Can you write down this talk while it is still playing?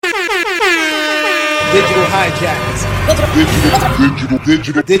Digital hijackers.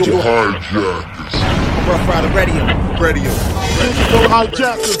 Digital hijackers. Rough Rider Radio. Digital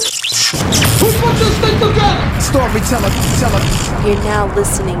hijackers. Who put this thing together? Storyteller. You're now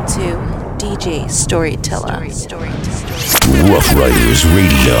listening to DJ Storyteller. Rough Riders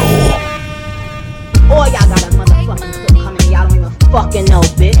Radio. Oh, y'all got a motherfucking cook coming. Y'all don't even fucking know,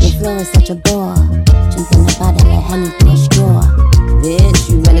 bitch. You feeling such a bore. Drinking the bottle like honey through a straw. Bitch,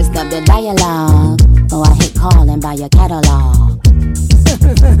 you really stop the dialogue. So I hit calling by your catalog.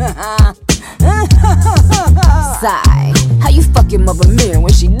 Sigh. How you fuck your mother man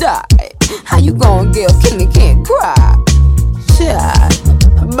when she died? How you gon' get a king and can't cry?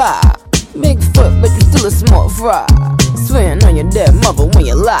 Child, bye. Big foot, but you still a small fry. Swearing on your dead mother when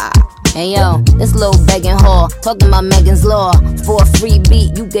you lie. Hey yo, this little begging whore talking about Megan's Law. For a free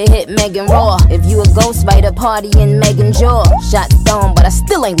beat, you can hit Megan Raw. If you a ghost writer, party in Megan's jaw. Shot thrown, but I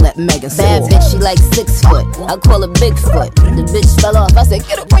still ain't let Megan soar. Bad bitch, she like 6 foot. I call her Bigfoot. The bitch fell off, I said,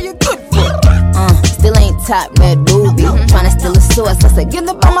 get up on your good foot. Still ain't top red ruby. Tryna steal a sauce, I said, get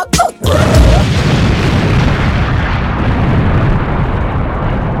up on my cookbook.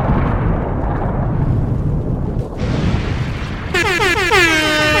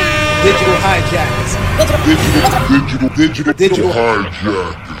 Digital hijackers. Digital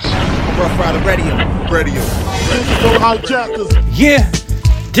hijackers. Rough Rider Radio. Digital hijackers. Yeah,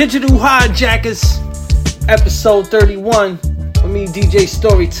 Digital Hijackers, episode 31. With me, DJ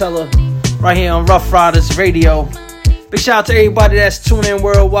Storyteller, right here on Rough Riders Radio. Big shout out to everybody that's tuning in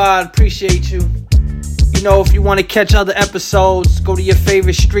worldwide. Appreciate you. You know, if you want to catch other episodes, go to your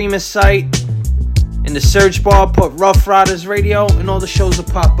favorite streaming site. In the search bar, put Rough Riders Radio, and all the shows will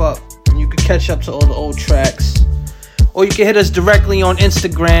pop up. And you can catch up to all the old tracks. Or you can hit us directly on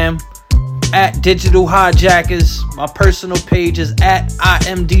Instagram at Digital Hijackers. My personal page is at I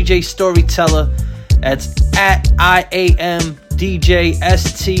am DJ Storyteller. That's at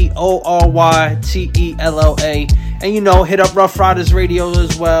IAMDJSTORYTELLA. And you know, hit up Rough Riders Radio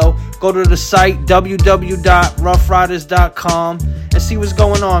as well. Go to the site www.roughriders.com and see what's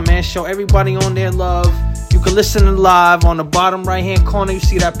going on, man. Show everybody on there love. You can listen to live on the bottom right hand corner. You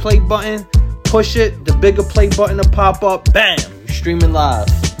see that play button? Push it. The bigger play button will pop up. Bam! You're streaming live.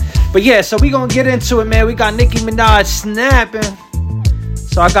 But yeah, so we gonna get into it, man. We got Nicki Minaj snapping.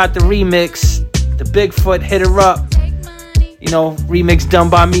 So I got the remix. The Bigfoot Hit Her Up. You know, remix done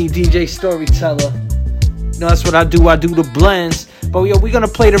by me, DJ Storyteller. You know, that's what I do. I do the blends. But yo, we're gonna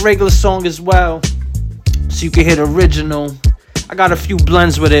play the regular song as well, so you can hit original. I got a few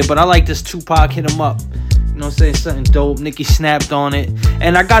blends with it, but I like this Tupac Hit 'Em Up. You know what I'm saying? Something dope. Nicki snapped on it.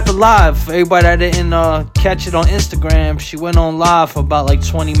 And I got the live. For everybody that didn't catch it on Instagram, she went on live for about like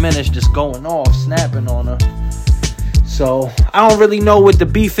 20 minutes just going off, snapping on her. So I don't really know what the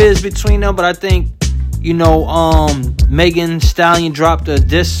beef is between them, but I think, you know, Megan Thee Stallion dropped a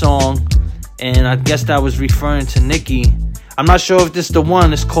diss song, and I guess that was referring to Nicki. I'm not sure if this is the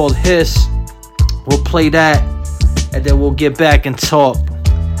one. It's called Hiss. We'll play that, and then we'll get back and talk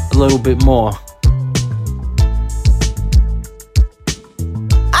a little bit more.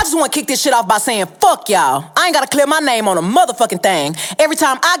 I just want to kick this shit off by saying, fuck y'all. I ain't got to clear my name on a motherfucking thing. Every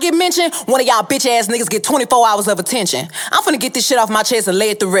time I get mentioned, one of y'all bitch ass niggas get 24 hours of attention. I'm finna get this shit off my chest and lay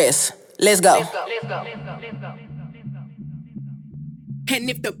it to rest. Let's go. And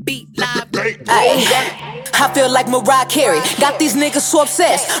if the beat live, I feel like Mariah Carey. Got these niggas so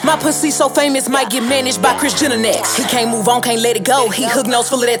obsessed. My pussy so famous, might get managed by Kris Jenner next. He can't move on, can't let it go. He hook nose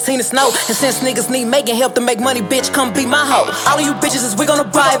full of that Tina Snow. And since niggas need making help to make money, bitch, come be my hoe. All of you bitches is wig on the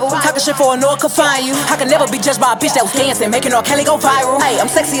Bible. Talking shit for a no one could find you. I can never be judged by a bitch that was dancing, making R. Kelly go viral. Hey, I'm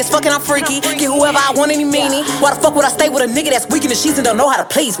sexy as fucking, I'm freaky. Get whoever I want, any meanie. Why the fuck would I stay with a nigga that's weak in the sheets and don't know how to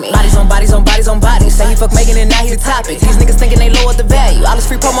please me? Bodies on bodies on bodies on bodies. Say he fuck Megan and now he the topic. These niggas thinking they lowered the value. All this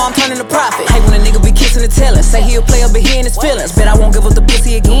free promo, I'm turning to profit. Hey, when a nigga be kissing and telling, say he'll play up but he in his feelings. Bet I won't give up the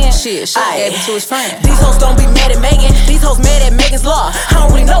pussy again. Shit, I gave it to his friend. These hoes don't be mad at Megan. These hoes mad at Megan's Law. I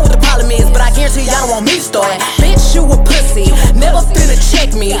don't really know what the problem is, but I guarantee y'all don't want me to start. Bitch, you a pussy. Never finna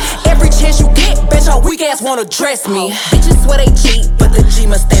check me. Every chance you get, bitch, your weak ass wanna dress me. Bitches swear they cheat, but the G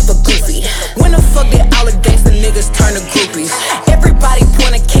must stand for goofy. When the fuck did all the gangsta niggas turn to groupies? Everybody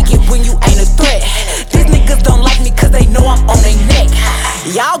wanna kick it when you ain't a threat. These niggas don't like me cause they know I'm on their neck.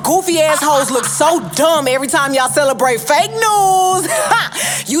 Y'all goofy assholes look so dumb every time y'all celebrate fake news.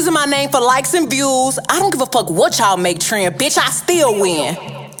 Using my name for likes and views. I don't give a fuck what y'all make trend. Bitch, I still win.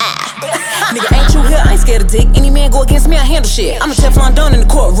 Nigga, ain't you here? I ain't scared of dick. Any man go against me, I handle shit. I'm a Teflon Don in the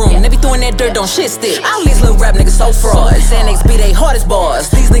courtroom. They be throwing that dirt, don't shit stick. All these little rap niggas so fraud. Saying niggas be they hardest bars.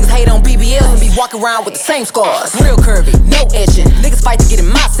 These niggas hate on BBLs and be walking around with the same scars. Real curvy, no etching. Niggas fight to get in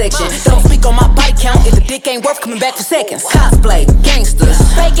my section. Don't speak on my bike count if the dick ain't worth coming back for seconds. Cosplay, gangsters,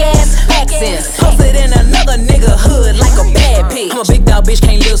 fake ass accents. Posted in another nigga hood like a bad pig. I'm a big dog bitch,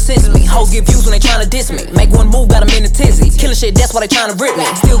 can't live since me. Hoes get views when they tryna diss me. Make one move, got 'em in the tizzy. Killing shit, that's why they tryna rip me.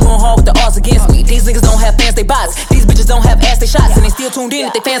 Still going hard with the odds against me. These niggas don't have fans, they bots. These bitches don't have ass, they shots. And they still tuned in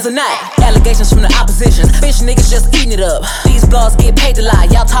if they fans or not. Allegations from the opposition. Bitch niggas just eating it up. These blogs get paid to lie.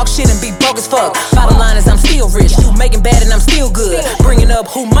 Y'all talk shit and be broke as fuck. Bottom line is I'm still rich. You making bad and I'm still good. Bringing up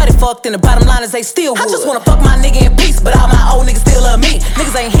who might have fucked and the bottom line is they still would. I just wanna fuck my nigga in peace, but all my old niggas still love me.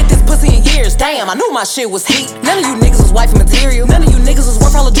 Niggas ain't hit this pussy in years. Damn, I knew my shit was heat. None of you niggas was wifey material. None of you niggas was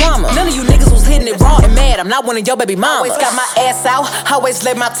worth all the drama. None of you niggas was hitting it raw and mad. I'm not one of your baby mamas. Always got my ass out. Always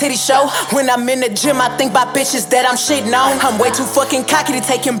let my titty show. When I'm in the gym, I think about bitches that I'm shitting on. I'm way too fucking cocky to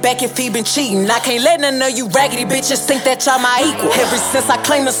take him back if he been cheating. I can't let none of you raggedy bitches think that y'all my equal. Ever since I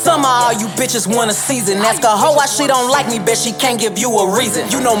claimed the summer, all you bitches want a season. Ask a hoe why she don't like me, bet she can't give you a reason.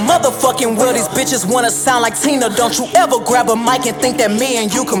 You know motherfucking well these bitches wanna sound like Tina. Don't you ever grab a mic and think that me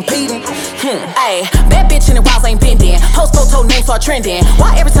and you competing. Ayy, bad bitch in the walls ain't bending. Post photo names start trending.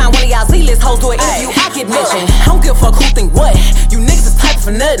 Why every time one of y'all Z-list hoes do an interview, I get mentioned? I don't give a fuck who think what. You niggas is typing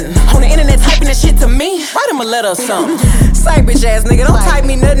for nothing. On the internet typing that shit to me. Write him a letter or something. Say bitch ass nigga, don't type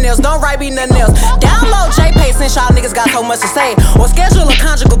me nothing else. Don't write me nothing else. Download JPay since y'all niggas got so much to say. Or schedule a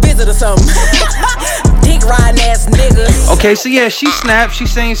conjugal visit or something. Dick riding ass nigga. Okay, so yeah, she snapped. She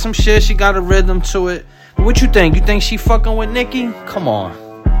saying some shit. She got a rhythm to it. What you think? You think she fucking with Nicki? Come on.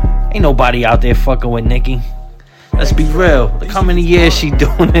 Ain't nobody out there fucking with Nicki. Let's be real. Look how many years she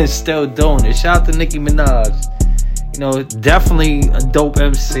doing it, still doing it. Shout out to Nicki Minaj. You know, definitely a dope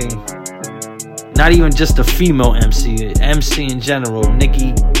MC. Not even just a female MC. MC in general.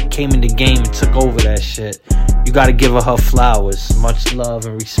 Nicki came in the game and took over that shit. You gotta give her flowers. Much love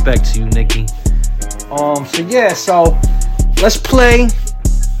and respect to you, Nicki. So yeah, so let's play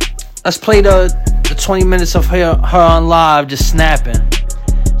the 20 minutes of her on live just snapping,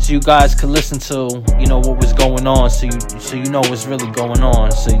 so you guys could listen to, you know, what was going on, so you know what's really going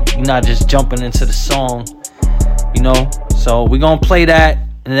on, so you're not just jumping into the song, you know. So we're gonna play that,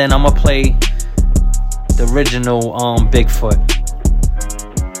 and then I'm gonna play the original Bigfoot.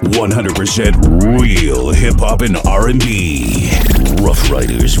 100% real hip-hop and R&B. Rough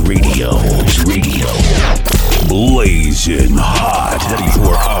Riders Radio. Blazing hot.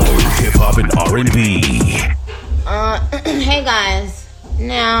 24-hour hip-hop and R&B. Hey guys.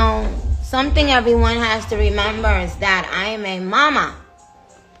 Now, something everyone has to remember is that I am a mama.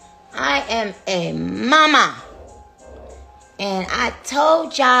 I am a mama. And I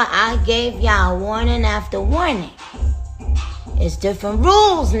told y'all, I gave y'all warning after warning. It's different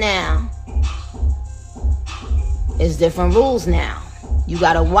rules now. You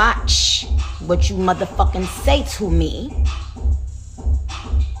gotta watch what you motherfucking say to me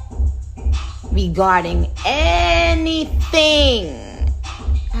regarding anything.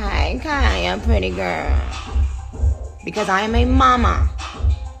 Hi, Kaya, pretty girl. Because I am a mama.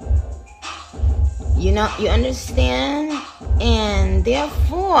 You know, you understand? And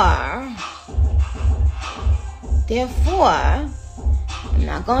therefore, I'm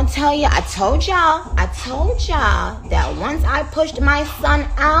not gonna tell you. I told y'all that once I pushed my son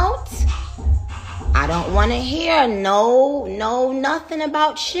out, I don't want to hear nothing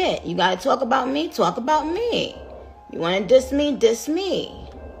about shit. You gotta talk about me. You wanna diss me.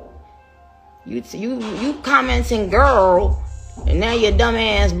 You commenting girl, and now your dumb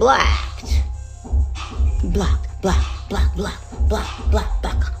ass blocked.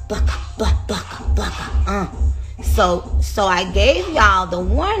 So I gave y'all the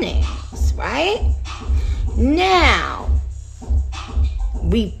warnings, right? Now,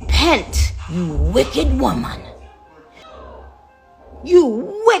 repent, you wicked woman.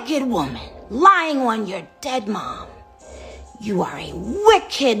 You wicked woman, lying on your dead mom. You are a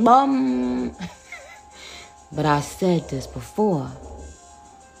wicked mom. But I said this before.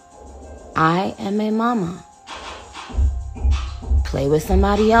 I am a mama. Play with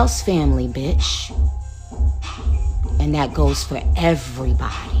somebody else's family, bitch. And that goes for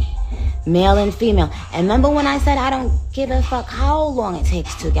everybody, male and female. And remember when I said I don't give a fuck how long it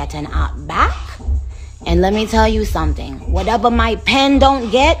takes to get an out back? And let me tell you something. Whatever my pen don't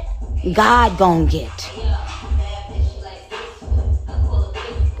get, God gon' get.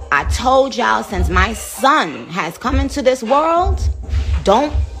 I told y'all since my son has come into this world,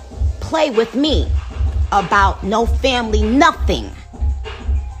 don't play with me about no family, nothing.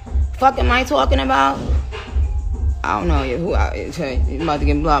 Fuck am I talking about? I don't know who you're about to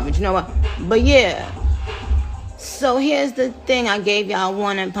get blocked, but you know what? But yeah. So here's the thing, I gave y'all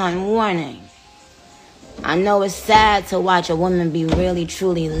warning upon warning. I know it's sad to watch a woman be really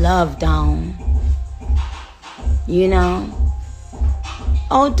truly loved on, You know?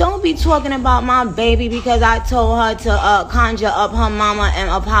 Oh, don't be talking about my baby because I told her to conjure up her mama and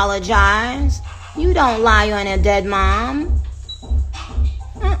apologize. You don't lie on a dead mom.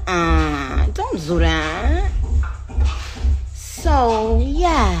 Don't do that. So,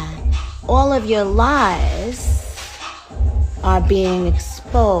 yeah, all of your lies are being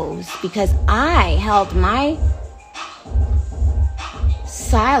exposed because I held my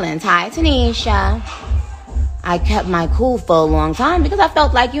silence. Hi, Tanisha. I kept my cool for a long time because I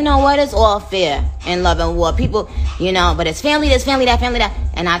felt like, you know what, it's all fair in love and war. People, you know, but it's family this, family that, family that.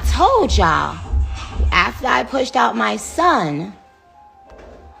 And I told y'all, after I pushed out my son,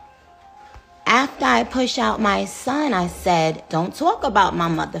 I said, don't talk about my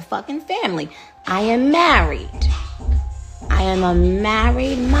motherfucking family. I am married. I am a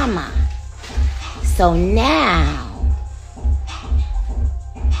married mama. So now,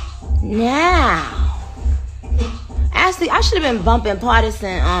 actually, I should have been bumping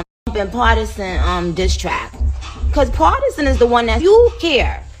partisan diss track. Cause partisan is the one that you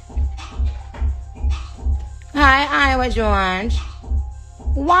care. Hi, Iowa George.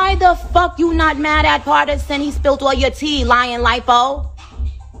 Why the fuck you not mad at partisan? He spilled all your tea, lying lipo.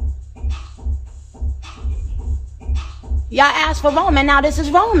 Y'all asked for Roman, now this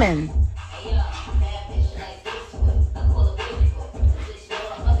is Roman.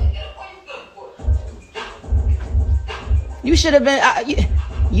 You should have been,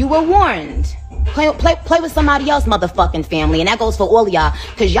 you were warned. Play with somebody else, motherfucking family. And that goes for all of y'all.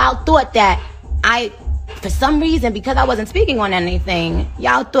 Because y'all thought that for some reason, because I wasn't speaking on anything,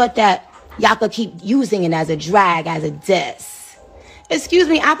 y'all thought that y'all could keep using it as a drag, as a diss. Excuse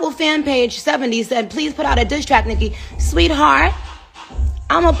me, Apple fan page 70 said, please put out a diss track, Nikki. Sweetheart,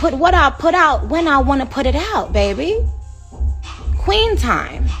 I'm going to put what I put out when I want to put it out, baby. Queen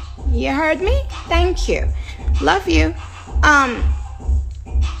time. You heard me? Thank you. Love you.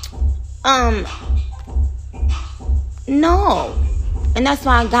 No. And that's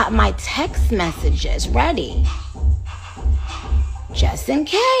why I got my text messages ready. Just in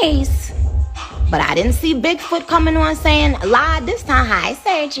case. But I didn't see Bigfoot coming on saying, lie this time. Hi,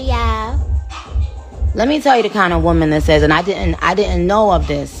 Sergio. Let me tell you the kind of woman this is, and I didn't know of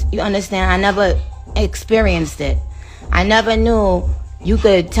this. You understand? I never experienced it. I never knew you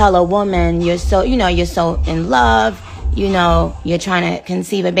could tell a woman you're so in love, you're trying to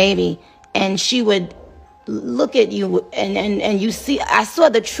conceive a baby, and she would look at you and you see, I saw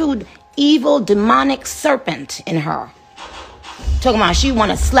the true evil demonic serpent in her. Talking about she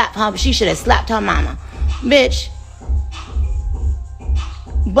want to slap her, she should have slapped her mama. Bitch.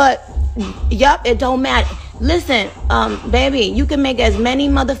 But, yup, it don't matter. Listen, baby, you can make as many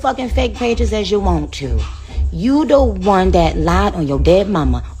motherfucking fake pages as you want to. You the one that lied on your dead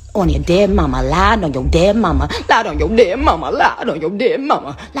mama. On your dead mama, lied on your dead mama, lied on your dead mama, lied on your dead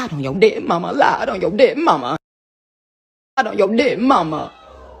mama, lied on your dead mama, lied on your dead mama, lied on your dead mama.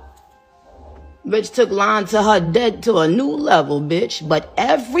 Bitch took lying to her dead to a new level, bitch. But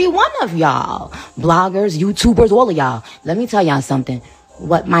every one of y'all, bloggers, YouTubers, all of y'all, let me tell y'all something.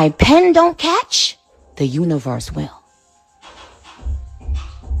 What my pen don't catch, the universe will.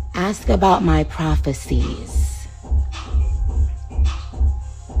 Ask about my prophecies.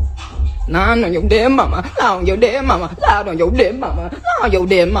 Lying on your dead mama, lie on your dead mama, lie on your dead mama, lie on your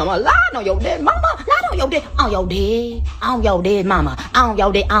dead mama, lie on your dead mama, lie on your dead, on your dead mama, on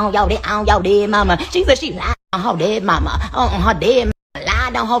your dead mama. She said she lied on her dead mama, on her dead mama,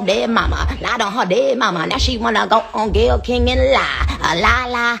 lied on her dead mama, lied on her dead mama. Now she wanna go on Gayle King and lie,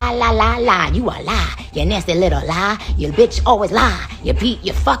 lie. You a lie, you nasty little lie. You bitch always lie. You beat,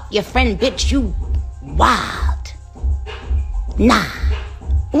 you fuck your friend, bitch. You wild. Nah.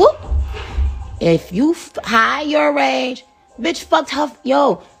 Whoop. If you high your rage, bitch fucked her.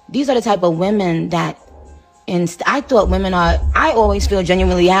 Yo, these are the type of women that, I thought women are, I always feel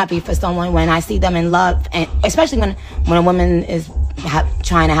genuinely happy for someone when I see them in love, and especially when a woman is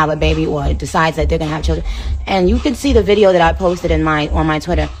trying to have a baby or decides that they're gonna have children. And you can see the video that I posted on my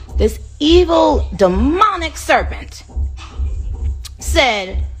Twitter. This evil demonic serpent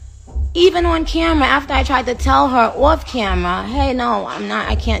said, even on camera, after I tried to tell her off camera, hey, no,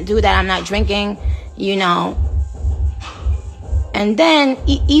 I can't do that, I'm not drinking, And then,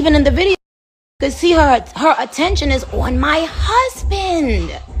 even in the video, you could see her attention is on my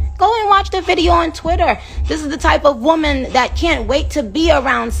husband. Go and watch the video on Twitter. This is the type of woman that can't wait to be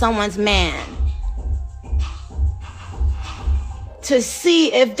around someone's man. To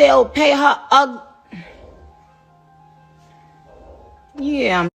see if they'll pay her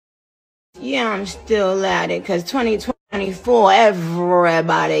Yeah, I'm still at it, because 2024,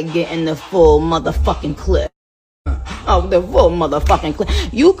 everybody getting the full motherfucking clip. of the full motherfucking clip.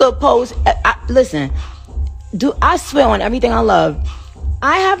 You could post. Listen, I swear on everything I love,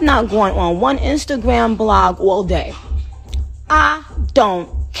 I have not gone on one Instagram blog all day. I don't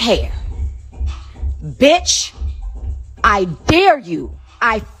care. Bitch, I dare you.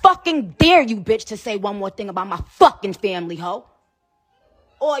 I fucking dare you, bitch, to say one more thing about my fucking family, ho.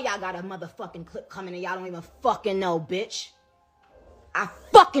 Or y'all got a motherfucking clip coming and y'all don't even fucking know, bitch. I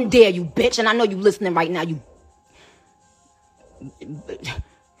fucking dare you, bitch. And I know you listening right now, you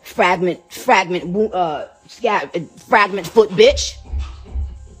fragment foot bitch.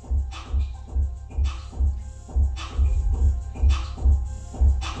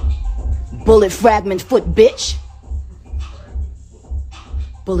 Bullet fragment foot bitch.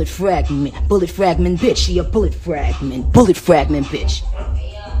 Bullet fragment bitch. She a bullet fragment bitch.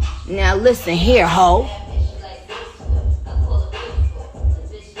 Now listen here, ho.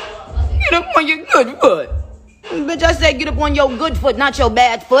 Get up on your good foot. Bitch, I said get up on your good foot, not your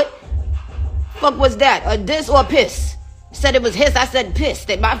bad foot. Fuck was that? A diss or piss? Said it was hiss, I said piss.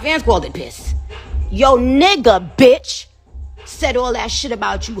 That my fans called it piss. Yo nigga, bitch, said all that shit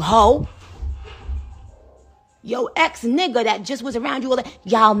about you, ho. Yo ex-nigga that just was around you all that.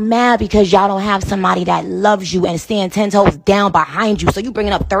 Y'all mad because y'all don't have somebody that loves you and stand 10 toes down behind you. So you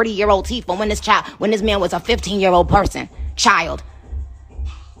bringing up 30-year-old teeth from when this man was a 15-year-old child.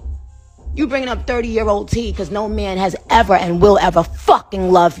 You bringing up 30-year-old teeth because no man has ever and will ever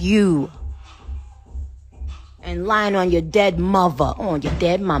fucking love you. And lying on your dead mother, on your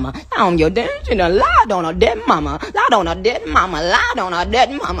dead mama, on your dead, she done lied on her dead mama, lied on her dead mama, lied on her dead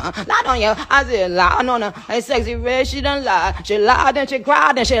mama, lied on your, I said lied on her, hey sexy red, she done lied, she lied and she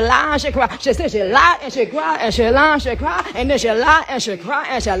cried and she lied and she cried, she said she lied and she cried and she lied and she cried, and then she lied and she cried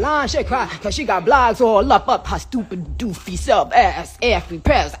and she lied and she cried, cause she got blogs all up her stupid doofy self ass, every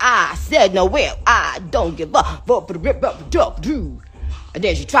press, I said no well, I don't give up, and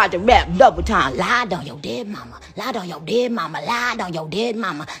then she tried to rap double time. Lied on your dead mama. Lied on your dead mama. Lied on your dead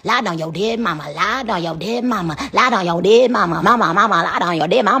mama. Lied on your dead mama. Lied on your dead mama. Lied on your dead mama. Mama, lied on your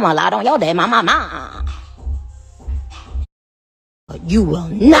dead mama. Lied on your dead mama. Mama. But you will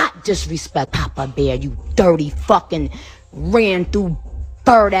not disrespect Papa Bear, you dirty fucking ran through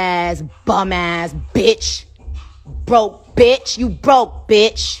bird ass, bum ass bitch. Broke bitch. You broke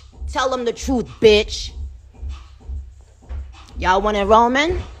bitch. Tell them the truth, bitch. Y'all want it,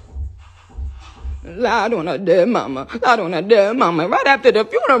 Roman? Lied on her dead mama. Lied on her dead mama. Right after the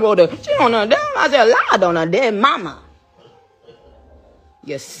funeral, she on her dead mama. I said, lied on her dead mama.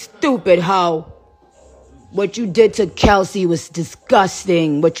 You stupid hoe. What you did to Kelsey was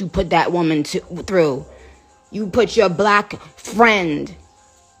disgusting. What you put that woman through. You put your black friend,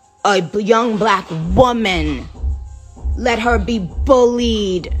 a young black woman, let her be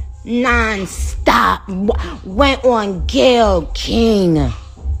bullied non-stop. Went on Gayle King.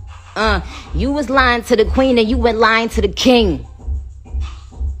 You was lying to the queen and you went lying to the king.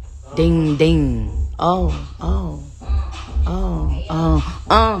 Ding ding. Okay.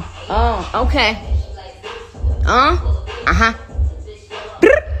 Uh-huh.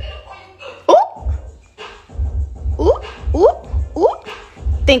 Ooh.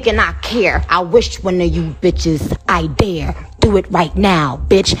 Thinking I care. I wish one of you bitches I dare. Do it right now,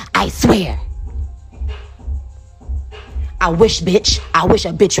 bitch. I swear. I wish a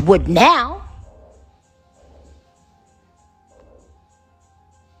bitch would now.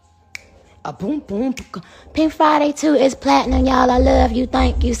 A boom, boom. Pink Friday 2 is platinum, y'all. I love you.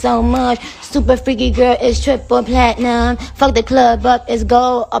 Thank you so much. Super Freaky Girl is triple platinum. Fuck the club up is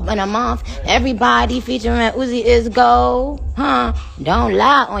gold. Up in a month. Everybody featuring Uzi is gold. Huh? Don't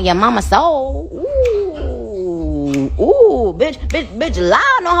lie on your mama's soul. Ooh, bitch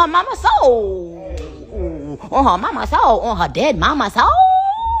lying on her mama's soul. On her mama's soul. On her dead mama's soul.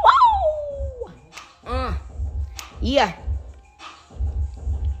 Yeah.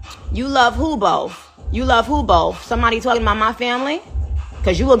 You love who both? Somebody talking about my family?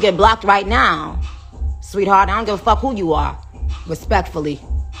 Because you will get blocked right now. Sweetheart, I don't give a fuck who you are. Respectfully.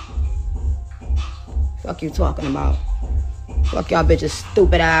 Fuck you talking about. Fuck y'all bitches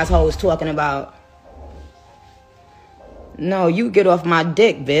stupid assholes talking about. No, you get off my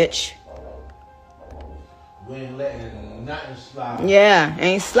dick, bitch. We ain't letting nothing slide. Yeah,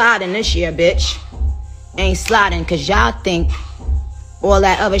 ain't sliding this year, bitch. Ain't sliding because y'all think all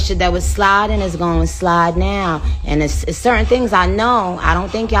that other shit that was sliding is going to slide now. And it's certain things I know. I don't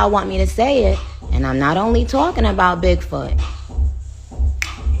think y'all want me to say it. And I'm not only talking about Bigfoot.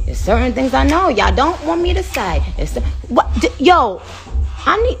 There's certain things I know y'all don't want me to say.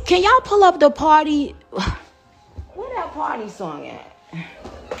 Can y'all pull up the party? Where that party song at?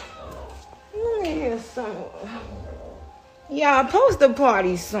 Let me hear some. Yeah, post the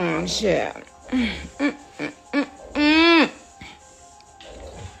party song, shit.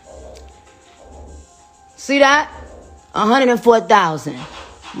 See that? 104,000.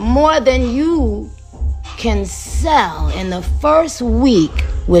 More than you can sell in the first week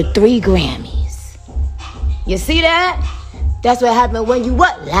with 3 Grammys. You see that? That's what happened when you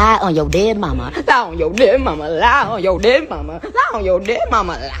what? Lie on your dead mama. Lie on your dead mama. Lie on your dead mama. Lie on your dead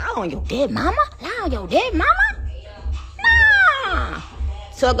mama. Lie on your dead mama. Lie on your dead mama. Nah.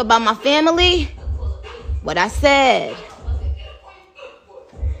 Talk about my family. What I said.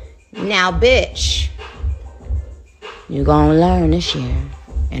 Now, bitch. You gonna learn this year.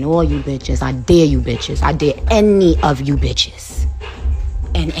 And all you bitches, I dare you bitches. I dare any of you bitches.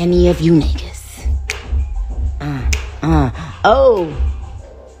 And any of you niggas. Oh.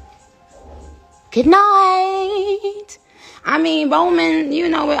 Good night. I mean, Roman, you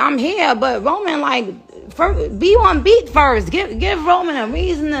know, I'm here, but Roman, like, be on beat first. Give Roman a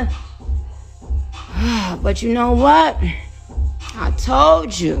reason to... But you know what? I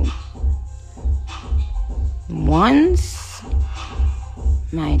told you. Once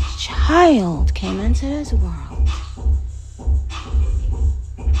my child came into this world,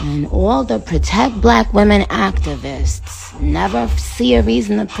 and all the Protect Black Women activists never see a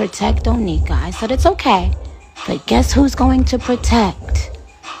reason to protect Onika, I said it's okay, but guess who's going to protect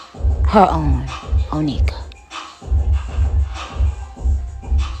her own Onika?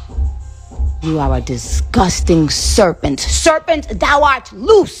 You are a disgusting serpent. Serpent, thou art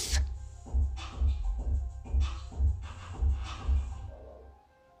loose.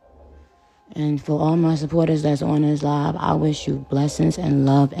 And for all my supporters that's on this live, I wish you blessings and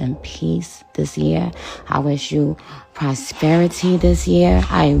love and peace this year. I wish you prosperity this year.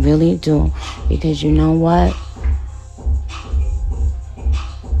 I really do. Because you know what?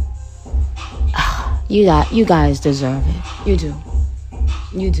 You guys deserve it. You do.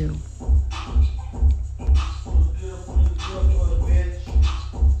 You do.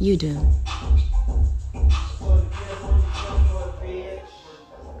 You do.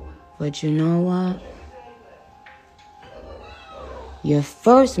 But you know what? Your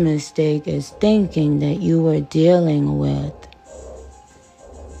first mistake is thinking that you were dealing with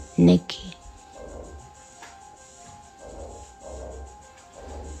Nikki.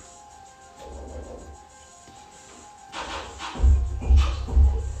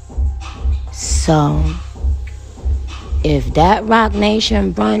 So, if that Rock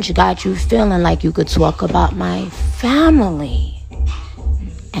Nation brunch got you feeling like you could talk about my family,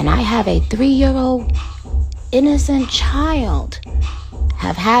 and I have a 3-year-old innocent child,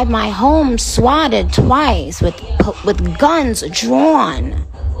 have had my home swatted twice with guns drawn,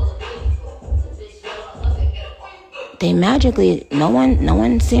 they magically, no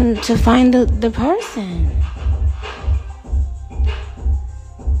one seemed to find the person.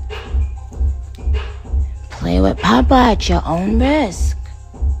 Play with Papa at your own risk.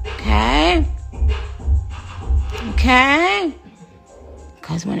 Okay? Okay?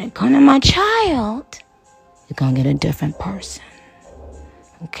 Because when it comes to my child, you're going to get a different person.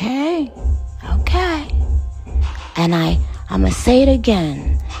 Okay? Okay. And I'm going to say it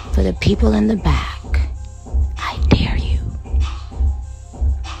again for the people in the back. I dare you.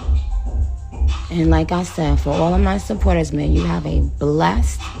 And like I said, for all of my supporters, man, you have a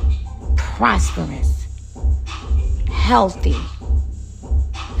blessed, prosperous, healthy,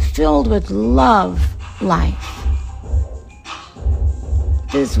 filled with love life.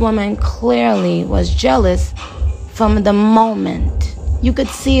 This woman clearly was jealous from the moment. You could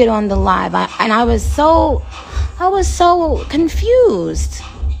see it on the live. I was so confused.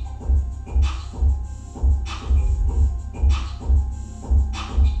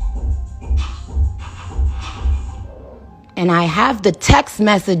 And I have the text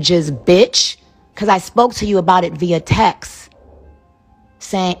messages, bitch, because I spoke to you about it via text.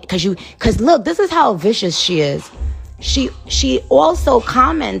 Saying, because look, this is how vicious she is. She also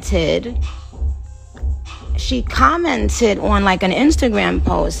commented on like an Instagram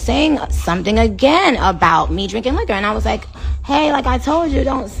post saying something again about me drinking liquor. And I was like, hey, like I told you,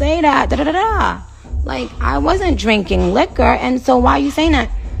 don't say that. Da, da, da, da. Like, I wasn't drinking liquor. And so why are you saying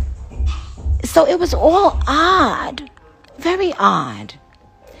that? So it was all odd. Very odd.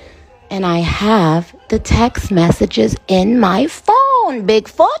 And I have the text messages in my phone,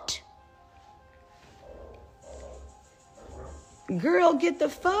 Bigfoot. Girl, get the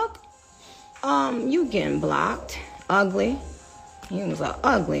fuck. You getting blocked. Ugly. You was an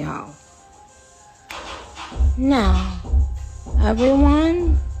ugly hoe. Now,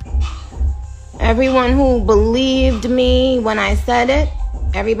 everyone who believed me when I said it,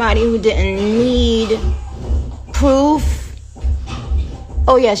 everybody who didn't need proof,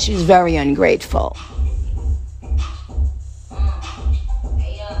 Oh yeah, she's very ungrateful.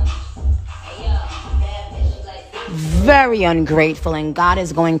 Very ungrateful, and God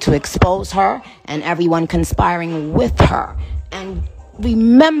is going to expose her and everyone conspiring with her. And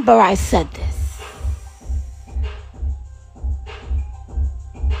remember, I said this.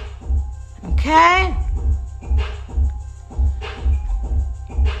 Okay?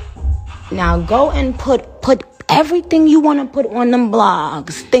 Now go and put everything you want to put on them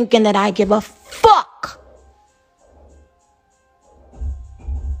blogs, thinking that I give a fuck.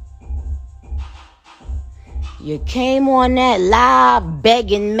 You came on that live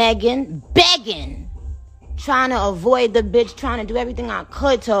begging Megan, trying to avoid the bitch, trying to do everything I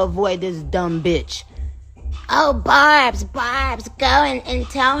could to avoid this dumb bitch. Oh, Barbs, go and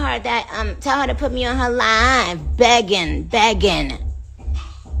tell her that, tell her to put me on her live, begging.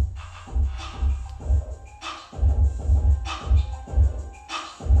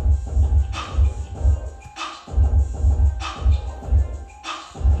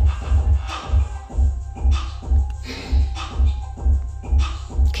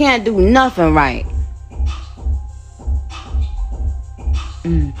 Can't do nothing right.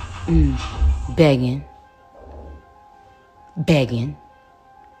 Begging. Megan.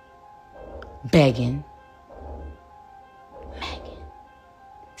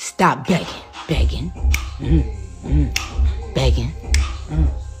 Stop begging. Begging.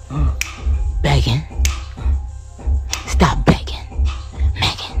 Stop begging.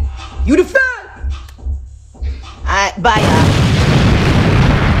 Megan. You the fan. Alright, bye y'all.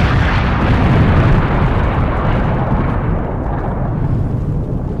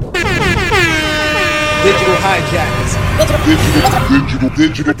 Digital hijackers.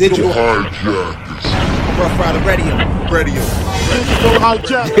 Digital hijackers. Rough Rider Radio. Digital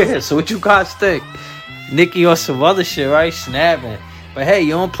hijackers. Yeah, so what you guys think? Nicki or some other shit, right? Snapping. But hey,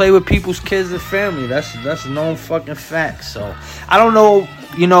 you don't play with people's kids and family. That's a known fucking fact. So I don't know,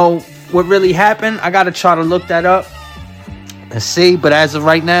 what really happened. I gotta try to look that up and see. But as of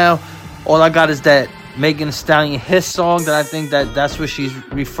right now, all I got is that Megan Thee Stallion hit song that I think that's what she's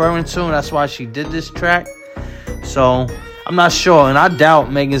referring to, and that's why she did this track. So I'm not sure, and I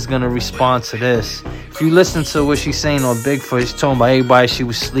doubt Megan's gonna respond to this. If you listen to what she's saying on Bigfoot, she's talking about everybody she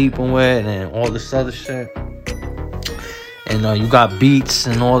was sleeping with and all this other shit. And you got beats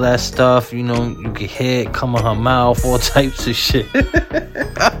and all that stuff, you can hear it come in her mouth, all types of shit.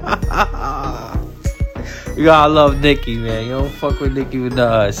 You gotta love Nicki, man. You don't fuck with Nicki with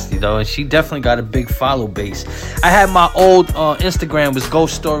us, and she definitely got a big follow base. I had my old Instagram was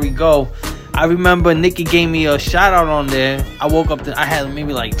Ghost Story Go. I remember Nicki gave me a shout out on there. I woke up, I had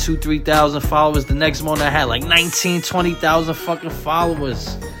maybe like 2,000-3,000 followers. The next morning I had like 19,000-20,000 fucking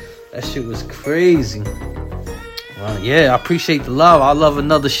followers. That shit was crazy. Well, yeah, I appreciate the love. I love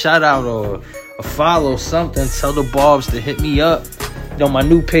another shout out or a follow, something. Tell the Barbs to hit me up. My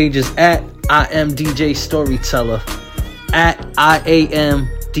new page is at I am DJ Storyteller, at IAM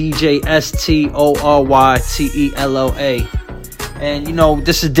DJ STORYTELLA. And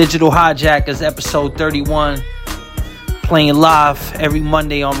this is Digital Hijackers episode 31, playing live every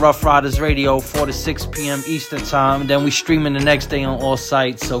Monday on Rough Riders Radio, 4 to 6 p.m. Eastern time. And then we streaming the next day on all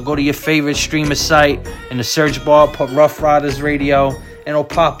sites. So go to your favorite streamer site, in the search bar put Rough Riders Radio, and it'll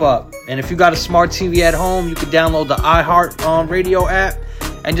pop up. And if you got a smart TV at home, you can download the iHeart radio app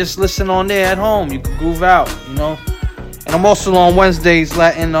and just listen on there at home. You can groove out, And I'm also on Wednesdays,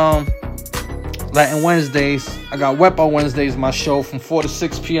 Latin Wednesdays. I got Wepo Wednesdays, my show from 4 to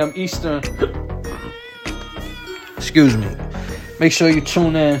 6 p.m. Eastern. Excuse me. Make sure you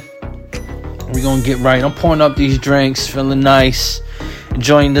tune in. We're going to get right. I'm pouring up these drinks, feeling nice,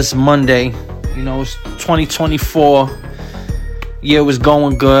 enjoying this Monday. It's 2024. Year was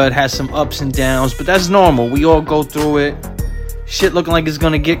going good, had some ups and downs, but that's normal. We all go through it. Shit looking like it's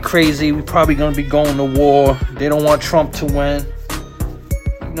gonna get crazy. We probably gonna be going to war. They don't want Trump to win.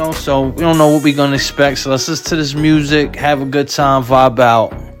 So we don't know what we're gonna expect. So let's listen to this music, have a good time, vibe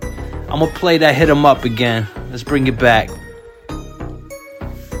out. I'm gonna play that Hit 'Em Up again. Let's bring it back.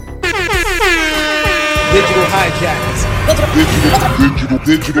 Digital hijackers.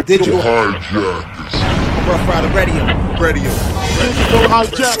 Digital hijackers. Rough Rider Radio. Digital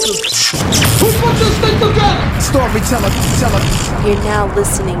hijackers. Who put this thing together? Storyteller. You're now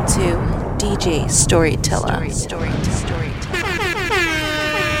listening to DJ Storyteller.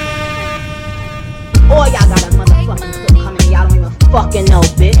 Oh, y'all got a motherfucking clip coming. Y'all don't even fucking know,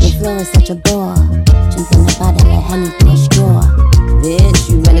 bitch. You feeling such a bore. Drinking the bottle of honey through a straw. Bitch,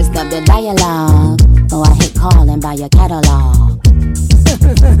 you better stop the dialogue. Oh, I hate calling by your catalog.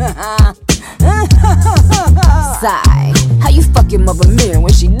 Sigh, how you fucking fucking mother man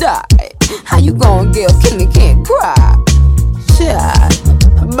when she died. How you gon' get a king and can't cry? Shit,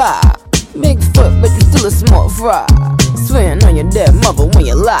 bye. Big foot, but you still a small fry. Swearing on your dead mother when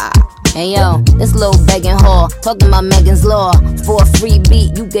you lie. Hey yo, this little begging whore talking about Megan's Law. For a free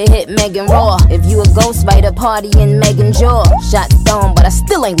beat, you can hit Megan Raw. If you a ghostwriter, party in Megan jaw. Shot stone, but I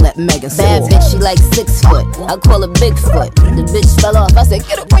still ain't let Megan soar. Bad bitch, she like 6 foot. I call her Bigfoot. The bitch fell off, I said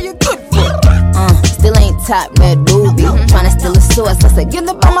get up on your good foot. Still ain't top red ruby. Tryna steal a source, I said get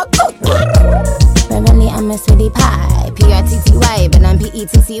up on my cookbook. But really I'm a sweetie pie, P-R-T-T-Y, but I'm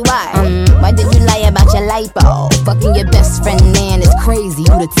P-E-T-T-Y. Why did you lie about your lipo? Fucking your best friend, man, it's crazy,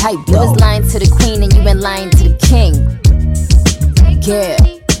 you the type, though. You was lying to the queen and you been lying to the king. Yeah,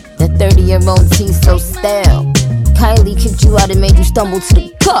 the 30-year-old tea so stale. Kylie kicked you out and made you stumble to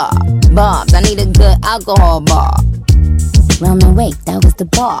the car. Bobs, I need a good alcohol bar. Well, man, wait, that was the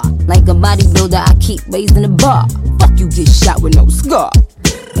bar. Like a bodybuilder, I keep raising the bar. Fuck you, get shot with no scar.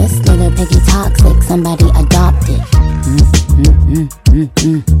 This little piggy toxic, somebody adopted.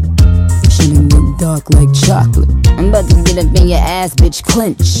 Shouldn't get dark like chocolate. I'm about to get up in your ass, bitch,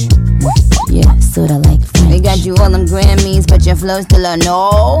 clinch. Yeah, sorta like French. They got you all them Grammys, but your flow's still a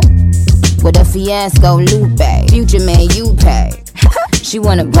no. With a fiasco, Lupe. Future man, you pay. She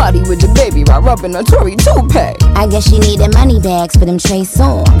wanna party with the baby while rubbing her Tory toupee. I guess she needed money bags for them Trey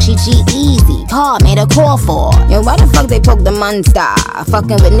songs. She cheat easy, Paul made a call for. Yo, why the fuck they poke the monster?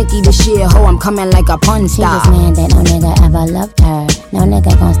 Fucking with Nicki this year, ho, I'm coming like a pun star. She was mad that no nigga ever loved her. No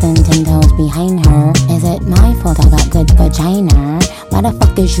nigga gon' stand 10 toes behind her. Is it my fault I got good vagina? Why the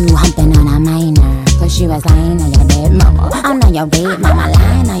fuck is you humping on a minor? Cause she was lying on your dead mama. I'm not your dead mama,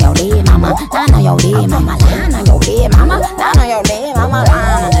 lying on your dead mama. Lying on your dead mama, lying on your dead mama. Lying on your dead mama,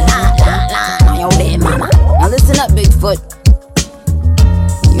 lying on your dead mama. Now listen up, Bigfoot.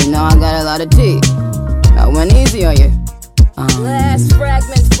 You know I got a lot of tea. I went easy on you. Last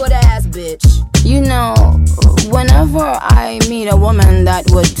fragments for the ass, bitch. You know, whenever I meet a woman that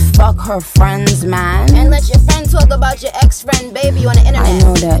would fuck her friend's man and let your friend talk about your ex-friend baby on the internet, I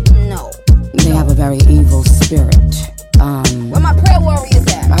know that no, they have a very evil spirit. Where my prayer warriors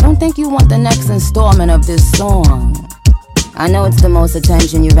at? I don't think you want the next installment of this song. I know it's the most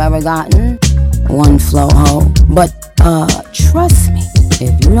attention you've ever gotten, one flow ho, but trust me,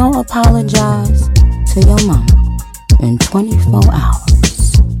 if you don't apologize to your mama in 24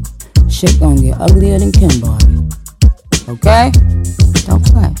 hours, shit gon' get uglier than Kimberly. Okay? Don't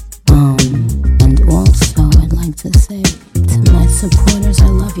play. And also I'd like to say to my supporters, I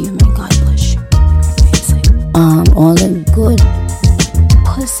love you, may God bless you. Amazing. All the good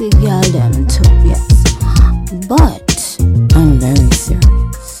pussy girl them too, yes. But I'm very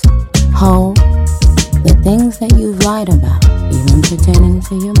serious. Ho, the things that you write about, even pertaining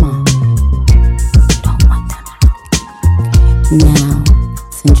to your mom, don't want them around. Now,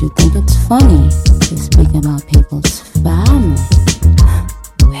 since you think it's funny to speak about people's family,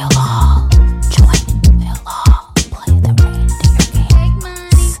 we'll all join in. We'll all play the reindeer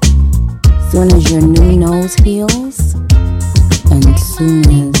games. Soon as your new nose heals, and soon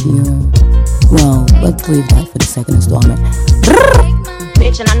as your... Well, let's leave that for the second installment.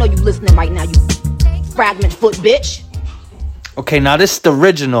 Bitch, and I know you listening right now, you fragment foot bitch. Okay, now this is the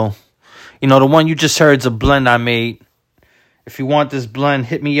original. You know, the one you just heard is a blend I made. If you want this blend,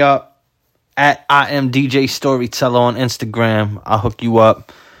 hit me up at I am DJ Storyteller on Instagram. I'll hook you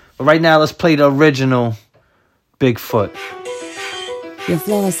up. But right now, let's play the original Bigfoot. Your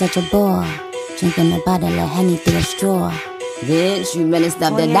flow is such a bore. Drinking a bottle of Henny through a straw. Bitch, you better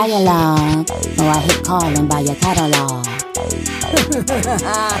stop the dialogue, or I hit call and buy your catalog.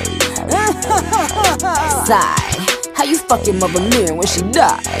 Sigh, how you fucking mother man when she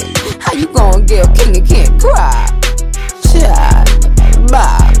died? How you gon' get a king and can't cry? Child,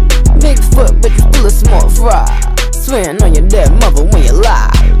 bye. Bigfoot, but you still a small fry. Swearing on your dead mother when you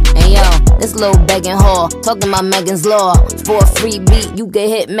lie. Hey yo, this little begging whore talking about Megan's Law. For a free beat, you can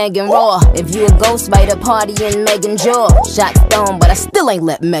hit Megan Raw. If you a ghostwriter, party in Megan jaw. Shot stone, but I still ain't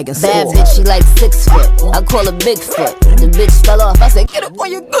let Megan soar. Bad bitch, she like 6 foot. I call her Bigfoot. The bitch fell off, I said get up on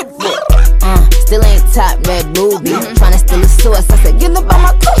your good foot. Still ain't top red ruby. Tryna steal a source, I said get up on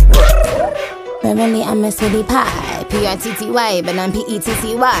my cookbook. But really I'm a sweetie pie, P-R-T-T-Y, but I'm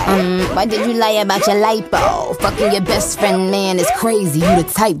P-E-T-T-Y. Why did you lie about your lipo? Fucking your best friend, man, is crazy, you the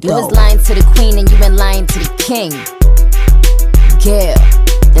type, though. You was lying to the queen and you been lying to the king. Yeah,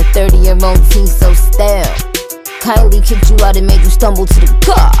 the 30-year-old tea so stale. Kylie kicked you out and made you stumble to the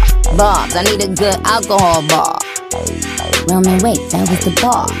car. Bobs, I need a good alcohol bar. Well, man, wait, that was the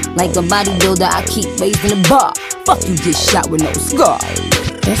bar. Like a bodybuilder, I keep raising the bar. Fuck you, get shot with no scar.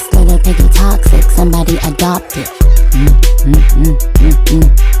 This little piggy toxic, somebody adopted.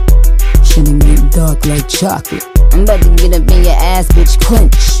 Shouldn't get dark like chocolate. I'm about to get up in your ass, bitch,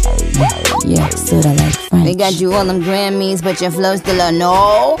 clench. Yeah, sorta like French. They got you all them Grammys, but your flow still a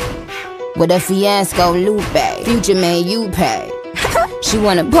no. With a fiasco, Lupe. Future man, you pay. She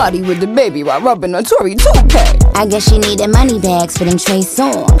wanna party with the baby while rubbing her Tory toupee. I guess she needed money bags for them Trey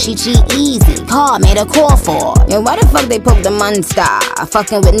songs. She cheat easy, Paul made a call for. Yo, why the fuck they poke the monster?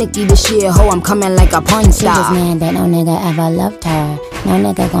 Fucking with Nicki this year, ho, I'm coming like a punch star. She was mad that no nigga ever loved her. No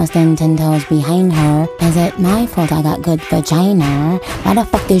nigga gon' stand 10 toes behind her. Is it my fault I got good vagina? Why the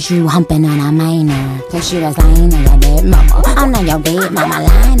fuck is you humping on a minor? Cause she was lying on your dead mama. I'm not your dead mama,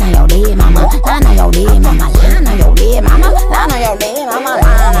 lying on your dead mama. Lying on your dead mama, lying on your dead mama. Lying on your dead mama,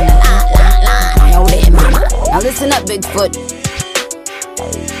 lying on your dead mama. Now listen up, Bigfoot.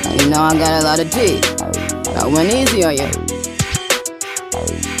 Now you know I got a lot of tea. I went easy on you.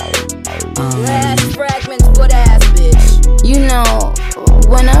 Last fragments for the ass, bitch. You know,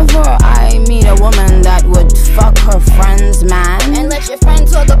 whenever I meet a woman that would fuck her friend's man and let your friend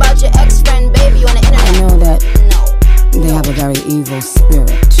talk about your ex-friend baby on the internet, I know that they have a very evil spirit.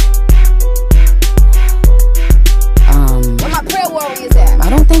 Where my prayer warriors at? I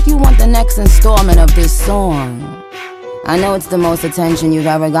don't think you want the next installment of this song. I know it's the most attention you've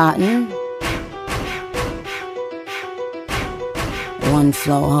ever gotten. One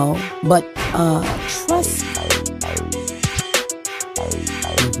flow ho, but trust me.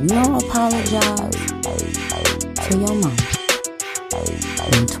 If you don't apologize to your mom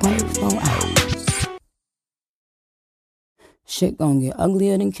in 24 hours, shit gonna get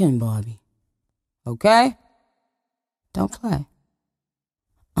uglier than Ken Barbie. Okay? Don't play.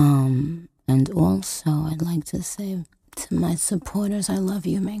 And also I'd like to say to my supporters, I love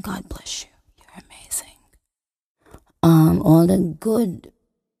you. May God bless you. You're amazing. All the good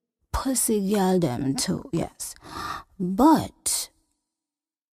pussy girl them too, yes. But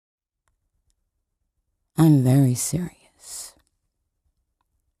I'm very serious.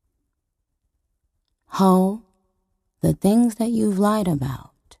 Ho, the things that you've lied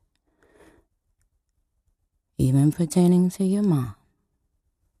about, even pertaining to your mom,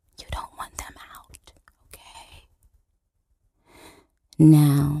 you don't want them out, okay?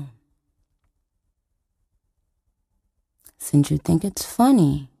 Now, since you think it's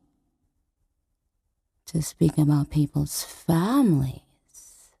funny to speak about people's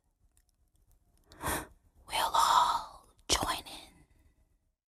families, we'll all join in.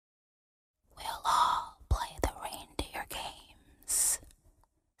 We'll all play the reindeer games.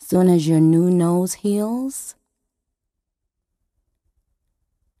 Soon as your new nose heals,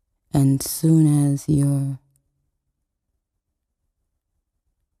 and soon as you're...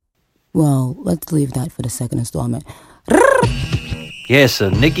 Well, let's leave that for the second installment. Yeah, so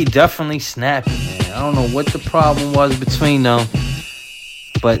Nicki definitely snapping, man. I don't know what the problem was between them,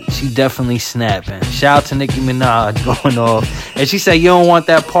 but she definitely snapping. Shout out to Nicki Minaj going off. And she said you don't want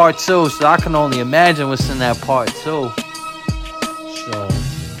that part 2, so I can only imagine what's in that part 2. So,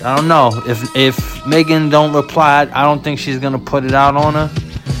 I don't know. If Megan don't reply, I don't think she's going to put it out on her.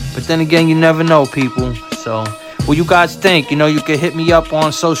 But then again, you never know, people. So, what you guys think? You know, you can hit me up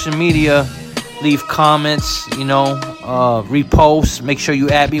on social media. Leave comments, you know, repost. Make sure you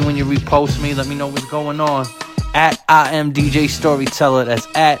add me when you repost me. Let me know what's going on. At I am DJ Storyteller. That's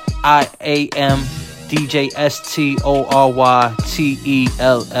at I am DJ STORYTELLA.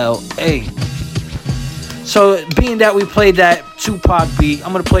 So, being that we played that Tupac beat,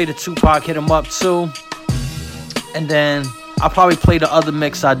 I'm going to play the Tupac Hit 'Em Up too. And then I'll probably play the other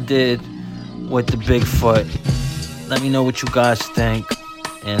mix I did with the Bigfoot. Let me know what you guys think.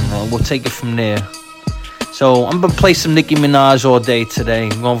 And we'll take it from there. So I'm going to play some Nicki Minaj all day today.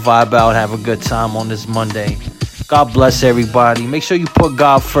 I'm going to vibe out, have a good time on this Monday. God bless everybody. Make sure you put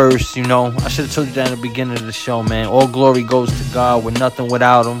God first, you know. I should have told you that at the beginning of the show, man. All glory goes to God. We're nothing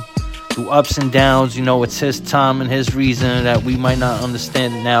without him. Through ups and downs, you know, it's his time and his reason that we might not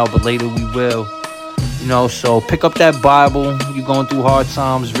understand it now, but later we will. You know, so pick up that Bible. You're going through hard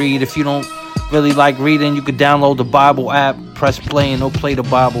times. Read. If you don't really like reading, you could download the Bible app, press play, and it'll play the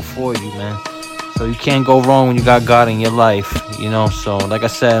Bible for you, man. So you can't go wrong when you got God in your life, you know. So like I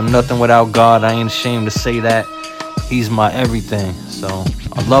said, I'm nothing without God. I ain't ashamed to say that. He's my everything. So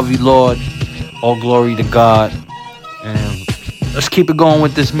I love you, Lord. All glory to God. And let's keep it going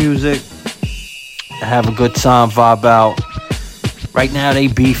with this music. Have a good time, vibe out. Right now they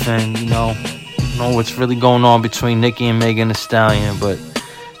beefing, you know. I don't know what's really going on between Nicki and Megan Thee Stallion, but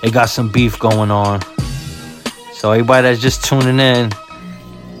they got some beef going on. So everybody that's just tuning in,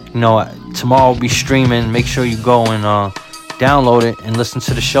 you know, tomorrow will be streaming. Make sure you go and download it and listen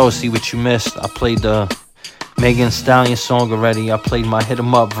to the show, see what you missed. I played the Megan Thee Stallion song already. I played my Hit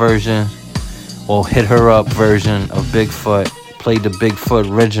 'Em Up version, or Hit Her Up version of Bigfoot. Played the Bigfoot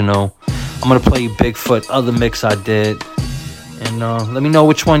original. I'm gonna play Bigfoot other mix I did. And let me know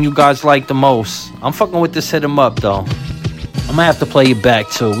which one you guys like the most. I'm fucking with this Hit 'Em Up though. I'm gonna have to play it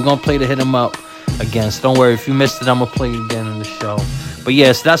back too. We're gonna play the Hit 'Em Up again. So don't worry, if you missed it, I'm gonna play it again in the show. But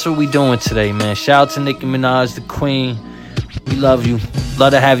yes, that's what we doing today, man. Shout out to Nicki Minaj, the queen. We love you.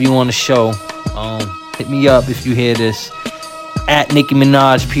 Love to have you on the show. Hit me up if you hear this. At Nicki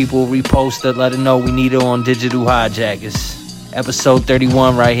Minaj, people, repost it. Let her know we need her on Digital Highjackers. Episode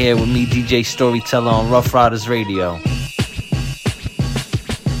 31 right here with me, DJ Storyteller on Rough Riders Radio.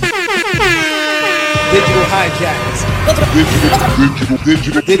 Digital Highjackers.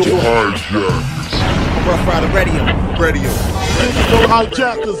 Digital Highjackers. Rough Rider Radio. Digital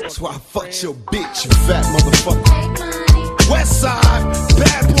Highjackers. That's why I fucked your bitch, you fat motherfucker. West Side,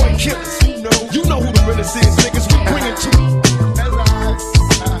 bad boy killers. You know who the realest is, niggas. We bring it to you.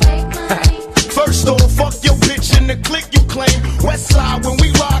 First off, fuck your bitch in the clique you claim. West Side, when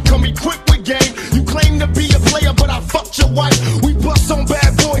we ride, come equipped with game. You claim to be a player, but I fucked your wife. We bust on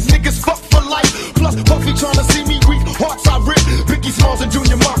bad boys, niggas fuck for life. Plus, Puffy tryna see me weak, hearts I rip. Biggie Smalls and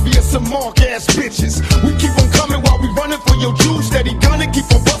Junior Mafia, some mark-ass bitches. We keep on coming while we running for your Jews. Steady gunning, keep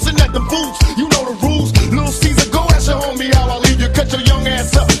on busting at the fools. You know the rules. Lil' Caesar, go ask your homie how I leave you. Cut your young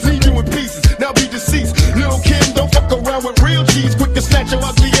ass up, leave you in pieces. Now be deceased. Lil' Kim, don't fuck around with real G's. Quick to snatch your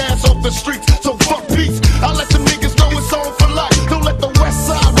ugly ass off the streets. So fuck peace. I let them niggas know it's on for life. Don't let the West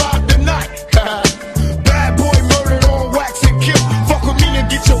Side ride the night. Bad boy murdered on wax and kill. Fuck with me and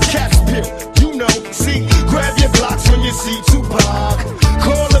get your cats peeled. You know, see, grab your Glocks when you see Tupac.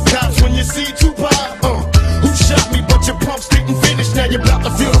 Call the cops when you see Tupac. Who shot me but your pumps didn't finish. Now you're about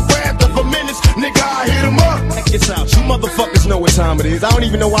to feel the wrath of a menace. Nigga, I hit him up. It's out. You motherfuckers know what time it is. I don't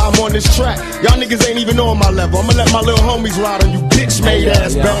even know why I'm on this track. Y'all niggas ain't even on my level. I'ma let my little homies ride on you bitch made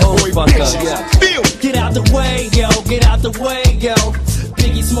ass bad boy bitches. Feel. Get out the way, yo. Get out the way, yo.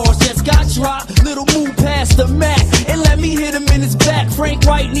 Biggie Smalls just got dropped. Little move past the Mac and let me hit him in his back. Frank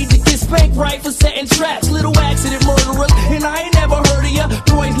White need to get spanked right for setting traps. Little accident murderers, and I ain't never heard of ya.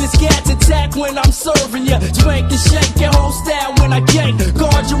 Pointless cats attack when I'm serving ya. Spank and shake your whole style when I gank.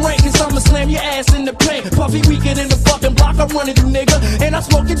 Guard your rank, cause I'ma slam your ass in the paint. Puffy weaker than the fucking block I'm running through, nigga. And I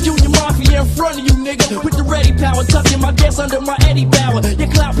smoking Junior Mafia in front of you, nigga. With the ready power, tucking my gas under my Eddie Bauer. Your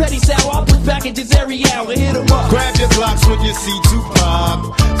clout petty sour, I'll put packages every hour. Hit 'em up. Grab your Glocks when you see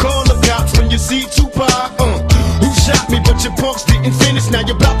Tupac. Call the cops when you see Tupac. Who shot me but your punks didn't finish. Now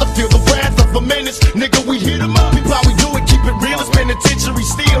you're about to feel the wrath of a menace. Nigga, we hit 'em up. People how we do it, keep it real. It's penitentiary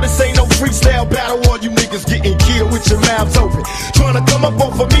steel. This ain't no freestyle battle. All you niggas getting killed with your mouths open. Trying to come up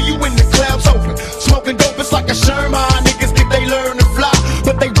off of me, you in the clouds open. Smoking dope, it's like a Sherman. Niggas think they learn to fly,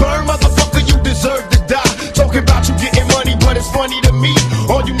 but they burn, motherfucker, you deserve to die. Talking about you getting money, but it's funny to me.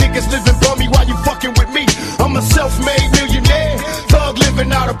 All you niggas living for me while you fucking with me. I'm a self-made millionaire. Thug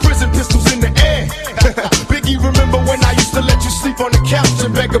living out of prison, pistols in the air. Biggie, remember when I used to let you sleep on the couch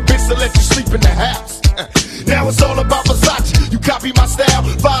and beg a bitch to let you sleep in the house? Now it's all about Versace. You copy my style.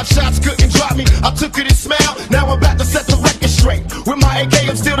 5 shots couldn't drop me. I took it and smiled. Now I'm about to set the record straight. With my AK,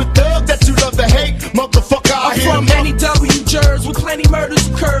 I'm still the thug that you love to hate. Motherfucker, I hear I'm from many W jurors with plenty murders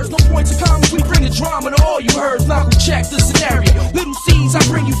occurs. No points of comments, we bring the drama to all you heard. Now we check the scenario. Little C's, I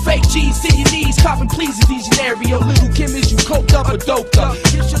bring you fake G's to your knees. Copping please in these scenario. Little Kim, is you coked up or doped up?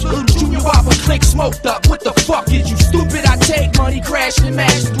 Little Junior Whopper click smoked up. What the fuck is you stupid? I take money, crashing and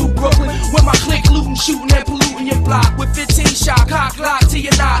mashing through Brooklyn. When my click looting, shooting and polluting your block. With 15 shot, cock lock to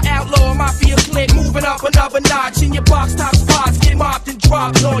your knot. Outlaw mafia click, moving up another notch. In your box top spots, get mopped and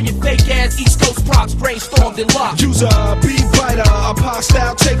dropped. All your fake ass East Coast props, brainstormed and locked. Use a beat biter, a pop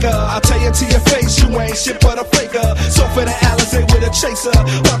style taker. I tell you to your face, you ain't shit but a faker. So for the Alizé with a chaser,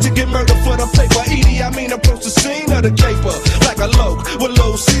 about to get murdered for the paper. Edie, I mean approach the scene of the caper. Like a loke, with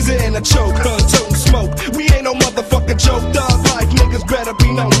low Caesar in a choke. Toting smoke, we ain't no motherfucking joke. Dog life, niggas better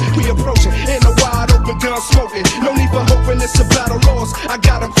be known. We approaching in a wide open gun smoking. No need for hoping it's a battle lost. I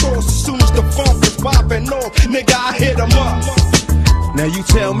got him crossed as soon as the funk is popping off. Nigga, I hit him up. Now you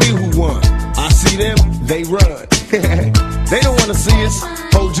tell me who won. I see them, they run. They don't wanna see us.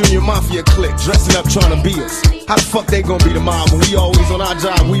 Whole Junior Mafia clique dressing up trying to be us. How the fuck they gonna be the mob when we always on our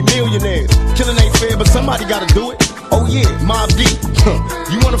job? We millionaires. Killing ain't fair, but somebody gotta do it. Oh yeah, Mob Deep.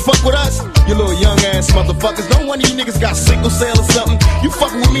 You wanna fuck with us? You little young ass motherfuckers. Don't one of you niggas got sickle cell or something. You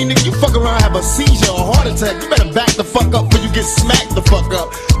fucking with me, nigga. You fuck around, have a seizure or a heart attack. You better back the fuck up before you get smacked the fuck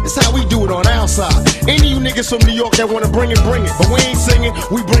up. It's how we do it on our side. Any of you niggas from New York that wanna bring it, bring it. But we ain't singing,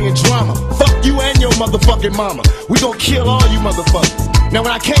 we bringing drama. Fuck you and your motherfucking mama. We gon' kill all you motherfuckers. Now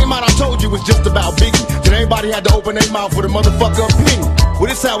when I came out, I told you it was just about Biggie. Then everybody had to open their mouth with a motherfucker opinion. Well,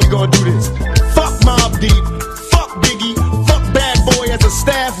 this how we gonna do this. Fuck Mobb Deep, fuck Biggie, fuck Bad Boy as a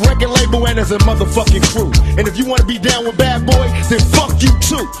staff, record label, and as a motherfucking crew. And if you wanna be down with Bad Boy, then fuck you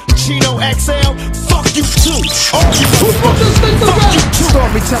too. Chino XL, fuck you too. All you motherfuckers, fuck you too.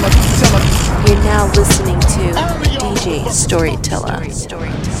 Storyteller. You're now listening to DJ Storyteller.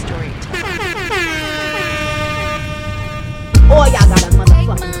 Or y'all got a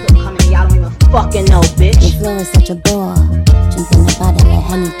motherfucking clip coming, y'all don't even fucking know, bitch. Your flow is such a bore. Drinking the bottle like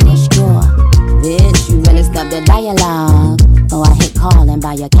honey through a straw. Bitch, you better stop the dialogue, or I hit call and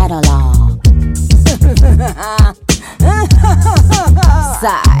buy your catalog.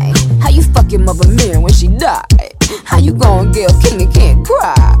 Sigh, how you fuck your mother man when she died? How you gon' Gail King and can't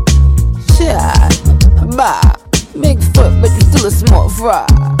cry? Shit, bye. Big foot, but you still a small fry.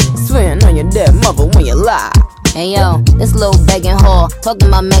 Swearing on your dead mother when you lie. Hey yo, this little begging whore, talking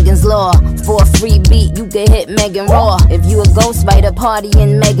about Megan's Law. For a free beat, you can hit Megan Raw. If you a ghostwriter, party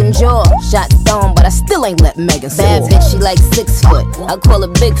in Megan Jaw. Shot stone, but I still ain't let Megan soar. Bad bitch, she like 6 foot, I call her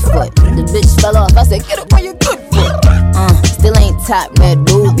Bigfoot. The bitch fell off, I said get up on your good foot. Still ain't top red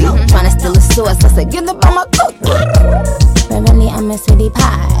ruby, tryna steal a sauce, I said get up on my cookbook. But really I'm a sweetie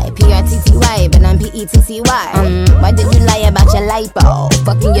pie, P-R-T-T-Y, but I'm P-E-T-T-Y. Why did you lie about your lipo?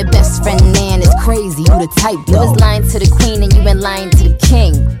 Fucking your best friend man is crazy, you the type though. You was lying to the queen and you been lying to the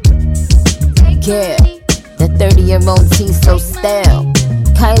king. Yeah, the 30-year-old tea so stale.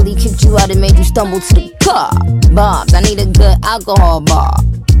 Kylie kicked you out and made you stumble to the car. Bobs, I need a good alcohol bar.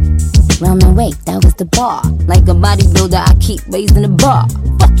 Roman wait, that was the bar. Like a bodybuilder, I keep raising the bar.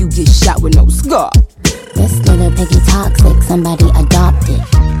 Fuck you get shot with no scar. This little piggy toxic, somebody adopted.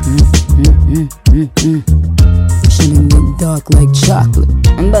 Shouldn't get dark like chocolate.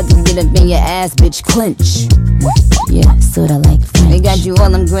 I'm about to get up in your ass, bitch, clinch. Yeah, sorta like French. They got you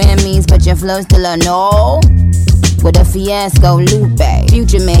all them Grammys, but your flow still a no. With a fiasco, Lupe.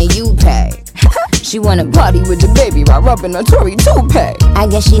 Future man, you pay. She wanna party with the baby while rubbing her Tory toupee. I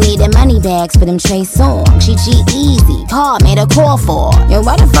guess she needed money bags for them Trey songs. She cheat easy, Paul made a call for. Yo,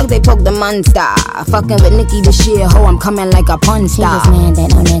 why the fuck they poke the monster? Fucking with Nicki this year, ho, I'm coming like a pun star. She was mad that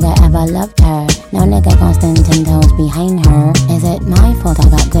no nigga ever loved her. No nigga gon' stand 10 toes behind her. Is it my fault I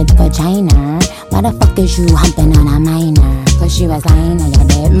got good vagina? Why the fuck is you humping on a minor? Cause she was lying on your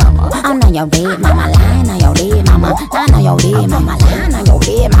dead mama. I know your dead mama, lying on your dead mama. I know your dead mama, lying on your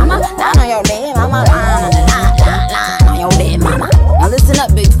dead mama. I know your dead mama, lying on your dead mama. Now listen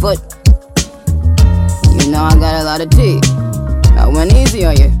up, Bigfoot. You know I got a lot of tea. I went easy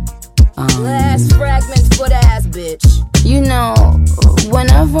on you. Last fragment foot ass bitch. You know,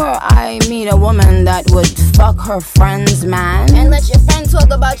 whenever I meet a woman that would fuck her friend's man and let your friend talk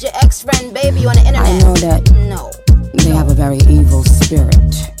about your ex-friend baby on the internet, I know that no, they have a very evil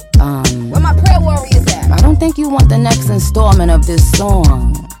spirit. Where my prayer warriors at? I don't think you want the next installment of this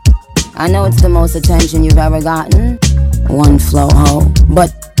song. I know it's the most attention you've ever gotten, one flow ho,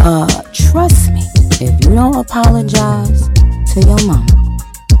 but trust me, if you don't apologize to your mama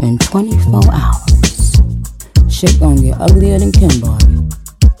in 24 hours, shit gon' get uglier than Kimberly.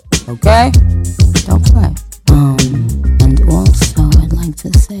 Okay? Don't play. And also I'd like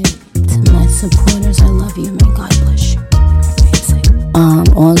to say to my supporters, I love you, may God bless you. Amazing.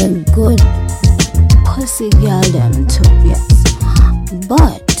 All the good pussy girl them too, yes.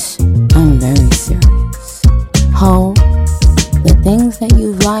 But I'm very serious. Ho, the things that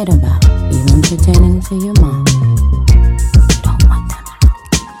you've lied about, even pertaining to your mom, don't want them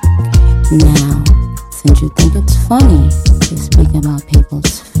around. Now, since you think it's funny to speak about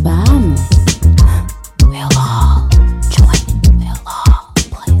people's family, we'll all join in. We'll all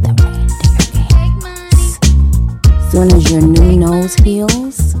play the reindeer games. Soon as your new nose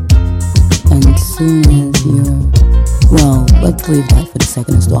heals, and soon as your... Well, let's leave that for the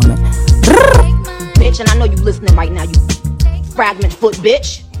second installment. Bitch, and I know you listening right now, you fragment foot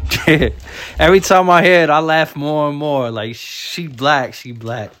bitch. Every time I hear it, I laugh more and more. Like, she black.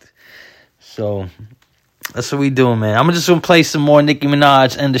 So, that's what we doing, man. I'm just gonna play some more Nicki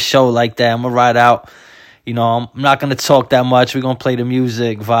Minaj and the show like that. I'm gonna ride out. You know, I'm not gonna talk that much. We're gonna play the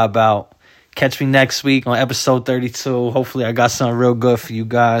music, vibe out. Catch me next week on episode 32. Hopefully I got something real good for you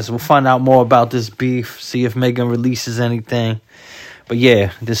guys. We'll find out more about this beef. See if Megan releases anything. But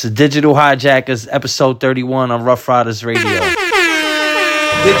yeah, this is Digital Highjackers, episode 31 on Rough Riders Radio.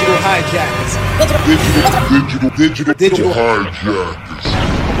 Digital Highjackers. Digital Highjackers.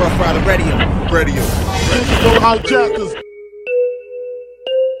 On Rough Rider Radio. Digital Highjackers.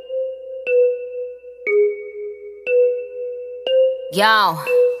 Yo,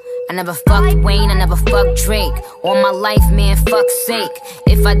 I never fucked Wayne, I never fucked Drake. All my life, man, fuck's sake.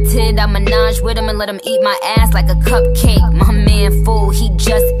 If I did, I'd menage with him and let him eat my ass like a cupcake. My man fool, he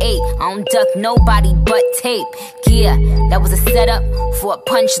just ate. I don't duck nobody but tape. Yeah, that was a setup for a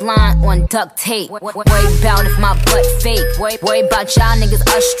punchline on duct tape. Worry about if my butt fake. Worry about y'all niggas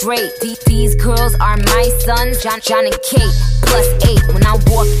are straight. These girls are my sons, John and Kate, +8. When I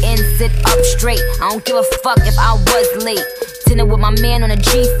walk in, sit up straight. I don't give a fuck if I was late. Dinner with my man on a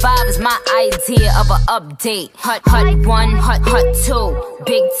G5 is my idea of an update. Hut 1, hut 2.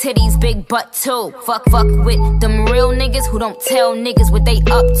 Big titties, big butt too. Fuck with them real niggas who don't tell niggas what they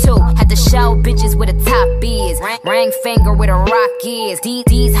up to. Had to show bitches where the top is. Ring finger where the rock is.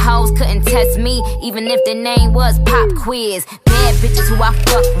 These hoes couldn't test me, even if their name was Pop Quiz. Bad bitches who I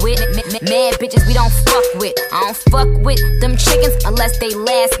fuck with. Mad bitches we don't fuck with. I don't fuck with them chickens unless they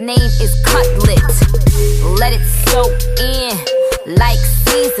last name is Cutlet. Let it soak in like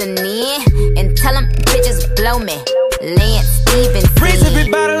seasoning, and tell them bitches blow me. Lance Stevenson. Raise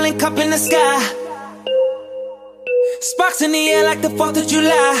every bottle and cup in the sky. Sparks in the air like the 4th of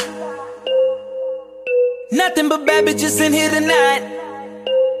July. Nothing but bad bitches in here tonight.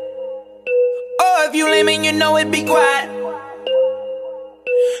 Oh, if you lame and you know it, be quiet.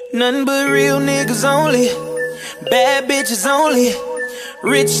 Nothing but real niggas only. Bad bitches only.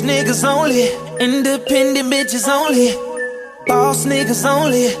 Rich niggas only. Independent bitches only. Boss niggas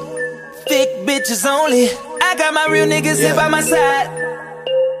only. Thick bitches only. I got my real niggas here by my side.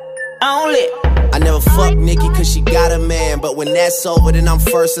 Only. I never fuck Nikki cause she got a man, but when that's over then I'm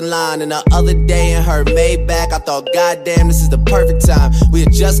first in line. And the other day in her Maybach I thought goddamn this is the perfect time. We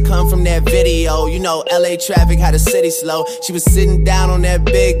had just come from that video, you know LA traffic had the city slow. She was sitting down on that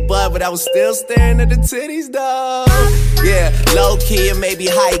big butt, but I was still staring at the titties though. Yeah, low key and maybe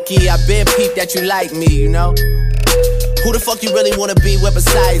high key, I been peeped that you like me, you know. Who the fuck you really wanna be with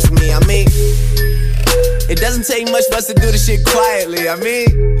besides me? I mean, it doesn't take much for us to do this shit quietly, I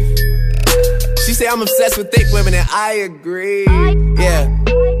mean. She say I'm obsessed with thick women and I agree. Yeah,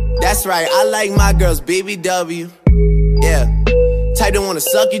 that's right, I like my girls BBW. Yeah, type that wanna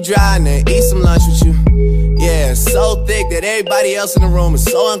suck you dry and then eat some lunch with you. Yeah, so thick that everybody else in the room is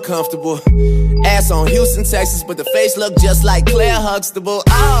so uncomfortable. Ass on Houston, Texas, but the face look just like Claire Huxtable.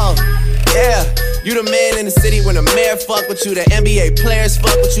 Oh, yeah, you the man in the city when the mayor fuck with you. The NBA players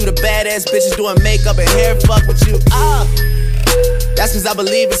fuck with you. The badass bitches doing makeup and hair fuck with you. That's cause I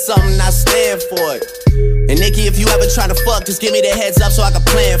believe in something, I stand for it. And Nikki, if you ever tryna fuck, just give me the heads up so I can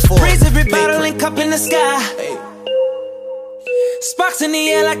plan for it. Raise every bottle and cup in the sky. Hey. Sparks in the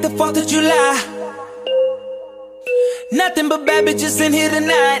air like the 4th of July. Nothing but bad bitches in here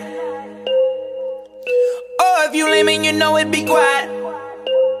tonight. Oh, if you lame and you know it, be quiet.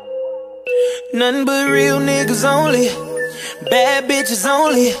 Nothing but real niggas only. Bad bitches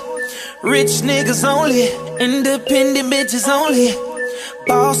only. Rich niggas only. Independent bitches only.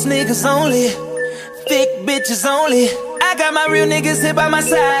 Boss niggas only. Thick bitches only. I got my real niggas here by my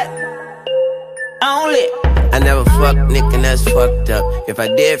side. Only. I never fucked Nick and that's fucked up. If I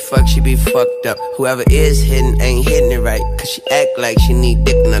did fuck, she be fucked up. Whoever is hitting ain't hitting it right, cause she act like she need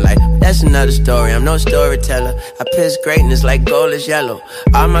dick in her life. That's another story, I'm no storyteller. I piss greatness like gold is yellow.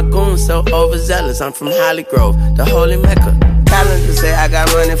 All my goons so overzealous, I'm from Holly Grove, the holy Mecca. Calendar say I got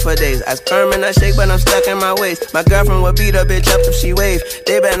money for days. I sperm and I shake, but I'm stuck in my waist. My girlfriend will beat a bitch up if she wave.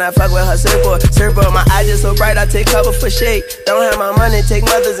 They better not fuck with her surfboard. Surfboard, my eyes just so bright, I take cover for shade. Don't have my money, take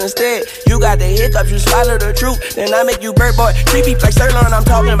mothers instead. You got the hiccups, you swallow the truth. Then I make you bird boy. Creepy like Sirloin, I'm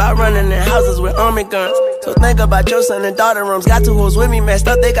talking about running in houses with army guns. So think about your son and daughter rooms. Got two hoes with me messed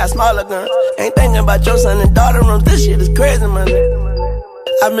up, they got smaller guns. Ain't thinking about your son and daughter rooms. This shit is crazy, my nigga.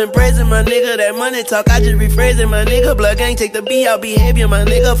 I've been praising my nigga, that money talk, I just rephrasing my nigga. Blood gang, take the B out behavior, my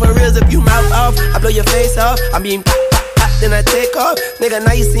nigga. For reals, if you mouth off, I blow your face off. I'm being pop, pop, pop, then I take off. Nigga,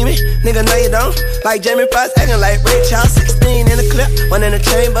 now you see me, nigga, now you don't. Like Jamie Foxx, acting like Ray Charles. 16 in the clip, 1 in the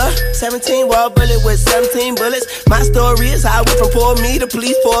chamber. 17 wall bullet with 17 bullets. My story is how I went from poor me to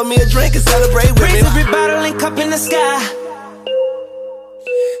police pour me a drink and celebrate with me. Raise every bottle and cup in the sky.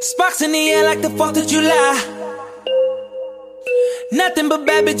 Sparks in the air like the 4th of July. Nothing but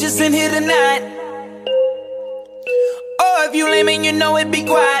bad bitches in here tonight. Oh, if you lame and you know it, be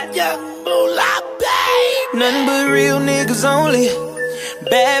quiet. Yeah, moolah, babe. Nothing but real niggas only.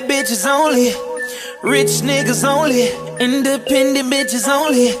 Bad bitches only. Rich niggas only. Independent bitches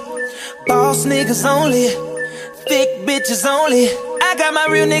only. Boss niggas only. Thick bitches only. I got my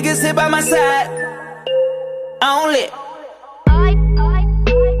real niggas here by my side. Only.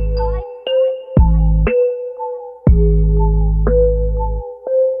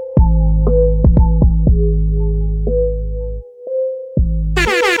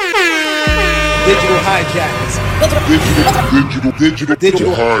 Digital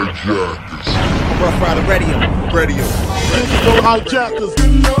Highjackers. Rough Rider Radio. Digital Highjackers.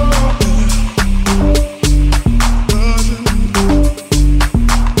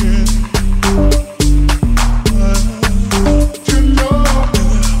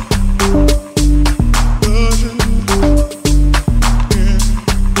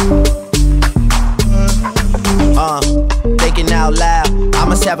 Thinking out loud, I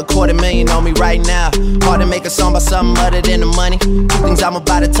must have $250,000 on me right now. Hard to make a song about something other than the money. Two things I'm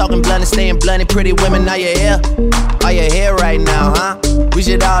about to talking blunt and staying blunt. Pretty women, are you here? Are you here right now, huh? We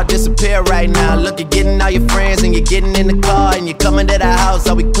should all disappear right now. Look, you're getting all your friends and you're getting in the car and you're coming to the house.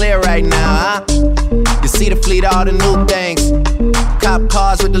 Are we clear right now, huh? You see the fleet, all the new things. Cop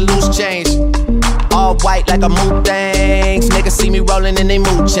cars with the loose change. All white like a mood things. Niggas see me rolling and they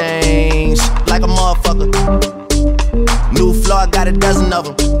mood change. Like a motherfucker. New floor, I got a dozen of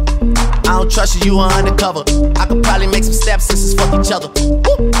them. I don't trust you, are undercover. I could probably make some stepsisters fuck each other.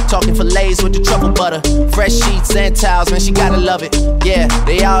 Woo! Talking fillets with the truffle butter. Fresh sheets and towels, man, she gotta love it. Yeah,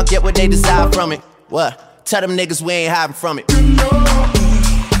 they all get what they desire from it. What? Tell them niggas we ain't hiding from it.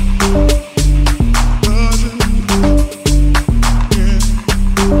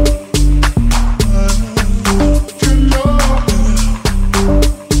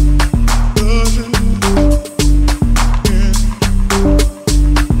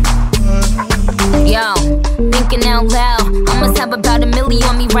 About $1 million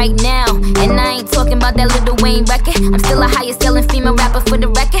on me right now. And I ain't talking about that Lil Wayne record. I'm still the highest selling female rapper for the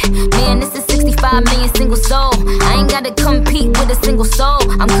record. Man, this is 65 million single soul. I ain't gotta compete with a single soul.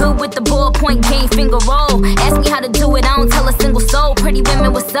 I'm good with the ballpoint game, finger roll. Ask me how to do it, I don't tell a single soul. Pretty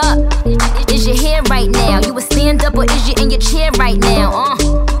women, what's up? Is your hair right now? You a stand up or is you in your chair right now?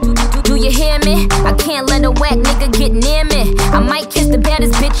 Do you hear me? I can't let a whack nigga get near me. I might kiss the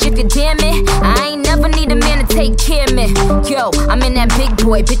baddest bitch if you dare me. I ain't never need a man to take care of me. Yo, I'm in that big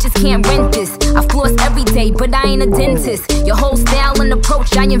boy, bitches can't rent this. I floss every day, but I ain't a dentist. Your whole style and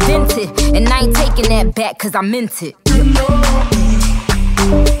approach I invented. And I ain't taking that back cause I meant it.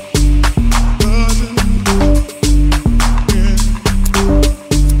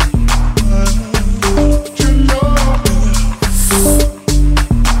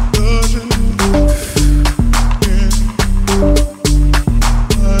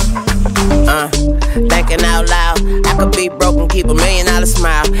 Thinking out loud, I could be broken, keep $1 million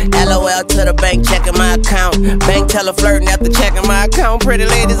smile. LOL to the bank, checking my account. Bank teller flirting after checking my account. Pretty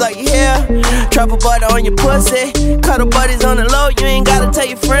ladies, are you here? Truffle butter on your pussy. Cuddle buddies on the low, you ain't gotta tell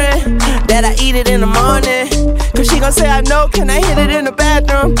your friend that I eat it in the morning. Cause she gon' say I know, can I hit it in the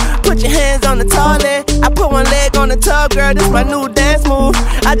bathroom? Put your hands on the toilet. I put one leg on the tub, girl, this my new dance move.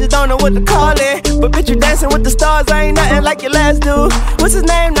 I just don't know what to call it. But bitch, you dancing with the stars, I ain't nothing like your last dude. What's his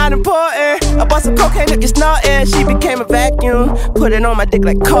name? Not important. I bought some cocaine, look, you snorting. She became a vacuum. Put it on my dick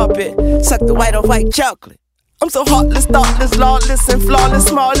like carpet. Suck the white on white chocolate. I'm so heartless, thoughtless, lawless, and flawless,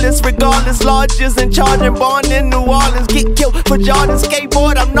 smallest, regardless, largest, and charging, born in New Orleans. Get killed for Jordan,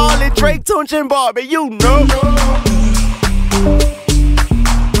 skateboard, I'm gnarly, Drake, Tunch, and Barbie, you know.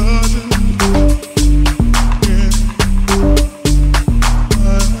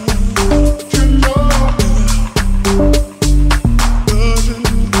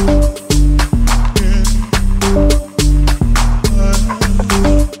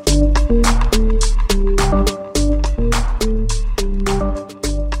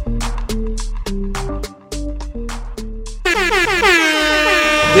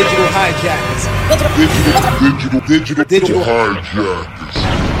 Digital Highjackers. Digital Highjackers.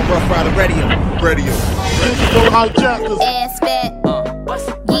 Rough Rider Radio. Digital Highjackers. Ass fat.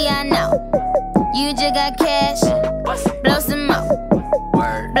 Yeah, I know. You just got cash. Blow some more.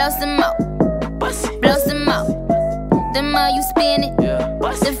 Blow some more. Blow some more. The more you spin it,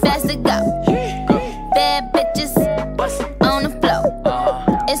 the faster go. Bad bitches on the floor.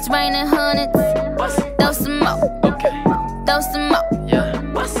 It's raining hundreds. Throw some more. Throw some more.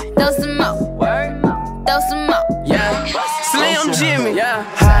 Throw some more. Throw some more. Yeah. Slim Jimmy. Yeah.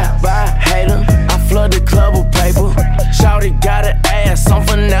 High by hater. I flood the club with paper. Shawty got an ass. Some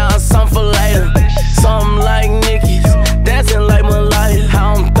for now, some for later. Something like Nicki's. Dancing like Malaya.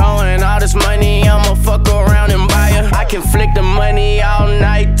 How I'm throwing all this money. I'ma fuck around and buy her. I can flick the money all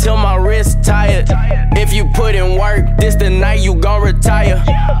night till my wrist tired. If you put in work, this the night you gon' retire.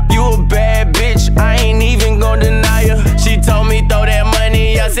 You a bad bitch. I ain't even gon' deny her. She told me throw that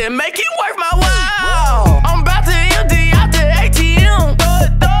money. I said make it worth my while. I'm about to empty out the ATM.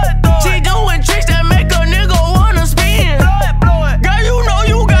 She doing tricks that make a nigga wanna spin. Girl, you know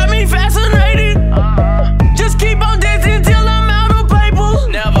you got me fascinated. Just keep on dancing till I'm out of paper.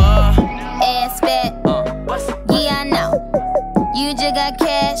 Never. Ass fat. Yeah, I know.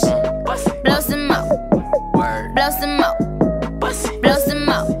 cash. Blow some more. Blow some more. Blow some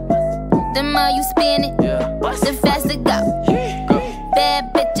more. The more you spin it, the faster go.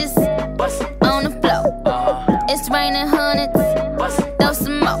 Bad bitches on the floor. It's raining hundreds. Throw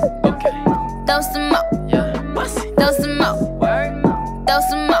some more. Throw some more. Throw some more. Throw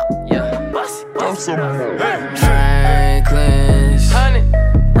some more. Throw some more. Franklin's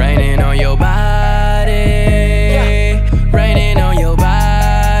raining on your body. Raining on your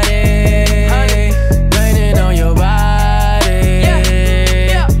body. Raining on your body.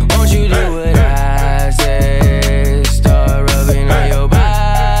 Won't you do what I say? Start rubbing on your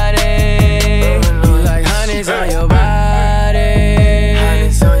body. Like honey's on your body.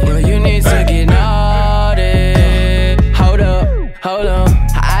 Well, you need to get naughty. Hold up, hold on.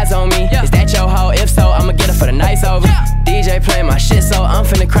 Her eyes on me. Is that your hoe? If so, I'ma get her for the nights over. DJ playing my shit, so I'm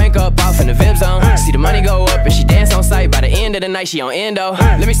finna crank up off in the VIP zone. See the money go up and she dance on sight. By the end of the night, she on endo.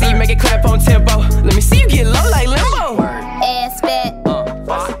 Let me see you make it clap on tempo. Let me see you get low like limbo. Ass fat,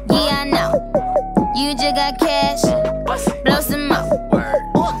 yeah I know. You just got cash. Blow some more.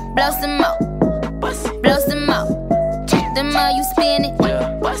 Blow some more. Blow some more. The more you spin it,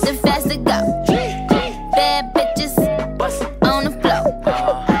 the faster go. Bad bitches on the floor.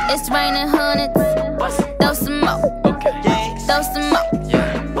 It's raining hundreds. Throw some more. Throw some more.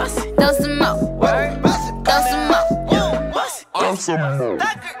 Throw some more. Throw some more. Throw some more.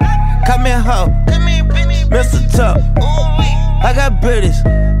 Come here, ho. Mr. Tuck. I got bitches.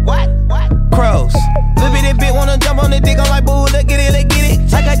 Crows. Little bitty bitch wanna jump on the dick. I'm like, boo, let's get it, let's get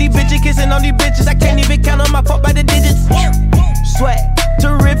it. I got these bitches kissing on these bitches. I can't even count on my fuck by the digits. Swag,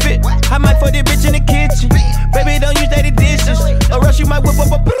 terrific. I might fuck this bitch in the kitchen. Baby, don't use dirty dishes. Or else you might whip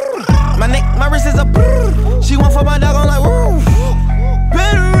up a brrr. My neck, my wrist is a brrr. She want for my dog, I'm like, woo.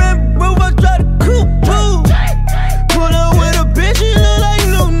 Better and move, I try to coop, boo. Put up with a bitch, you look like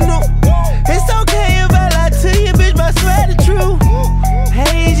no. It's okay if I lie to you, bitch, but I swear the truth.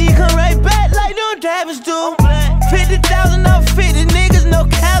 Hey, G, come right back like no diamonds do. 50,000 off 50 niggas, no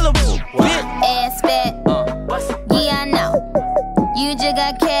caliber. Ass fat, yeah I know. You just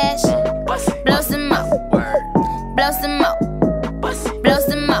got cash. Blow some more. Blow some more. Blow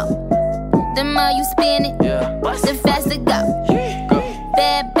some more. The more you spin it, the faster go.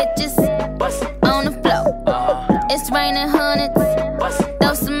 Bad bitches on the floor. It's raining hundreds.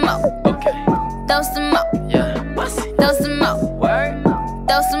 Throw some more. Throw some more. Throw some more.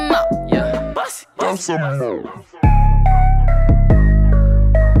 Throw some more. Throw some more.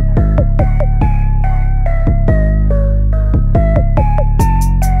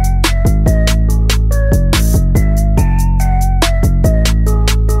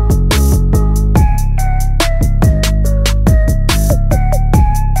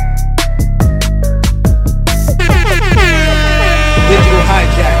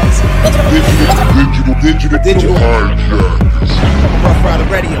 Digital Highjackers. Rough Rider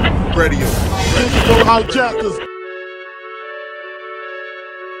Radio. Digital Highjackers.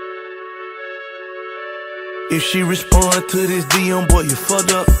 If she respond to this DM, boy, you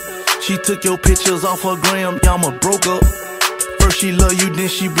fucked up. She took your pictures off her gram, y'all ma broke up. First she love you, then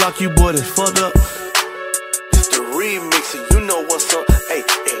she block you, boy, that's fucked up. It's the remix, and you know what's up. Hey,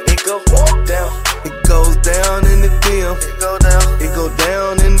 and it go down. It goes down in the DM. It go down. It go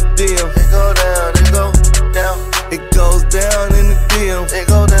down in the DM. It go down. It go down. It goes down in the DM. It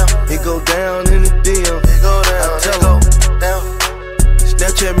go down. It go down in the DM. It go down. I tell her down.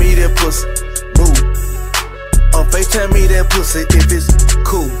 Snapchat me that pussy. Move. FaceTime me that pussy if it's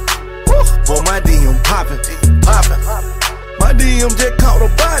cool. For my DM poppin'. My DM just caught a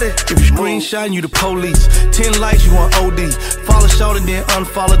body. If you screenshotting, you the police. 10 likes, you want OD. Follow short and then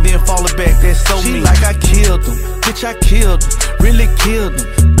unfollow, then follow back. That's so me. Like I killed them. Bitch, I killed them. Really killed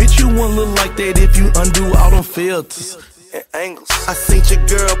them. Bitch, you won't look like that if you undo all them filters and angles. I seen your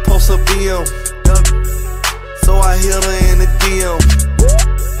girl post a BM. So I hit her in the DM.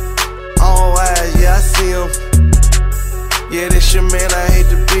 All eyes, yeah, I see him. Yeah, this your man, I hate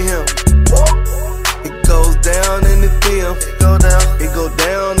to be him. It goes down in the DM. It go down. It go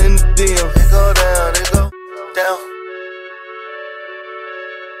down in the DM. It go down. It go down.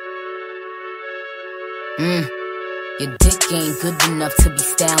 Your dick ain't good enough to be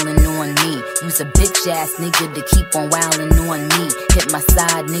styling on me. Use a bitch ass nigga to keep on wildin' on me. Hit my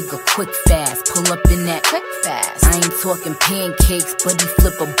side nigga quick fast. Pull up in that quick fast. I ain't talking pancakes, but he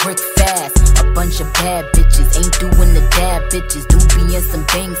flip a brick fast. A bunch of bad bitches ain't doing the dab bitches. Do be in some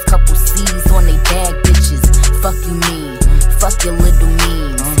bangs, couple C's on they bag bitches. Fuck you mean, fuck your little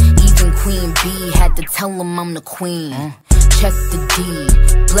memes. Even Queen B had to tell him I'm the queen. check the deed.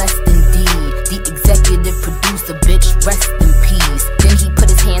 Blessed indeed. The executive producer, bitch, rest in peace. Then he put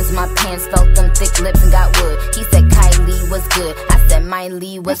his hands in my pants, felt them thick lips and got wood. He said Kylie was good. I said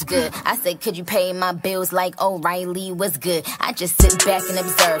Miley was good. I said, could you pay my bills like O'Reilly was good? I just sit back and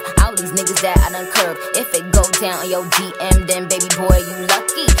observe all these niggas that I done curved. If it go down on your DM, then baby boy, you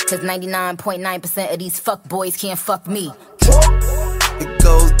lucky. Cause 99.9% of these fuck boys can't fuck me. It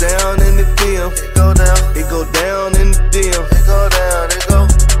goes down in the DM. It go down. It go down in the DM. It go down. It go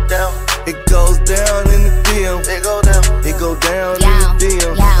down. It goes down in the DM. It go down. It go down in the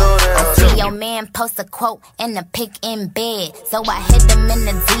DM. It go down. I see your man post a quote and a pic in bed, so I hit him in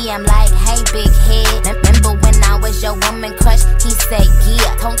the DM like, hey big head. Remember when I was your woman crush? He said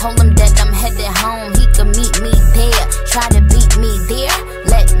yeah. Told him that I'm headed home. He could meet me there. Try to beat me there.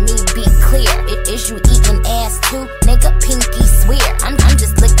 Let me be clear. Is you eating ass too, nigga? Pinky swear. I'm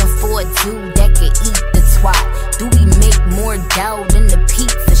just looking for a dude that could eat the twat. Do we make more dough than the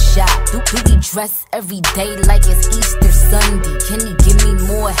pizza shop? Do we dress every day like it's Easter Sunday? Can he give me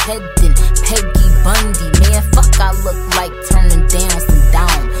more head than Peggy Bundy? Man, fuck, I look like turning down some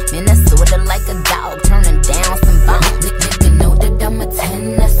down. Man, that's sorta like a dog turning down some bone. Nigga know that I'm a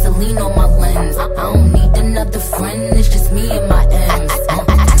 10, that's Celine on my lens. I don't need another friend, it's just me and my M's.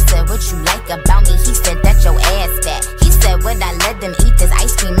 I said, what you like about me? He said that your ass fat. He said, would I let them eat this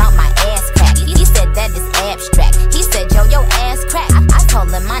ice cream out my ass crack? He said that is abstract. He said, yo, your ass crack. I told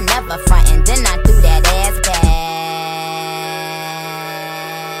him I never front, and then I threw that ass back.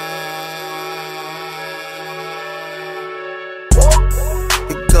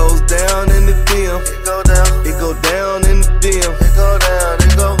 It goes down in the DM. It go down. It go down in the DM. It go down.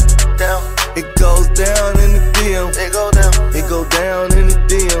 It go down. It goes down in the DM. It go down. It go down in the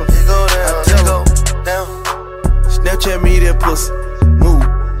DM. It go down. It go down. Snapchat me that pussy. Move.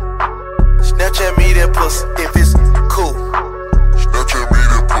 Snapchat me that pussy if it's cool. Snapchat me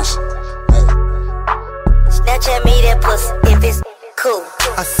that pussy. Snapchat me that pussy if it's cool.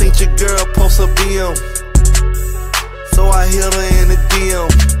 I seen your girl post a BM, so I hit her in the DM.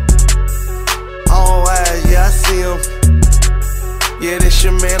 All eyes, yeah, I see him. Yeah, this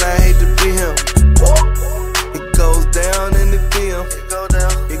your man, I hate to be him. It goes down in the DM. It go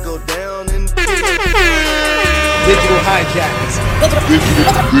down. It go down in the DM. Digital Highjackers.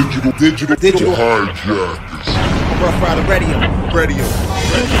 Digital Highjackers. Rough Rider Radio.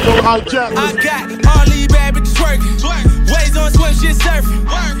 Digital Highjackers. I got all these bad bitches twerking. Waves on swim, shit surfing. I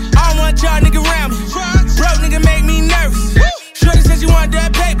don't want y'all nigga around me. Broke nigga make me nervous. Shorty said she want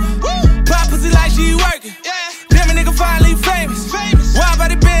that paper. Pop pussy like she working. Damn a nigga finally famous. Wild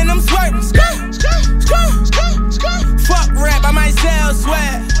body been, I'm swerving. Fuck rap, I might sell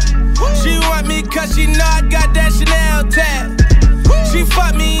swag. She want me cause she know I got that Chanel tag. She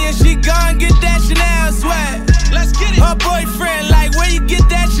fuck me and she gon' get that Chanel swag. Let's get it. Her boyfriend like, where you get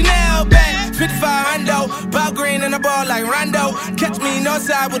that Chanel bag? 55 hundo, ball green and a ball like Rondo. Catch me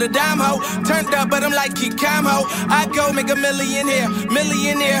northside with a dime hoe. Turned up, but I'm like keep calm ho. I go make a million here,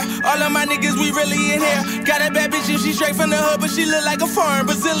 millionaire. All of my niggas, we really in here. Got a bad bitch and she straight from the hood, but she look like a foreign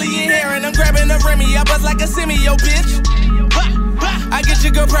Brazilian hair. And I'm grabbing a Remy, I buzz like a semi, yo bitch. I get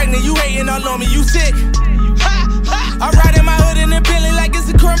your girl pregnant, you hating all on me, you sick. I ride in my hood in a Bentley like it's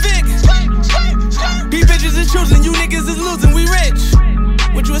a Corn Vic. These bitches is choosing, you niggas is losing, we rich.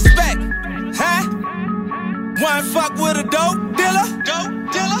 What you expect, huh? One fuck with a dope dealer,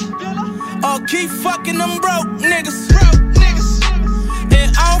 or keep fucking them broke niggas.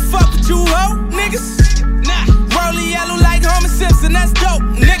 And I don't fuck with you hoe niggas. Rollie yellow like Homer Simpson, that's dope,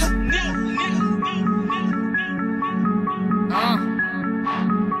 nigga.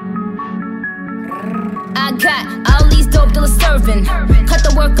 I got all these dope dealers serving. Cut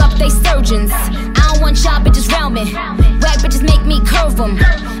the work up, they surgeons. I don't want y'all bitches round me. Rag bitches make me curve them.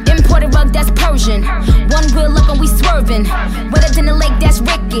 Imported rug, that's Persian. One wheel up and we swerving. Wetter than the lake, that's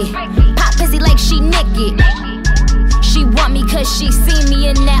Ricky. Pop busy like she Nicky. She want me cause she see me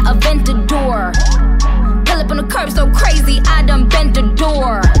in that Aventador. Pull up on the curb so crazy, I done bent the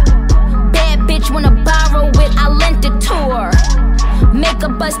door. Bad bitch wanna borrow it, I lent the tour. Make a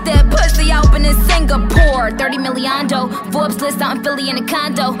bust that pussy open in Singapore. 30 milliondo, Forbes list out in Philly in a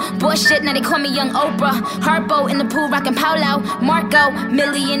condo. Boy shit, now they call me Young Oprah. Harpo in the pool rockin' Paulo. Marco,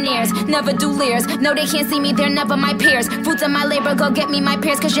 millionaires, never do leers. No, they can't see me, they're never my peers. Fruits of my labor, go get me my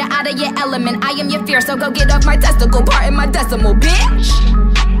peers. Cause you're out of your element, I am your fear. So go get off my testicle, part in my decimal, bitch.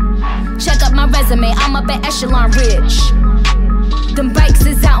 Check up my resume, I'm up at Echelon Ridge. Them bikes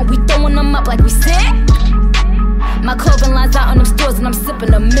is out and we throwing them up like we sick. My clothing line's out on them stores and I'm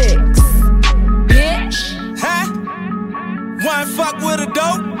sipping a mix. Bitch. Huh? One fuck with a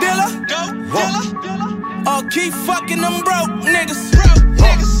dope dealer, or keep fucking them broke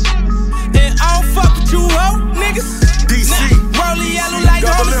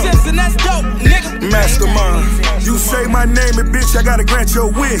that's dope, nigga. Mastermind, you say my name and bitch, I gotta grant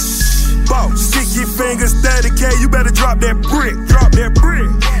your wish. Boss, stick your fingers 30K, you better drop that brick. Drop that brick.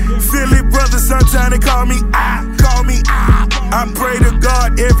 Philly brothers, sometimes they call me I. Call me I. I pray to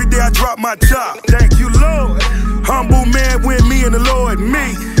God every day I drop my top. Thank you, Lord. Humble man with me and the Lord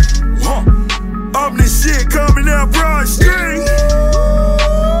me. Up this shit coming out Broad Street.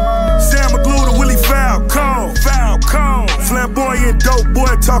 Sam McGlue to Willie Falcone. Flamboyant dope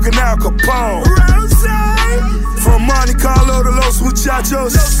boy talking Al Capone. From Monte Carlo to Los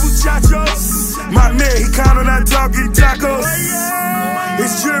Muchachos. My man, he kinda not talking tacos.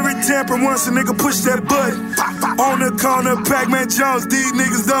 It's jury tampering once a nigga push that button. On the corner, Pac-Man Jones, these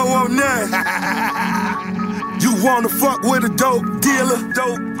niggas don't want nothing. You wanna fuck with a dope dealer,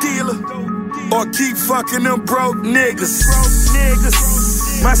 or keep fucking them broke niggas.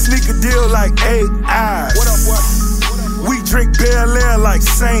 My sneaker deal like 8 eyes. What up, what? We drink Bel Air like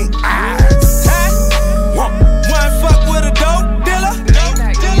St. Ives. Wanna fuck with a dope dealer,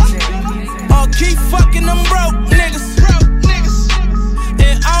 or keep fucking them broke niggas.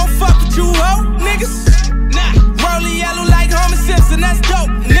 And I don't fuck with you hoe niggas. Rolling yellow like Homer Simpson, that's dope,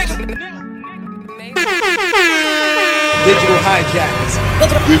 nigga. Digital Highjackers.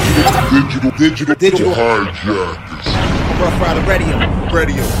 Digital Highjackers. Rough Rider Radio.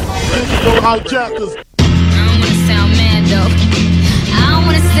 Digital Highjackers. I don't wanna sound mad though. I don't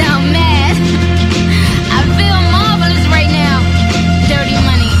wanna sound mad. I feel marvelous right now. Dirty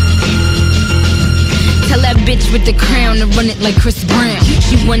money. Tell that bitch with the crown to run it like Chris Brown.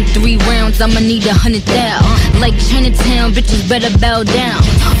 She won 3 rounds, I'ma need 100,000. Like Chinatown, bitches better bow down.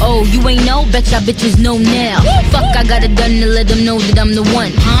 Oh, you ain't know? Bet y'all bitches know now. Fuck, I got a gun to let them know that I'm the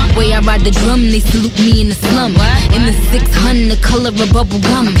one. Way I ride the drum, they salute me in the slum. In the 600, the color of bubble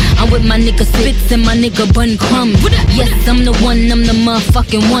gum. I'm with my nigga Spitz and my nigga Bun Crumb. Yes, I'm the one, I'm the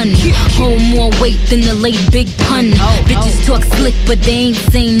motherfucking one. Hold more weight than the late Big Pun. Bitches talk slick, but they ain't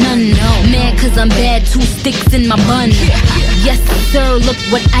say none. Mad cause I'm bad, 2 sticks in my bun. Yes, sir, look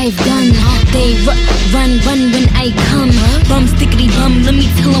what I've done. They run when I come. Bum stickity bum, let me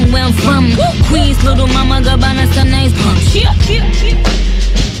tell them where I'm from. Queens, little mama, Gabbana, some nice pumps. Yo,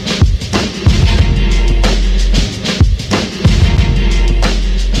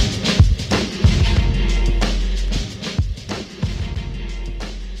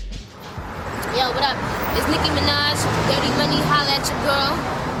 what up? It's Nicki Minaj, Dirty Money, holla at your girl.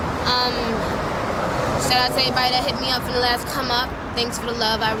 Shout out to everybody that hit me up for the last come up. Thanks for the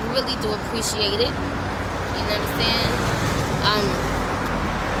love, I really do appreciate it. You know what I'm saying?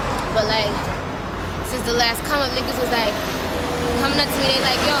 But like, since the last come up, niggas was like, coming up to me, they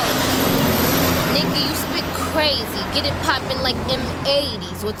like, yo, nigga, you spit crazy. Get it poppin' like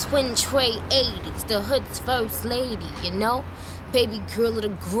M80s or twin tray 80s. The hood's first lady, you know? Baby girl of the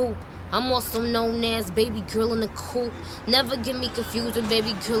group. I'm also known as baby girl in the coupe. Never get me confused with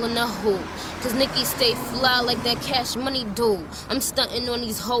baby girl in the hoop. Cause Nicki stay fly like that Cash Money dude. I'm stunting on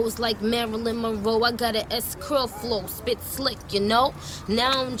these hoes like Marilyn Monroe. I got an S-curl flow, spit slick, you know?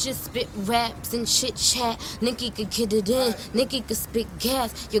 Now I'm just spit raps and chit chat. Nicki could get it in, Nicki could spit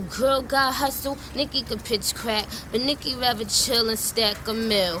gas. Your girl got hustle, Nicki could pitch crack. But Nicki rather chill and stack a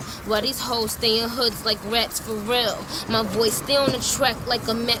mill. While these hoes stay in hoods like rats for real. My voice stay on the track like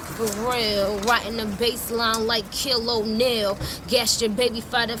a Mac for real. Riding the bass line like Kill O'Neal. Gas your baby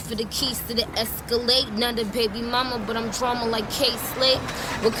father for the keys to the Escalade. Not a baby mama, but I'm drama like K-Slade.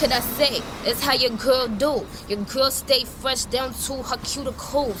 What could I say? That's how your girl do. Your girl stay fresh down to her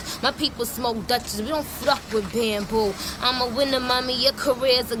cuticles. My people smoke Dutchess, we don't fuck with bamboo. I'm a winner, mommy, your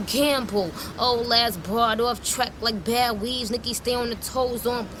career's a gamble. Old ass broad off track like bad weaves. Nicki stay on the toes,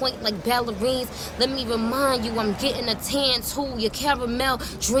 on point like ballerines. Let me remind you, I'm getting a tan too. Your caramel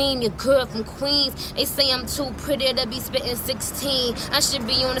dream, your girl from Queens. They say I'm too pretty to be spitting 16. I should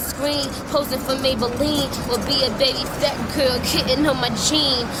be on the screen, posing for Maybelline. Or be a baby fat girl, kitten on my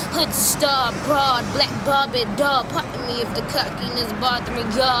jean. Hood star, broad, black Barbie doll. Pardon me if the cockiness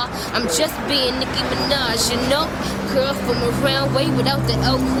bothering y'all. I'm just being Nicki Minaj, you know? Girl from around way without the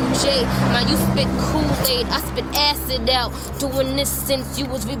L Cool J. Man, you spit Kool-Aid, I spit acid out. Doing this since you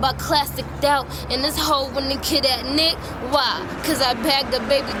was Reebok classiced out. And this hoe when the kid at Nick, why? Cause I bagged the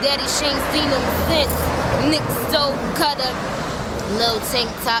baby daddy, she ain't seen him since. Nick so gutter. Little tank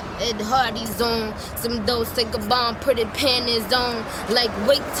top, Ed Hardy's on. Some those take a bomb, pretty panties on. Like,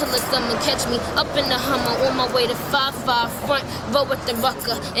 wait till the summer catch me up in the Hummer on my way to 5-5 front row with the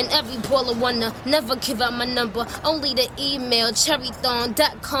rucker. And every baller wanna never give out my number. Only the email,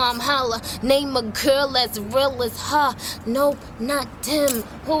 cherrythorn.com, holla. Name a girl as real as her. No, not them.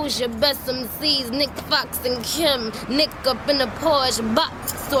 Who's your best MCs? Nick Fox and Kim. Nick up in the Porsche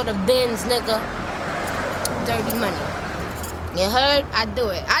box, sort of Benz, nigga. Dirty money. You heard? I do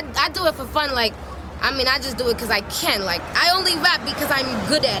it. I do it for fun, like, I mean, I just do it because I can. Like, I only rap because I'm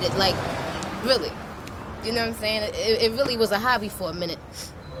good at it, like, really. You know what I'm saying? It really was a hobby for a minute.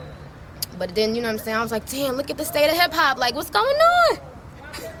 But then, you know what I'm saying, I was like, damn, look at the state of hip-hop. Like, what's going on?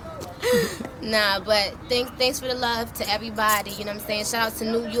 Nah, but thanks for the love to everybody, you know what I'm saying? Shout out to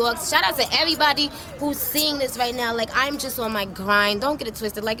New York. Shout out to everybody who's seeing this right now. Like, I'm just on my grind. Don't get it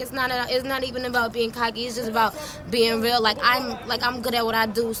twisted. Like, it's not even about being cocky. It's just about being real. Like, I'm good at what I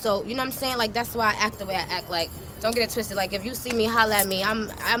do. So, you know what I'm saying? Like, that's why I act the way I act. Like, don't get it twisted. Like, if you see me, holla at me. I'm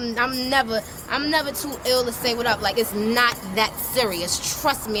never too ill to say what up. Like, it's not that serious.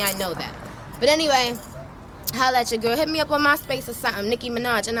 Trust me, I know that. But anyway, holla at your girl. Hit me up on MySpace or something. Nicki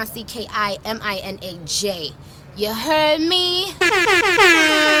Minaj, NICKIMINAJ. You heard me?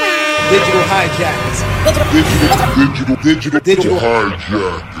 Digital Highjackers. Digital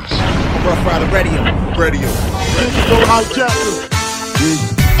Highjackers. Rough Rider Radio. Digital Highjackers.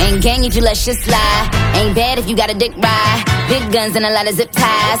 Ain't gang if you let shit slide. Ain't bad if you got a dick ride. Big guns and a lot of zip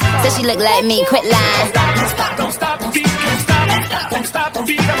ties. Said she look like me, quit lying. Don't stop the beat, can't stop. Don't stop the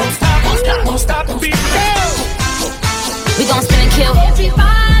beat, don't stop the beat. We gon' spin and kill.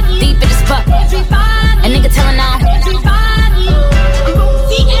 Deep in the spot. A nigga tellin' on.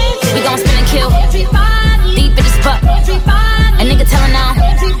 We gon' spin and kill. Deep in the spot. A nigga tellin' on.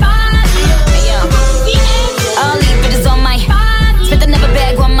 Hey yo. All these bitches on my. Spent another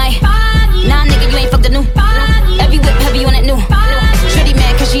bag on my. Nah nigga, you ain't fucked the new. Every whip heavy on that new. Shitty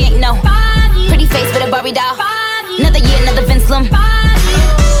mad cause she ain't know. Pretty face with a Barbie doll. Another year, another Vince Slim.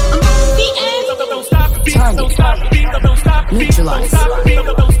 Turn it. Neutralize.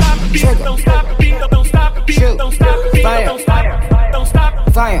 Trigger. Shoot. Fire. Fire.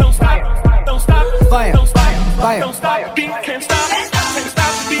 Fire. Fire.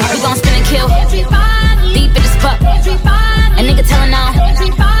 We gon' spin and kill. Deep in the spot. A nigga tellin' on.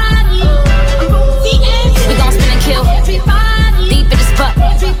 We gon' spin and kill. Deep in the spot. A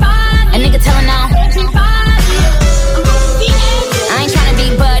nigga tellin' on. I ain't tryna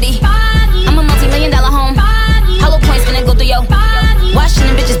be buddy. I'm a multi-million-dollar home. Hollow points finna go through yo. Washing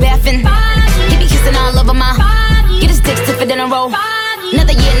them bitches bathing. He be kissing all over my. Get his dick stiffer than a roll.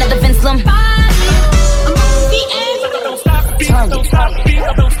 Another year, another Vince Slim. Turn it.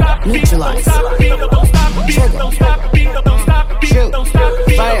 Neutralize. Trigger. Shoot.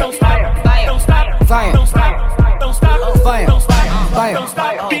 Fire. Fire. Fire. Fire. Fire.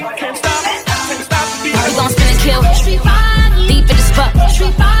 We gon' spin and kill. Deep in the spot. A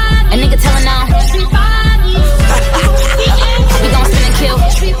nigga tellin' on. We gon' spin and kill.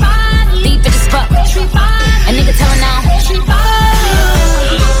 Deep in the spot. A nigga tellin' on.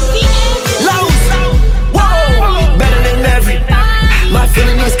 Lows. Whoa. Better than every. My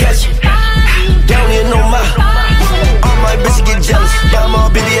feeling is catchy. Down here, no my. All my bitches get jealous. Yeah, I'm all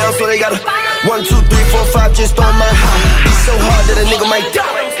bitty out, so they gotta 1, 2, 3, 4, 5 just on my high. It's so hard that a nigga might die.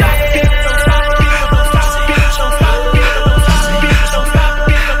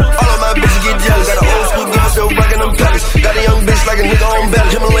 All of my bitches get jealous. Got an old school girl still rockin' them pellets. Got a young bitch like a nigga on belly.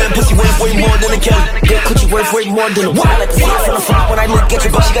 Himalayan pussy worth way more than a Kelly. Good coochie worth way more than a wallet. I like to see it from the front when I look at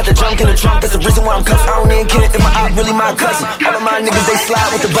you, but she got the junk in the trunk. That's the reason why I'm cuffed. I don't even get it. In my eye, really my cousin. All of my niggas, they slide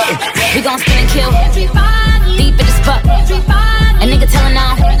with the button. We gon' spin and kill. Deep in the spot. A nigga tellin'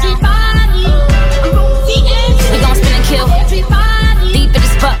 on. We gon' spin and kill. Deep in the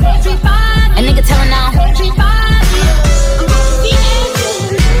spot. A nigga tellin' on.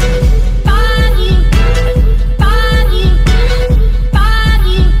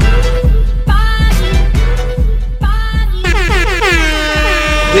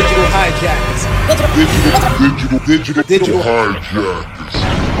 Digital Highjackers. Digital Highjackers.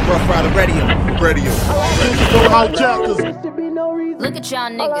 Rough Rider Radio. Digital Highjackers. Look at y'all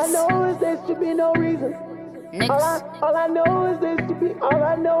niggas. All I know is there should be no reason. Niggas. All I know is there should be. All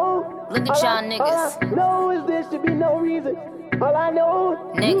I know. Look at y'all niggas. All I know is there should be no reason. All I know.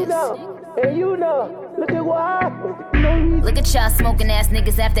 Niggas. You know, and you know. Look at why. No reason. Look at y'all smoking ass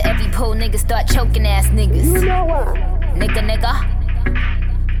niggas after every pull niggas start choking ass niggas. You know why. Nigga.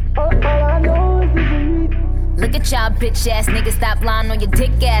 All I know is there's a reason. Look at y'all bitch ass niggas stop lying on your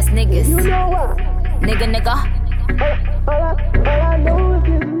dick ass niggas. You know why. Nigga.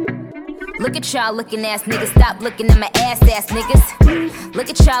 Look at y'all looking ass niggas, stop looking at my ass niggas. Look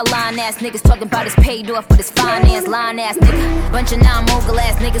at y'all lying ass niggas talking about his paid off with his finance, lying ass nigga. Bunch of non-mogul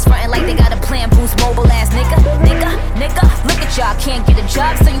ass niggas frontin' like they got a plan, boost mobile ass nigga. Look at y'all, can't get a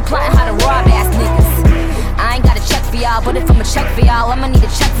job, so you plotting how to rob ass niggas. I ain't got a check for y'all, but if I'm a check for y'all, I'ma need a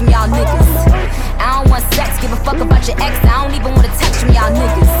check from y'all niggas. I don't want sex, give a fuck about your ex, I don't even want a text from y'all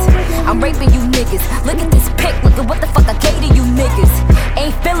niggas. I'm raping you niggas, look at this pic, look at what the fuck I gave to you niggas.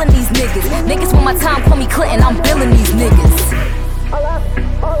 Ain't feeling these niggas, niggas want my time, call me Clinton, I'm billing these niggas. All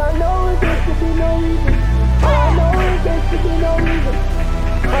I know is there should be no reason. All I know is there should be no reason.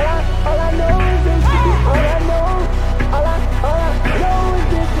 All I know is there should be, all I know is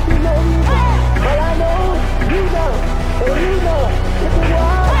there should be no reason. All I know is you know, if it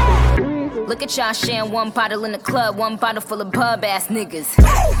was. Look at y'all sharing one bottle in the club, one bottle full of pub ass niggas.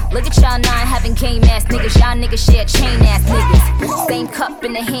 Look at y'all not having game ass niggas, y'all niggas share chain ass niggas. Same cup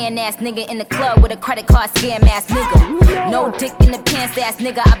in the hand ass nigga in the club with a credit card scam ass nigga. No dick in the pants ass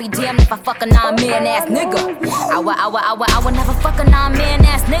nigga, I be damned if I fuck a non-man ass nigga. I would never fuck a non-man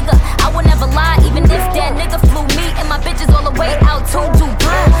ass nigga. I would never lie even if that nigga flew me and my bitches all the way out to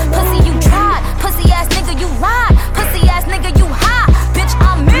Dubai. Pussy you tried, pussy ass nigga you lied, pussy ass nigga you high. Bitch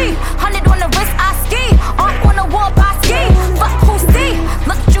I'm me, 100 on the wrist I ski, on the wall I ski. Fuck who see?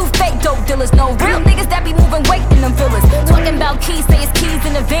 Look at you fake dope dealers, no real niggas that be moving weight in them villas. Talking about keys, say his keys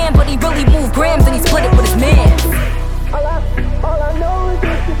in the van, but he really moved grams and he split it with his man. All I know is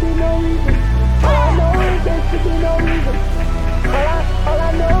there should be no reason. All I know is there should be no reason. All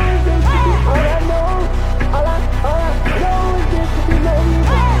I know is there should be, all I know is there should be no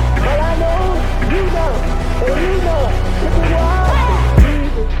reason. All I know is you know, if it was.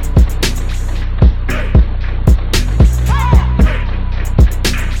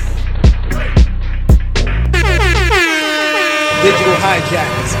 Digital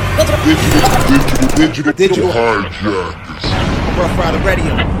hijackers. Digital hijackers. Rough Rider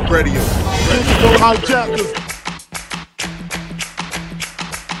Radio. Digital hijackers.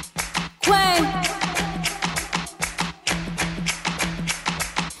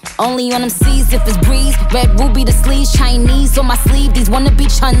 Only on them C's if it's breeze. Red ruby the sleeves, Chinese on my sleeve. These wanna be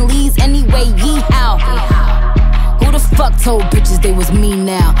Chun-Li's anyway, yee-how. Who the fuck told bitches they was me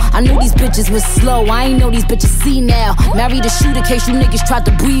now? I knew these bitches was slow, I ain't know these bitches see now. Married a shooter case you niggas tried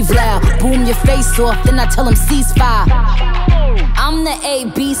to breathe loud. Boom your face off, then I tell them ceasefire. I'm the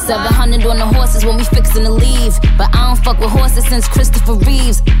AB, 700 on the horses when we fixin' to leave. But I don't fuck with horses since Christopher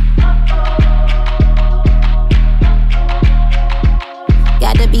Reeves.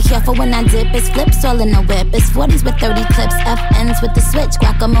 Gotta be careful when I dip, it's flips all in the whip. It's 40s with 30 clips, FNs with the switch,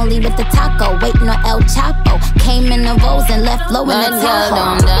 guacamole with the taco, waiting on El Chapo. Came in the rolls and left low in the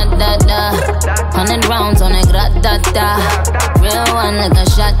Tahoe. Da 100 rounds on a grat-da-da. Real one like a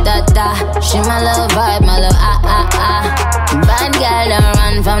shot-da-da. She my little vibe, my little ah. Bad girl don't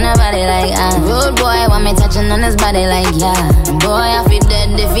run from nobody like Rude boy want me touching on his body like Boy I feel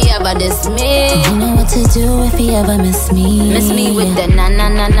dead if he ever diss me. You know what to do if he ever miss me. Miss me with the na.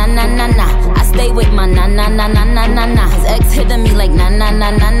 I stay with my na. His ex hitting me like na.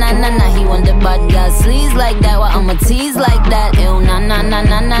 He want the bad girl sleaze like that, well I'ma tease like that. Ew na.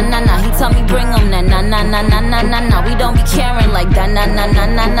 He tell me bring him that na. We don't be caring like that na.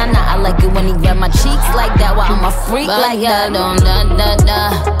 I like it when he grab my cheeks like that, well I'm a freak but like that. Don't da.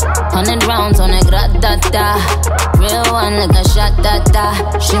 100 rounds on a grat-da-da. Real one like a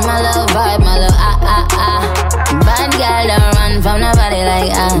shot-da-da. She my little vibe, my little ah. Bad girl don't run from nobody like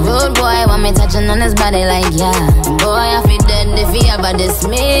Rude boy want me touching on his body like Boy I feel dead if he ever diss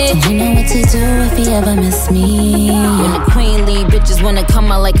me. You know what to do if he ever miss me. When the queen leave, bitches wanna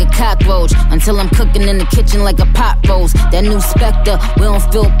come out like a cockroach. Until I'm cooking in the kitchen like a pot roast. That new Spectre, we don't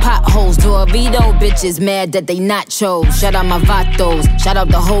fill potholes. Dorito bitches mad that they nachos. Shout out my vatos, shout out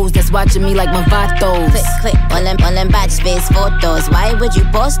the hoes that's watching me like my vatos. Click, all them batch face photos. Why would you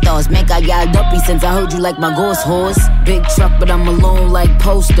post those? Make I got dumpy since I heard you like my ghost horse. Big truck but I'm alone like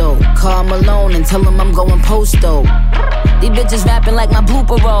Posto. Call Malone and tell him I'm going Posto. These bitches rapping like my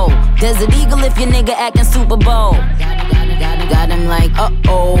blooper roll. Desert Eagle if your nigga acting Super Bowl. Got him like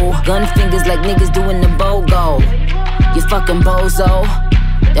uh-oh. Gun fingers like niggas doing the BOGO. You fucking bozo.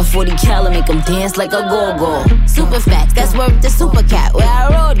 That 40 cal make them dance like a go-go. Super facts, that's worth the super cat. Where I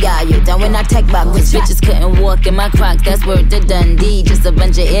rode, got you down when I tech back. Cause bitches couldn't walk in my Crocs, that's worth the Dundee. Just a a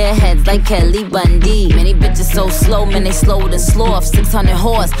bunch of airheads like Kelly Bundy. Many bitches so slow, man, they slower than sloth. 600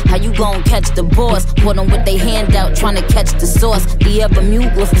 horse, how you gon' catch the boss? Put them with they hand out, trying to catch the sauce. The ever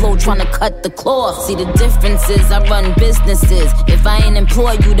mugler flow, trying to cut the cloth. See the difference is, I run businesses. If I ain't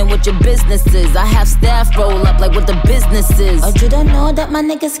employ you, then what your business is? I have staff roll up like what the business is. Oh, you don't know that my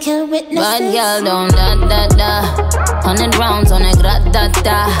niggas kill witnesses? Bad girl don't da-da-da. 100 rounds on a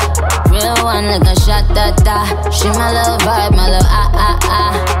grat-da-da. Real one like a shot-da-da. She my little vibe, my little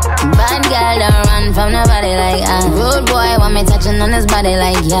ah-ah-ah. Bad girl don't run from nobody like ah. Rude boy want me touching on his body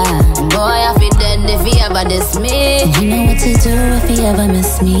like yeah. Boy, I feel dead if he ever diss me. You know what to do if he ever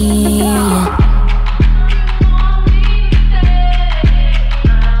miss me.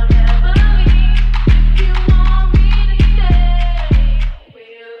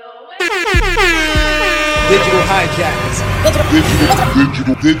 Digital Highjackers.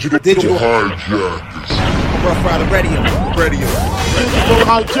 Digital Highjackers. Rough Rider Radio. Digital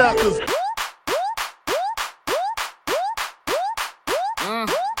Highjackers.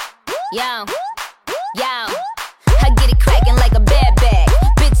 Yo, I get it cracking like a bad bag.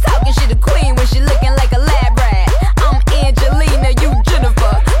 Bitch talking shit a queen when she looking like a lab rat. I'm Angelina, you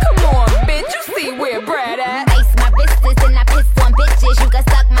Jennifer. Come on, bitch, you see where Brad at? Ice my wrists and I piss on bitches. You can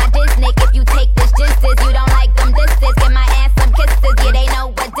suck my dick if you take this justice. You don't like them disses, give my ass some kisses. Yeah, they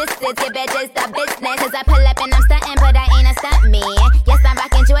know what this is, your bitch is the business. Cause I pull up and I'm stunting, but I ain't a stunt man. Yes, I'm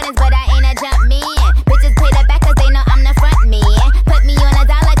rocking Jordans, but I ain't a jump man. Bitches play the back cause they know I'm the front man. Put me on $1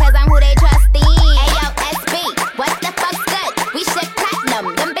 cause I'm who they trust in. Ayo, SB, what the fuck's good? We ship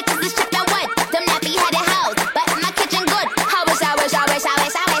platinum, them bitches is shipping wood. Them nappy headed hoes, but my kitchen good. I wish I bitch would.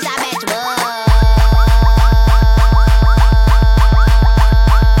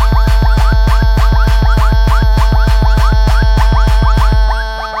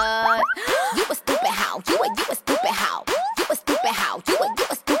 You a stupid how? You a stupid how? You a stupid how? You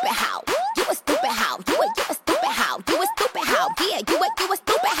a stupid how? You a stupid how? You a stupid how? You a stupid how? Yeah, you a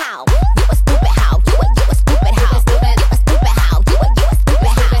stupid how? You a stupid how? You a stupid how? You a stupid how?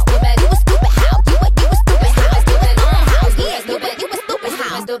 You a stupid how? You a stupid how? You a stupid how? Yeah, you a stupid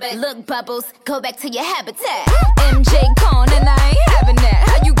how? Look, Bubbles, go back to your habitat. MJ Con and I ain't having that.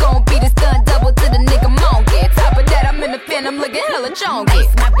 How you gon' be the stunt double to the nigga monkey? Top of that, I'm in the phantom looking hella chonky.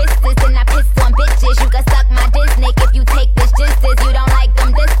 Ice my wrists and I piss on bitches. You can suck my dick if you take this justice. You don't like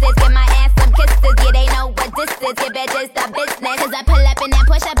them disses, give my ass some kisses. Yeah, they know what this is, your bitch is the business. Cause I pull up and then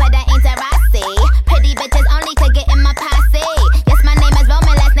push up, but I ain't Terrassi. Pretty bitches only could get in my posse. Yes, my name is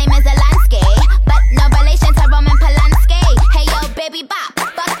Roman, last name is Zelensky. But no relation to Roman Polanski. Hey yo, baby bop,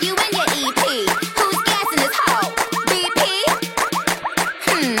 fuck you and your EP. Who's gassing this hoe? BP?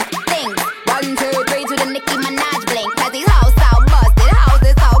 Things. 1, 2, 3 to the Nicki Minaj blink. Cause these hoes so busted, hoes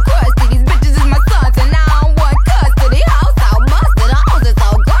is so crusty. These bitches is my sons and I don't want custody. Hoes so busted, hoes is so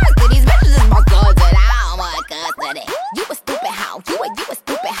crusty. These bitches is my sons and I don't want custody. You a stupid how? You a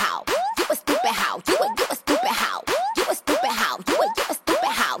stupid how? You a stupid how? You a stupid how? You a stupid how? You a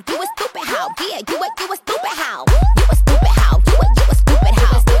stupid how? You a stupid how? Yeah, you a stupid how? You a stupid how? You a stupid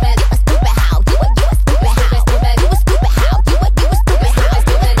how? You a stupid how? You a stupid how? You a stupid how? You a stupid how?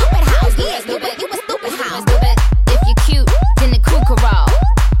 Stupid how? Yeah, you a stupid how? If you cute, then the cougar roll.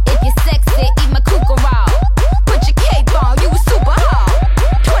 If you sexy, eat my cougar roll. Put your cape on, you a super hoe.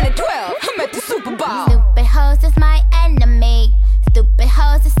 2012, I'm at the Super Bowl. Stupid hoes is my enemy. Stupid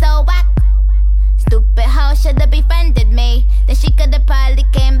hoes is so whack. Stupid hoe should've befriended me. Then she could've probably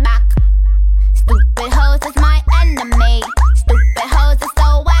came back. Stupid hoes is my enemy. Stupid hoes is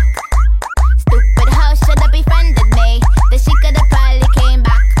so whack. Stupid hoe should've befriended me. Then she could've probably came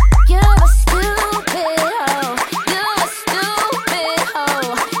back. You're a stupid hoe. You're a stupid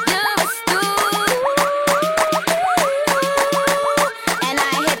hoe. You're a stupid. And I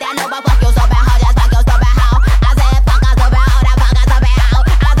hit that no, but fuck you so bad, hoe. Just fuck you so bad, hoe. I said fuck her so bad, hoe. That fuck her so bad, hoe.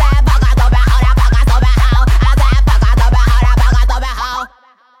 I said fuck her so bad, hoe. That fuck her so bad, hoe. I said fuck her so bad, hoe. That fuck her so bad, hoe.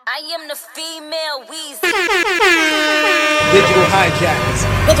 I am the female Weezy. Digital Highjackers.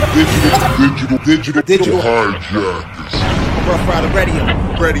 Digital Highjackers. Rough Rider Radio.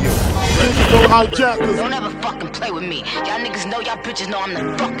 Digital Highjackers. Don't ever fucking play with me. Y'all niggas know, y'all bitches know I'm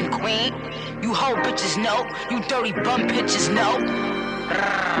the fucking queen. You hoe bitches know. You dirty bum bitches know.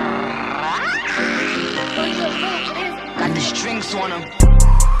 Got the strings on them.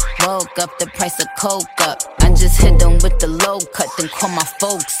 Woke up, the price of coke up. I just hit them with the low cut, then call my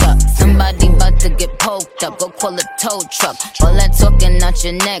folks up. Somebody about to get poked up, go call a tow truck. All that talking out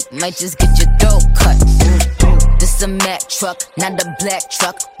your neck might just get your throat cut. This a Mack truck, not a black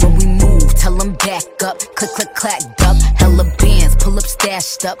truck. When we move, tell them back up. Click, click, clack, duck. Hella bands, pull up,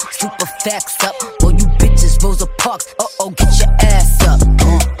 stashed up. Super facts up. All you bitches, Rosa Parks, get your ass up.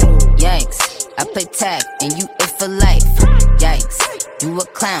 play tag and you it for life. Yikes, you a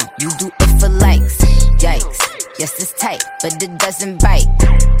clown, you do it for likes. Yikes, yes it's tight, but it doesn't bite.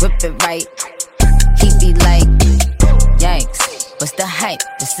 Rip it right, he be like, yikes, what's the hype?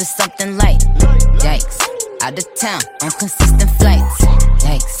 This is something light. Yikes, out of town on consistent flights.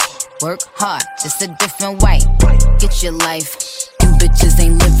 Yikes, work hard, just a different way. Get your life, you bitches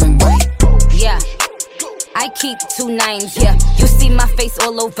ain't living right. Yeah, I keep 2 9s, yeah. You see my face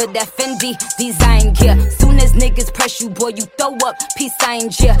all over that Fendi design, yeah. Soon as niggas press you, boy, you throw up peace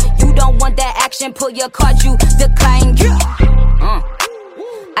signs, yeah. You don't want that action, pull your card, you decline, yeah.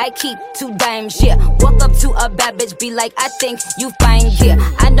 I keep 2 dimes, yeah. Walk up to a bad bitch, be like, I think you fine, yeah.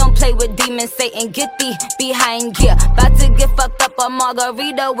 I don't play with demons, Satan, get thee behind, yeah. About to get fucked up a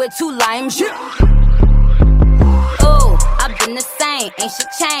margarita with 2 limes, yeah. Ooh, I've been the same, ain't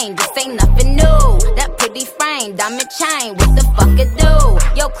shit changed, this ain't nothing new. That pretty frame, diamond chain, what the fuck it do?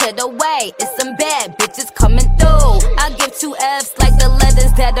 Yo, clear the way, it's some bad bitches coming through. I give 2 F's like the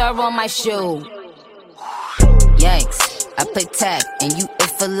letters that are on my shoe. Yikes, I play tag and you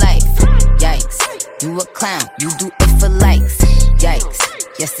it for life. Yikes, you a clown, you do it for likes. Yikes,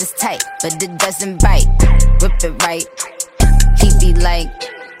 yes it's tight, but it doesn't bite. Rip it right, he be like,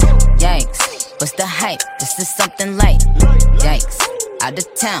 yikes, what's the hype? This is something light. Yikes, out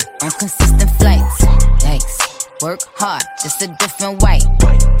of town on consistent flights. Yikes, work hard, just a different way.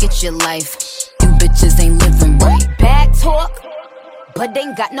 Get your life, you bitches ain't living right. Bag talk, but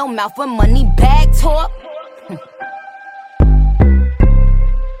ain't got no mouth when money bag talk.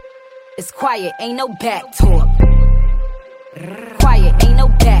 It's quiet, ain't no back talk. Quiet, ain't no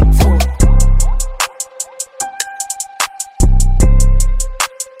back talk.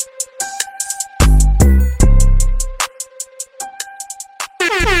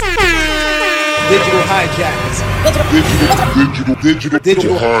 Digital hijackers.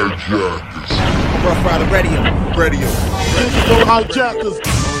 Digital hijackers. Rough Rider Radio. Digital hijackers.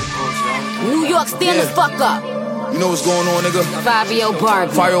 New York, stand the fuck up. You know what's going on, nigga? Fabio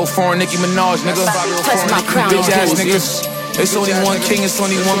Barbie. 504 Nicki Minaj, nigga. Touch my crown. Bitch ass niggas. It's only one king, it's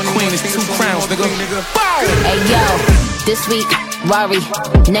only one queen, it's 2 crowns, nigga. Hey yo, this week, Rari.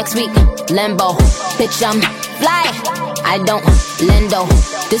 Next week, Lambo. Bitch, I'm fly. I don't lendo.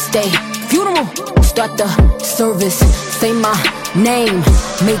 This day, funeral. Start the service. Say my name.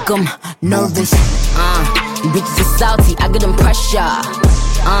 Make them nervous. You bitches are salty. I get them pressure.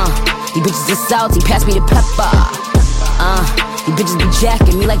 You bitches are salty. Pass me the pepper. You bitches be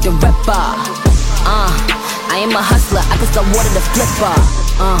jacking me like the rapper. I am a hustler, I can sell water to flipper.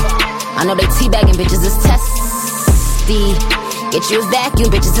 I know they teabagging, bitches is testy. Get you a vacuum,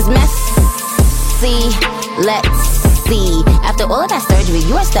 bitches is messy. Let's see. After all of that surgery,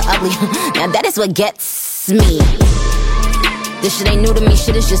 you are still ugly. Now that is what gets me. This shit ain't new to me,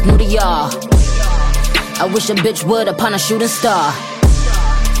 shit is just new to y'all. I wish a bitch would upon a shooting star.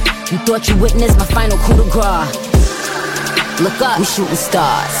 You thought you witnessed my final coup de grace. Look up, we shooting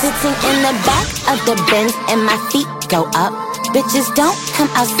stars. Sitting in the back of the Benz and my feet go up. Bitches don't come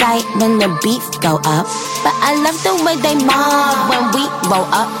outside when the beef go up. But I love the way they mob when we roll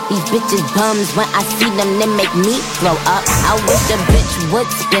up. These bitches bums, when I see them, they make me grow up. I wish a bitch would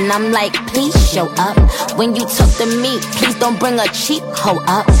spin, I'm like, please show up. When you talk to me, please don't bring a cheap hoe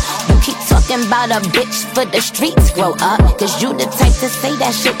up. You keep talking about a bitch for the streets, grow up. Cause you the type to say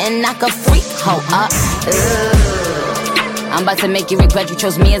that shit and knock a freak hoe up. I'm about to make you regret you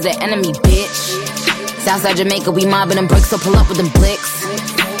chose me as an enemy, bitch. Southside Jamaica, we mobbing them bricks, so pull up with them blicks.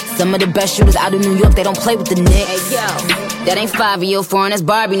 Some of the best shooters out of New York, they don't play with the Knicks. Hey, yo, that ain't 504, that's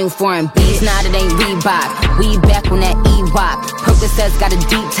Barbie new foreign beats. Nah, that ain't Reebok. We back on that E-Wop. Percocets got a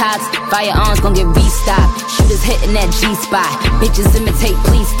detox. Firearms gon' get restocked. Shooters hitting that G-spot. Bitches imitate,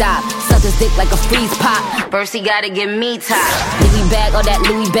 please stop. Suckers dick like a freeze pop. First he gotta get me top. Louis bag, all that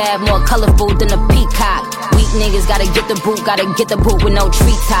Louis bag, more colorful than a peacock. Weak niggas gotta get the boot with no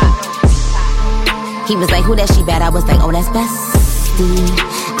treetop. He was like, who that she bad? I was like, oh, that's Bestie.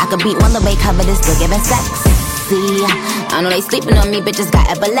 I could beat one the way covered and still giving sexy. I know they sleeping on me, bitches got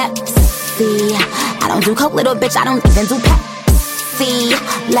epilepsy. I don't do coke, little bitch, I don't even do Pepsi.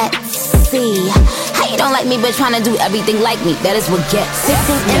 Let's see how you don't like me, but trying to do everything like me. That is what gets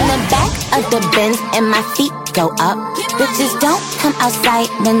sitting in the back of the Benz and my feet go up. Bitches don't come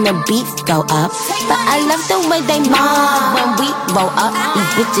outside when the beef go up. But I love the way they mob when we roll up.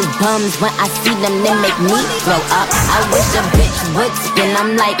 These bitches bums, when I see them, they make me grow up. I wish a bitch would spin,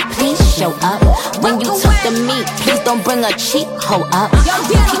 I'm like, please show up. When you talk to me, please don't bring a cheap hoe up.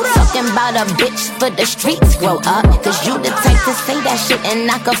 You keep talking about a bitch for the streets, grow up. Cause you the type to say that shit and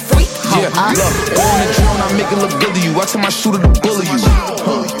knock a freak hoe up. Look, on the drone, I make it look good to you. I tell my shooter to bully you.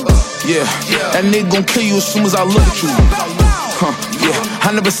 Yeah, that nigga gon' kill you as soon as I look at you. Yeah, I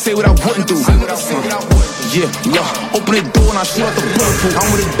never say what I wouldn't do. Yeah, look, open the door and I shoot out the bulletproof. I'm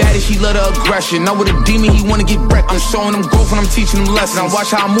with a baddie, she love the aggression. Not with a demon, he wanna get wrecked. I'm showing him growth and I'm teaching him lessons. I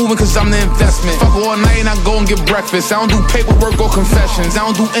watch how I'm moving cause I'm the investment. Fuck all night and I go and get breakfast. I don't do paperwork or confessions. I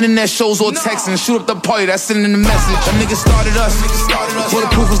don't do internet shows or texting. Shoot up the party, that's sending the message. Them niggas started us.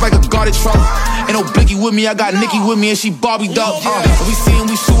 Bulletproof was like a guarded truck. Ain't no Biggie with me, I got Nicki with me and she Barbie'd up. We seeing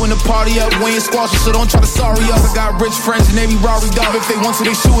we shooting the party up. We ain't squashing, so don't try to sorry us. I got rich friends and they be Rory up. If they want to,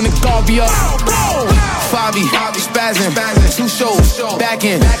 they shooting the Garvey up. Fabi, spazzing, 2 shows, back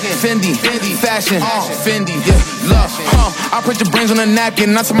in, Fendi, fashion, Fendi, yeah, love, I print your brains on a napkin,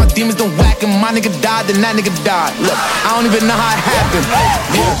 and I tell my demons don't whack him. My nigga died, then that nigga died. Look, I don't even know how it happened.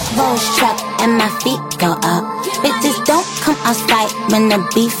 Rolls truck and my feet go up. Bitches don't come outside when the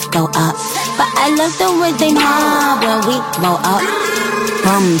beef go up. But I love the way they mob when we blow up.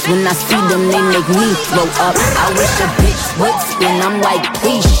 When I see them, they make me throw up. I wish a bitch would spin, I'm like,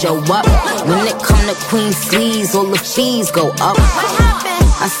 please show up. When it come to Queen sleeves, all the fees go up.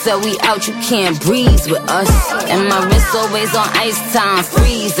 I said we out, you can't breeze with us. And my wrist always on ice time,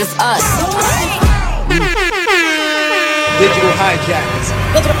 freeze, it's us. Digital Highjackers.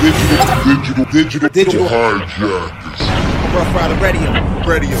 Digital Highjackers. Rough Rider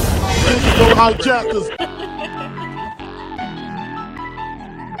Radio. Digital Highjackers.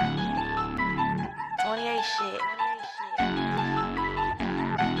 28 shit.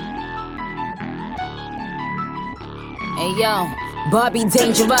 Hey yo, Barbie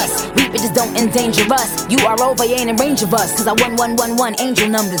dangerous. We bitches don't endanger us. You are over, you ain't in range of us. Cause I 1111 angel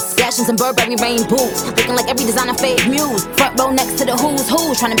numbers. Stashing some Burberry rain boots. Looking like every designer fave muse. Front row next to the who's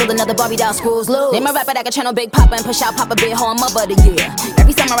who. Trying to build another Barbie doll screws loose. Name a rapper that can channel Big Papa and push out Papa Big Hole Mother of the Year.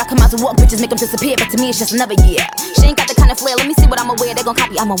 Every summer I come out to walk bitches, make them disappear. But to me it's just another year. She ain't got the kind of flair, let me see what I'ma wear. They gon'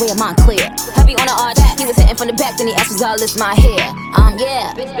 copy, I'ma wear mine clear. Heavy on the arch, he was hitting from the back. Then he asked was all this my hair.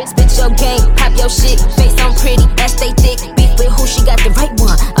 Yeah, spit your game, pop your shit. Face on pretty, ass stay thick. Beef with who, she got the right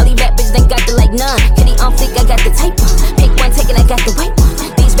one. All these rap bitches ain't got the like none. Kitty on flick, I got the type one. Pick one, take it, I got the white one.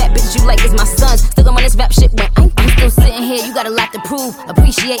 These rap bitches you like is my sons. Still gon' run this rap shit when I'm still sitting here. You got a lot to prove.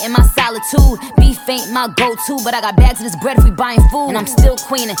 Appreciating my solitude. Beef ain't my go-to, but I got bags of this bread if we buying food. And I'm still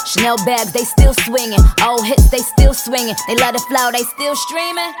queening. Chanel bags, they still swinging. Old hits, they still swinging. They let it flow, they still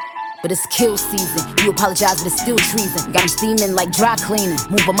streaming. But it's kill season. You apologize, but it's still treason. Got 'em steaming like dry cleaning.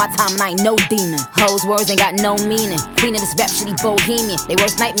 Move on my time and I ain't no demon. Hoes words ain't got no meaning. Queen of this rap shitty bohemian. They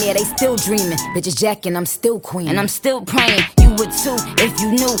worst nightmare, they still dreaming. Bitches jacking, I'm still queen. And I'm still praying. You would too, if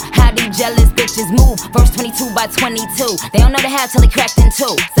you knew how these jealous bitches move. Verse 22 by 22. They don't know the how till they cracked in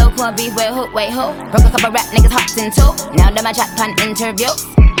two. So club beef, wait who? Broke a couple rap niggas hopped in two. Now that my chat on interviews.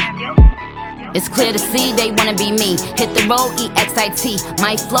 It's clear to see they wanna be me. Hit the road, EXIT.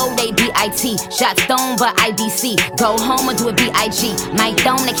 My flow, they BIT. Shot stone, but IDC. Go home or do a BIG. My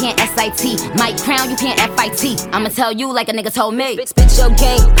dome, they can't SIT. My crown, you can't FIT. I'ma tell you like a nigga told me. Spit your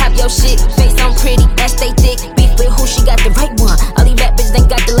game, pop your shit. Face on pretty, ass stay thick. Beef with who, she got the right one. All these rap bitches ain't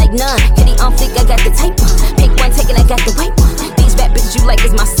got the like none. Kitty on flick, I got the type one. Pick one, take it, I got the white one. These rap bitches you like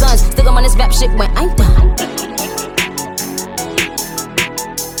is my sons. Still gon' run this rap shit when I'm done.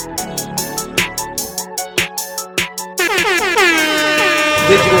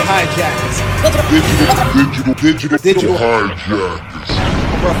 Digital Highjackers. Digital Highjackers.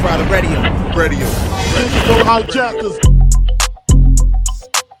 Rough Rider Radio. Digital Highjackers.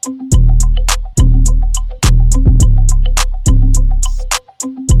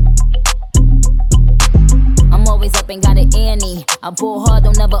 I'm always up and got an Annie. I ball hard,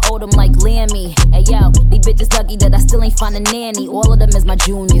 don't never owe them like Lammy. Hey yo, these bitches lucky that I still ain't find a nanny. All of them is my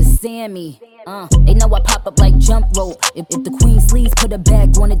juniors, Sammy. They know I pop up like jump rope. If the queen sleeves put a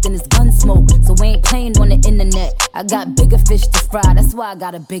bag on it, then it's gun smoke. So we ain't playing on the internet. I got bigger fish to fry, that's why I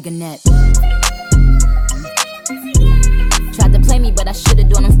got a bigger net. Tried to play me, but I should've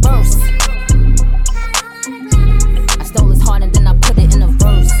done them first. I stole his heart and then I put it in a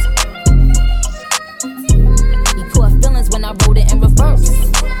verse. He caught feelings when I wrote it in reverse.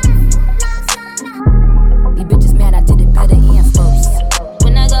 These bitches mad I did it better and first.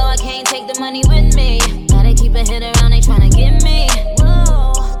 When I go, I can't take the money with me. Gotta keep a hit around, they tryna get me.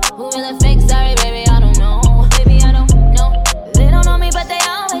 Whoa, who really fake? Sorry, baby, I don't know. Baby, I don't know. They don't know me, but they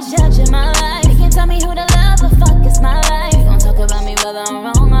always judging my life. They can't tell me who to love, but fuck, it's my life. Don't talk about me whether I'm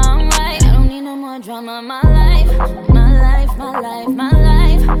wrong or I'm right. I don't need no more drama in my life. My life, my life, my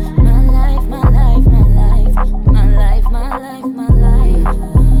life. My life, my life, my life. My life, my life, my life.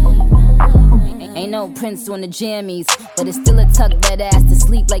 Ain't no Prince on the jammies, but it's still a tuck that ass to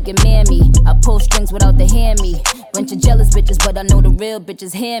sleep like your mammy. I pull strings without the hammy. Bunch of jealous bitches, but I know the real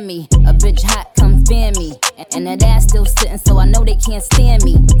bitches hear me. A bitch hot, come fan me. And that ass still sitting, so I know they can't stand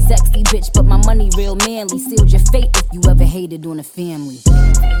me. Sexy bitch, but my money real manly. Sealed your fate if you ever hated on a family.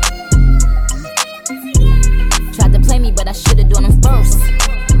 Tried to play me, but I should've done them first.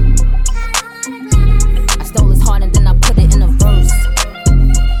 I stole his heart and then I put it in a verse.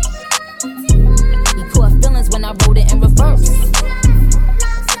 He caught feelings when I wrote it in reverse.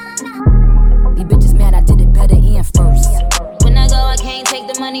 These bitches mad I did it better and first. When I go, I can't take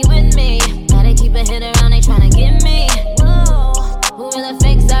the money with me. Gotta keep a hit around, they tryna get me. Whoa, who really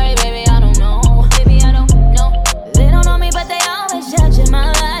fake? Sorry, baby, I don't know. Baby, I don't know. They don't know me, but they always judging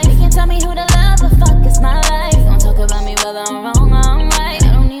my life. They can't tell me who to love, but fuck, it's my life. Don't talk about me whether I'm wrong or I'm right.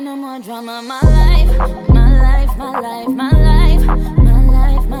 I don't need no more drama, my life. My life, my life, my life. My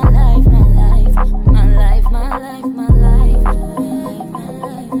life, my life, my life. My life, my life, my life.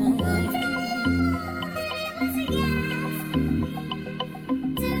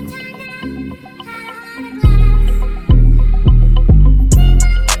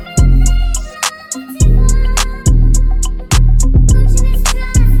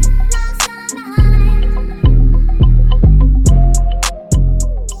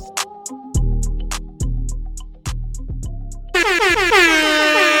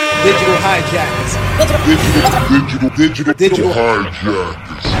 Digital Highjackers. Digital Highjackers.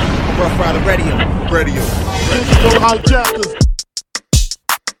 Rough Rider Radio. Digital Highjackers.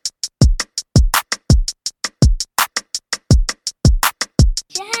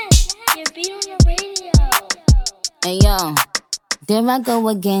 Hey yo, there I go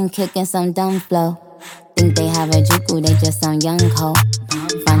again, kicking some dumb flow. Think they have a juku, they just some young ho.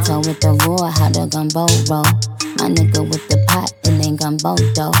 Fronto with the roar, how the gumbo roll. My nigga with the pot, it ain't gumbo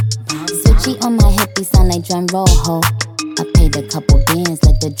though. Switchy on my hip, he sound like drum roll ho. I paid a couple bands,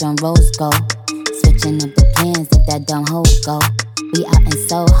 let the drum rolls go. Switching up the plans, if that dumb hoe go. We out in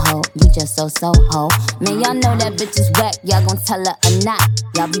Soho, you just so ho. Man, y'all know that bitch is whack, y'all gon' tell her or not.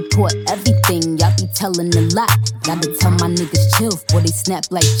 Y'all report everything, y'all be telling a lot. Gotta tell my niggas chill, before they snap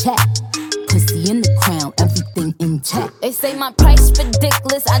like chat. Pussy in the crown, everything intact. They say my price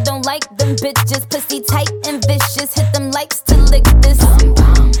ridiculous, I don't like them bitches. Pussy tight and vicious, hit them likes to lick this.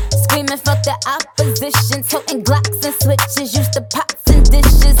 Screaming fuck the opposition, toting Glocks and switches, used to pots and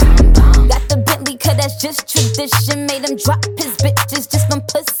dishes. Got the Bentley, cause that's just tradition. Made him drop his bitches just from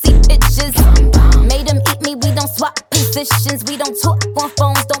pussy pictures. Made him eat me, we don't swap positions. We don't talk on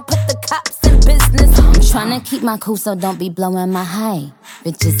phones, don't put the cops in business. I'm tryna keep my cool, so don't be blowing my high.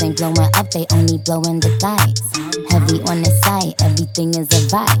 Bitches ain't blowing up, they only blowing the thighs. Heavy on the side, everything is a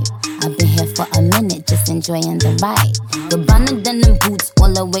vibe. I've been here for a minute, just enjoying the ride. Gabbana denim boots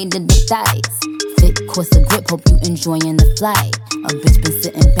all the way to the thighs. Fit course of grip, hope you enjoying the flight. A bitch been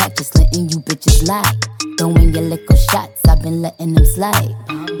sitting back, just letting you bitches lie. Throwing your liquor shots, I've been letting them slide.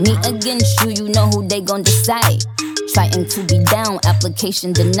 Me against you know who they gon' decide. Trying to be down,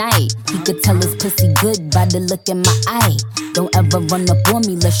 application denied. He could tell his pussy good by the look in my eye. Don't ever run up on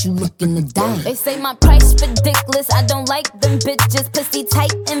me unless you looking to die. They say my price ridiculous, I don't like them bitches. Pussy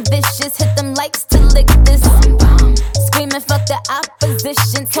tight and vicious, hit them likes to lick this. Screaming fuck the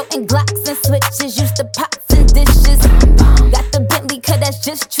opposition, toting Glocks and switches, used to pots and dishes. Got the Bentley, cause that's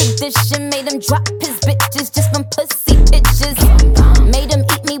just tradition. Made him drop his bitches just from pussy pictures. Made him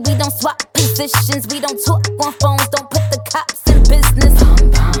eat me, we don't swap positions. We don't talk on phones, don't put the cops in business.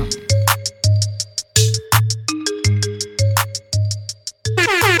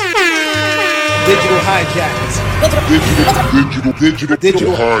 Digital Highjackers.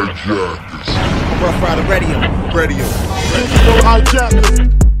 Digital Highjackers. Rough Rider Radio. Digital Highjackers.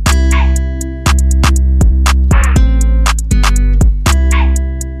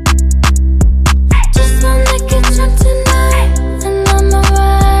 Just wanna get drunk tonight, and I'ma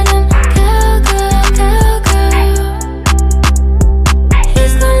ride him, girl.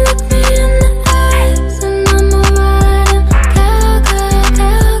 He's gonna look me in the eyes, and I'ma ride him,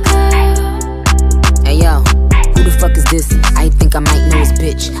 girl. Hey yo, who the fuck is this? I think I might know his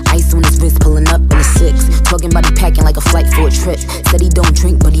bitch. Ice on his wrist, pulling up in a 6. Talking about he packing like a flight for a trip. Said he don't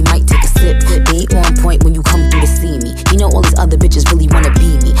drink, but he might take a sip. Be on point when you come through to see me. You know all these other bitches really wanna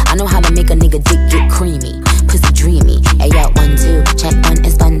be me. I know how to make a nigga dick get creamy. Pussy dreamy. Hey yo, 1, 2, check 1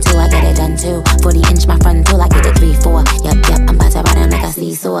 is fun too. I get it done too. 40-inch my frontal, I get it 3, 4. Yup, I'm about to ride him like a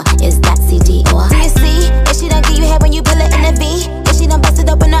seesaw. Is that CT or? Do you see? If she don't give you head when you pull it in a V. If she don't bust it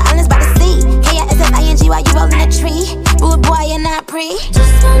up in her islands by the sea. K-I-S-S-I-N-G while you rolling a tree. Rude boy, you're not pre.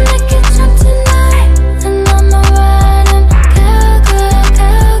 Just wanna get drunk tonight, and I'ma ride him, girl.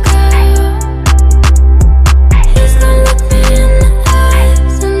 He's gonna look me in the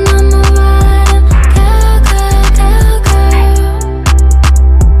eyes, and I'ma ride him, girl.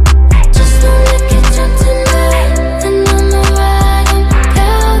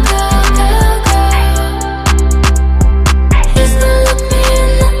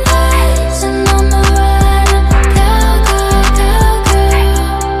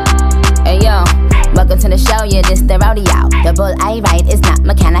 The bull I ride is not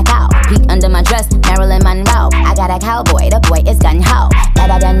mechanical. Peek under my dress, Marilyn Monroe. I got a cowboy, the boy is gun ho.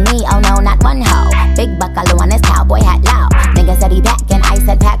 Better than me, oh no, not one ho. Big buckle on his cowboy hat low. Nigga said he back and I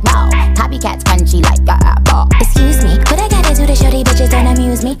said pack mo. Copycats crunchy like a apple. Excuse me, what I gotta do to show these bitches don't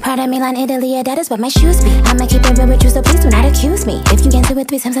amuse me? Proud of Milan, Italy, yeah, that is what my shoes be. I'ma keep it real with you, so please do not accuse me. If you get into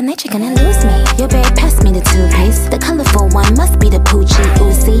it 3 times a night, you're gonna lose me. Your babe passed me the toothpaste. The colorful one must be the Poochie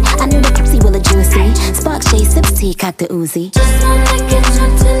Uzi. I knew the Pepsi will a juicy. Spark J sips tea, cock the Uzi. Just wanna get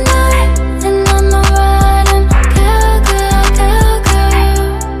drunk tonight, and I'ma ride him. Girl, girl, girl, girl.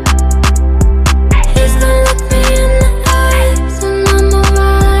 He's gonna look me in the eyes, and I'ma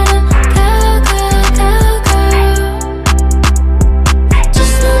ride him. Girl, girl, girl, girl.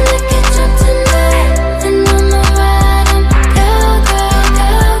 Just wanna get drunk tonight, and I'ma ride him. Girl, girl,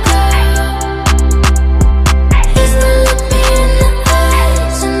 girl, girl. He's gonna look me in the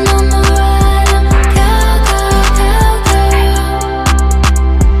eyes, and I'ma ride him. Girl, girl, girl, girl.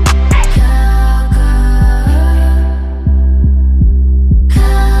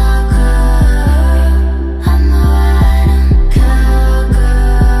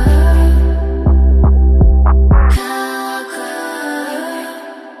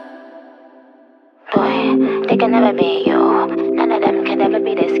 They can never be you. None of them can ever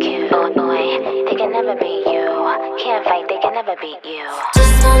be this cute. Oh boy, they can never be you. Can't fight, they can never beat you.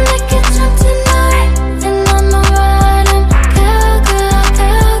 Just wanna get drunk tonight, and I'ma ride him. Girl, girl,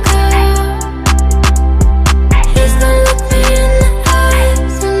 girl, girl. He's gonna look me in the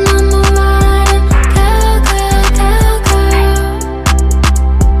eyes, and I'ma ride him. Girl, girl, girl, girl.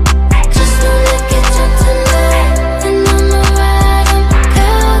 Just wanna get drunk tonight, and I'ma ride him.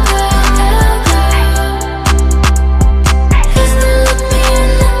 Girl, girl, girl, girl. He's gonna look me in the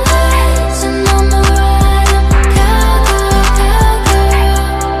eyes, and I'ma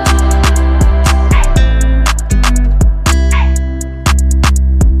ride him. Girl, girl, girl,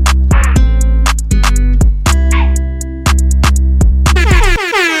 girl.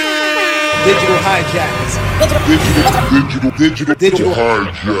 Digital hijackers. Digital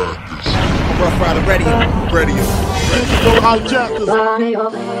hijackers. Rough Rider Radio. Digital hijackers.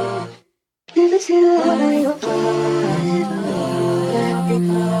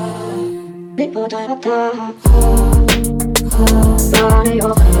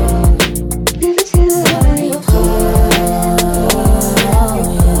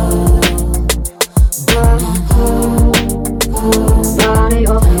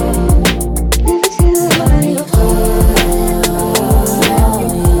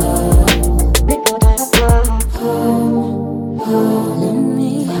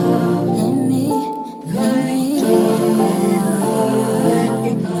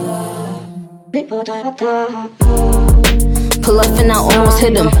 Pull up and I almost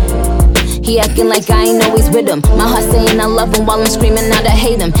hit him. He acting like I ain't always with him. My heart saying I love him while I'm screaming out I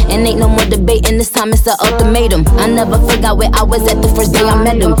hate him. And ain't no more debating, this time it's an ultimatum. I never forgot where I was at the first day I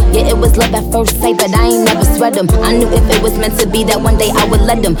met him. Yeah, it was love at first sight, but I ain't never sweat him. I knew if it was meant to be that one day I would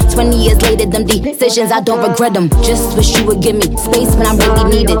let him. 20 years later, them decisions, I don't regret them. Just wish you would give me space when I really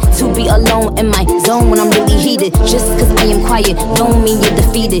need it. To be alone in my zone when I'm really heated. Just cause I am quiet, don't mean you're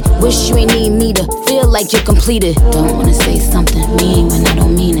defeated. Wish you ain't need me to feel like you're completed. Don't wanna say something mean when I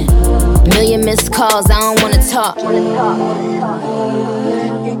don't mean it. Million missed calls, I don't wanna talk.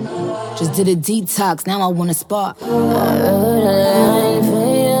 Just did a detox, now I wanna spark. I wrote a line for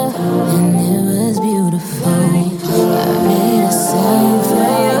you, and it was beautiful. I made a song for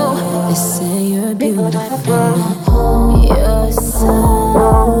you, they say you're beautiful. You're so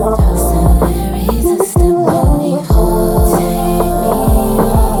there is a step when you hold. Take me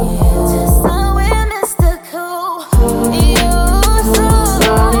to somewhere mystical. You're so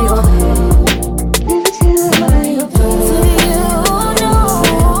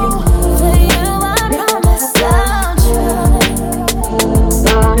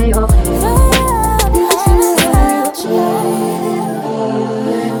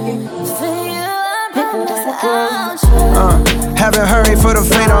Haven't hurried for the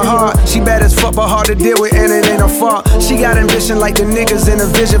faint of heart. She bad as fuck, but hard to deal with, and it ain't her fault. She got ambition like the niggas and a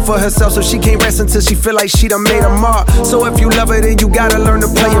vision for herself, so she can't rest until she feel like she done made a mark. So if you love her, then you gotta learn to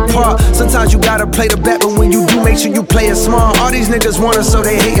play your part. Sometimes you gotta play the bet, but when you do, make sure you play it smart. All these niggas want her, so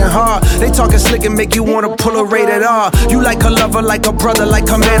they hating hard. They talking slick and make you wanna pull a rated R. You like her lover, like her brother, like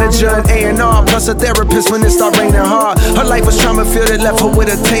her manager and A&R, plus a therapist when it start raining hard. Her life was trauma filled, it left her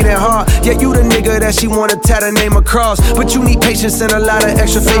with a tainted heart. Yeah, you the nigga that she wanna tat her name across, but you need patience patience and a lot of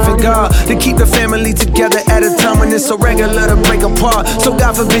extra faith in God to keep the family together at a time when it's so regular to break apart. So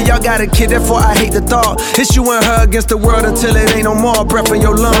God forbid y'all got a kid, therefore I hate the thought. It's you and her against the world until it ain't no more breath in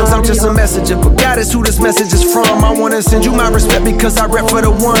your lungs. I'm just a messenger, but God is who this message is from. I wanna send you my respect because I rep for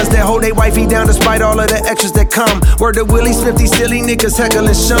the ones that hold they wifey down despite all of the extras that come. Word to Willie Smith, these silly niggas heckle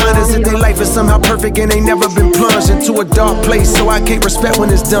and shun as if their life is somehow perfect and they never been plunged into a dark place. So I can't respect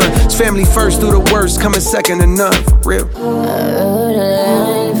when it's done. It's family first through the worst, coming second to none, for real. I wrote a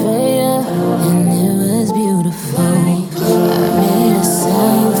line for you, and it was beautiful. I made a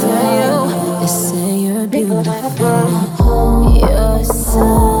sign for you, they say you're beautiful. You're so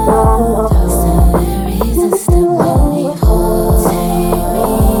irresistible. Take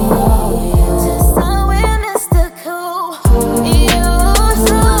me to somewhere mystical. You're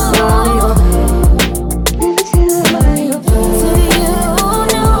so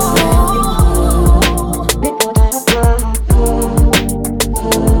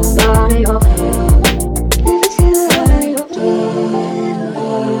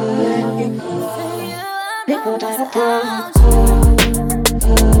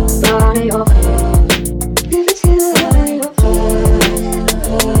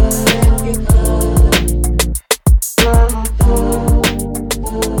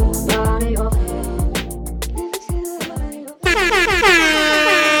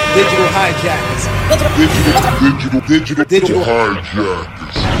Highjackers. Digital Highjackers.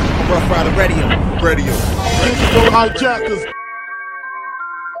 Rough Rider Radio. Digital Highjackers.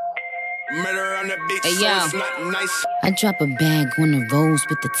 Murder on the beach, Hey, so yo. it's not nice. I drop a bag on the roads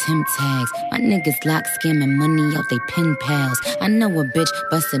with the Tim tags. My niggas lock scamming money out they pen pals. I know a bitch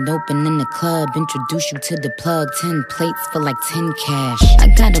busted open in the club. Introduce you to the plug. 10 plates for like 10 cash. I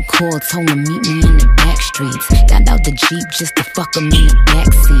got a call, told him meet me in the back streets. Got out the Jeep just to fuck him in the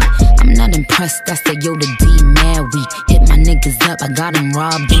backseat. I'm not impressed, I said yo the D mad weak. Hit my niggas up, I got him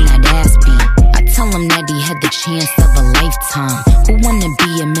robbed in that ass beat. I tell him that he had the chance of a lifetime. Who wanna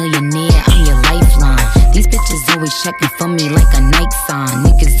be a millionaire? I'm your lifeline. These bitches always checking for me like a Nike sign.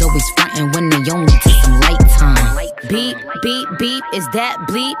 Niggas always frontin' when they only to some light time. Beep, beep, beep, is that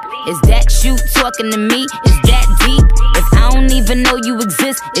bleep? Is that you talking to me? Is that deep? If I don't even know you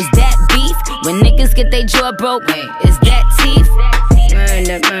exist, is that beef? When niggas get their jaw broke, is that teeth?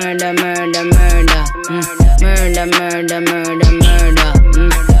 Murder, murder, murder, murder. Murder, murder, murder, murder.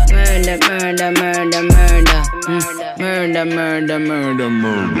 Murder, murder, murder, murder. Murder, murder, murder,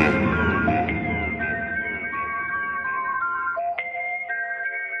 murder.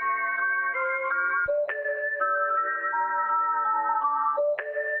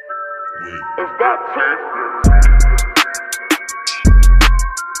 Is that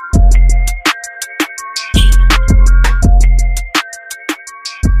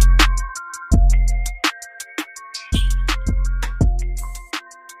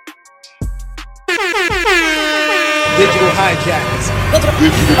Digital Highjackers.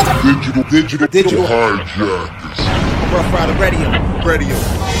 Digital Highjackers. Rough Rider Radio.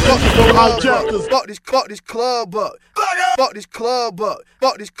 Digital Highjackers. Fuck this club up. Fuck this club up.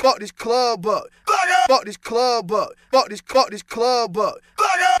 Fuck this club up. Fuck this club up. Fuck this club up.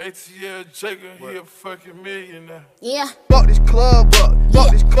 ATL Jacob, he a fucking millionaire. Yeah. Fuck this club up.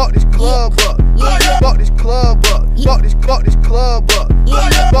 Fuck this club up. Fuck this club up. Fuck this club up.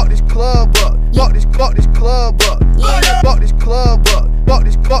 Fuck this club up. Fuck this club up. Fuck this club up. Fuck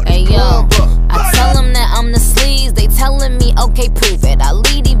this club up. I tell them that I'm the sleaze, they telling me, okay, prove it. I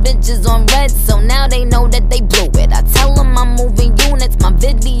lead these bitches on red, so now they know that they blew it. I tell them I'm moving units, my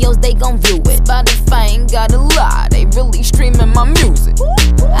videos, they gon' view it. Spotify ain't gotta lie, they really streaming my music.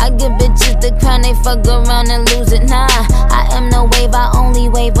 I give bitches the crown, they fuck around and lose it. Nah, I am no wave, I only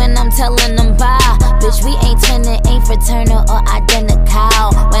wave when I'm telling them bye. Bitch, we ain't turning, ain't fraternal or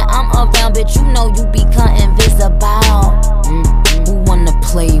identical. When I'm around, bitch, you know you become invisible. Who wanna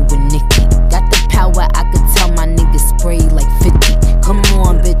play with Nicki? Got the power, I could tell my niggas spray like 50. Come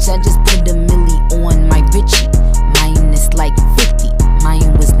on, bitch, I just put a milli on my Richie. Mine is like 50,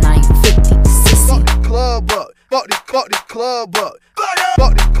 mine was 950. Sissy. Fuck this club up. Fuck this club up.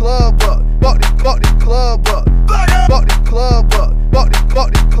 Fuck this club up. Fuck this club up. Fuck this club up. Fuck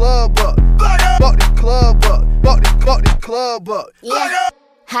this club up. Fuck this club up. Fuck this club up. Yeah.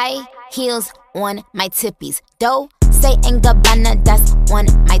 High heels on my tippies. Dough say ain't Gabbana, that's on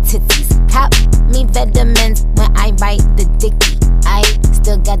my titties. Cop me vitamins when I write the dicky. I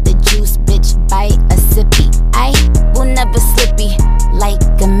still got the juice, bitch, bite a sippy. I will never slippy like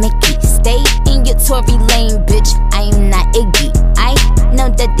a Mickey. Stay in your Tory lane, bitch, I'm not Iggy. I know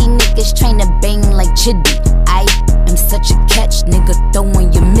that these niggas tryna bang like Chitty. I am such a catch, nigga,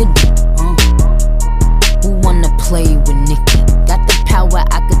 throwing your midi. Who wanna play with Nicki?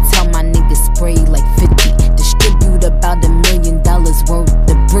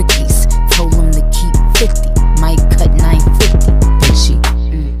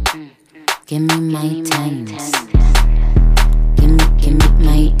 Give me my times. Give me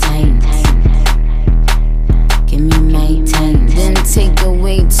my times. Give me my times. Then take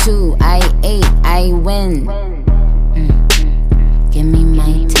away 2. I 8. I win. Give me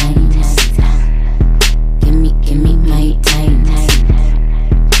my times. Give me my times.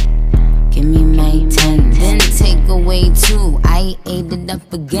 Give me my times. Then take away 2. I ate it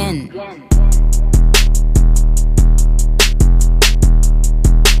up again.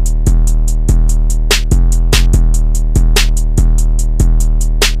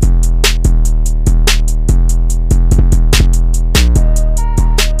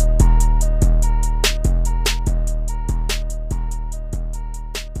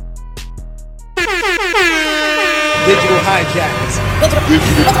 Digital Highjackers.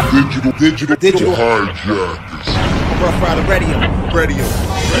 Digital Highjackers. Rough Rider Radio.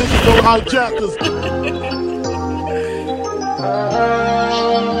 Digital Highjackers.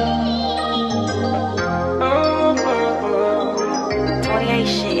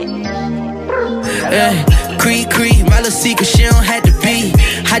 Creed, my little secret, she don't have to be.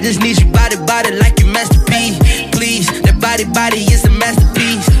 I just need you body like your masterpiece. Please, that body is a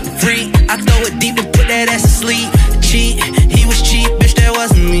masterpiece. Free, I throw it deep and put that ass to sleep. Cheat, he was cheap, bitch, that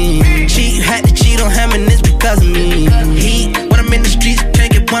wasn't me. Cheat, had to cheat on him and it's because of me. Heat, when I'm in the streets,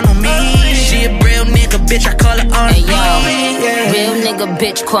 can't get one on me. She a real nigga, bitch, I call her R&B. Hey, real nigga,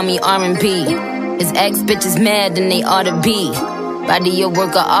 bitch, call me R&B. His ex bitch is mad and they ought to be. Body a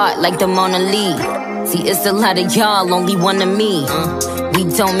work of art like the Mona Lisa. See, it's a lot of y'all, only one of me. We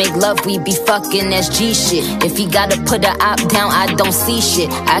don't make love, we be fucking, that's G shit. If he gotta put a op down, I don't see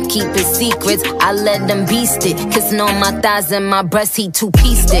shit. I keep his secrets, I let them beast it. Kissing on my thighs and my breast, he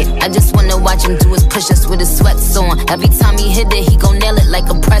two-pieced it. I just wanna watch him do his push-ups with his sweats on. Every time he hit it, he gon' nail it like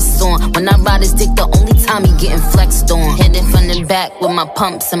a press on. When I ride his dick, the only time he getting flexed on. Hit it from the back with my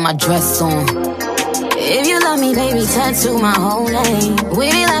pumps and my dress on. If you love me, baby, tattoo my whole name. We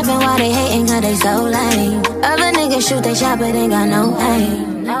be laughing while they hating cause they so lame. Other niggas shoot they shot but they got no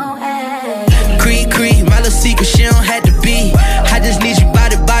aim. No aim. Creed, my little secret, she don't have to be. I just need you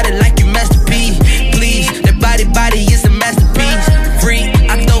body like your masterpiece. Please, that body is a masterpiece. Free,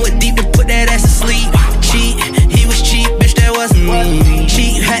 I throw it deep and put that ass to sleep. Cheat, he was cheap, bitch, that wasn't me.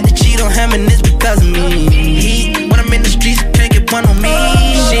 Cheat, had to cheat on him and it's because of me. Heat, when I'm in the streets, can't get one on me.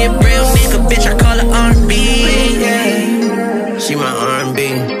 She a real nigga, bitch, I call her R&B. She my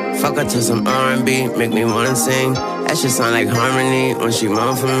R&B, fuck her to some R&B, make me wanna sing. That shit sound like harmony when she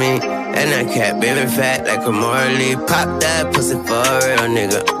moan for me. And that cat baby fat like a Morley. Pop that pussy for a real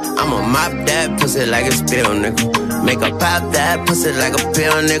nigga. I'ma mop that pussy like a spill, nigga. Make her pop that pussy like a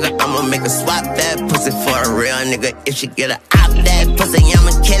pill, nigga. I'ma make her swap that pussy for a real nigga. If she get a op that pussy,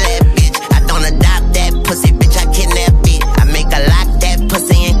 I'ma kill that bitch. I don't adopt that pussy, bitch, I kidnap it. I make her lock that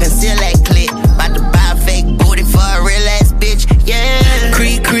pussy and conceal that clit. About to buy a fake booty for a real ass bitch, yeah.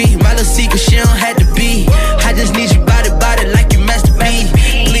 Creed, my little secret, she don't have to be. I just need you body like your masterpiece.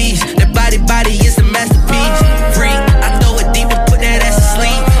 Please, that body is a masterpiece. Free, I throw it deep and put that ass to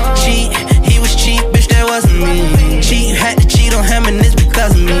sleep. Cheat, he was cheap, bitch, that wasn't me. Cheat, had to cheat on him and it's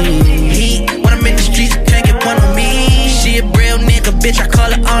because of me. Heat, when I'm in the streets, can't get one on me. She a real nigga, bitch, I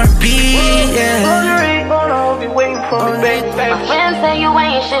call her R&B, yeah. My friends say you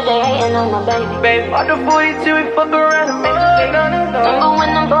ain't shit, they hating on my baby. All the 42, we fuck around and make a mistake. Remember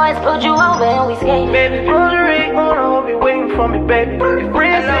when them boys pulled you over and we skated? Baby, roll the rig on, I hope you waiting for me, baby. Your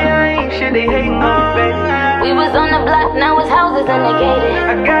friends say I ain't shit, they hating on me, baby. We was on the block, now it's houses and they gated.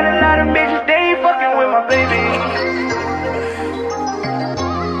 I got a lot of bitches, they ain't fucking with my baby.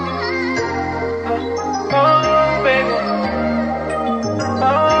 Oh, baby.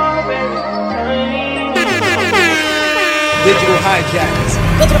 Oh, baby. Digital Highjackers.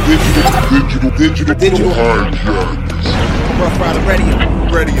 Digital Highjackers. Rough Rider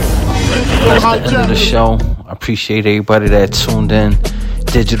Radio. That's the end of the show. I appreciate everybody that tuned in.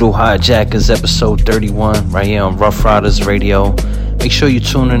 Digital Highjackers episode 31 right here on Rough Riders Radio. Make sure you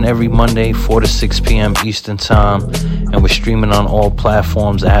tune in every Monday 4 to 6 p.m. Eastern Time, and we're streaming on all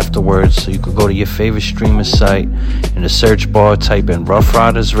platforms afterwards, so you can go to your favorite streaming site, in the search bar type in Rough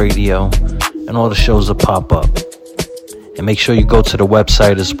Riders Radio, and all the shows will pop up. And make sure you go to the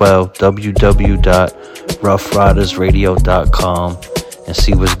website as well, www.roughridersradio.com, and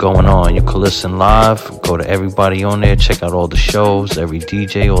see what's going on. You can listen live, go to everybody on there, check out all the shows, every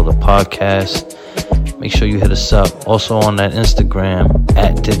DJ, all the podcasts. Make sure you hit us up. Also on that Instagram,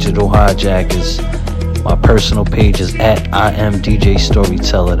 at Digital Highjackers. My personal page is at IamDJ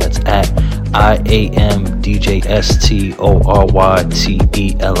Storyteller. That's at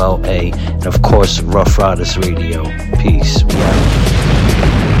IamDJStoryTella. And of course, Rough Riders Radio. Peace. We out.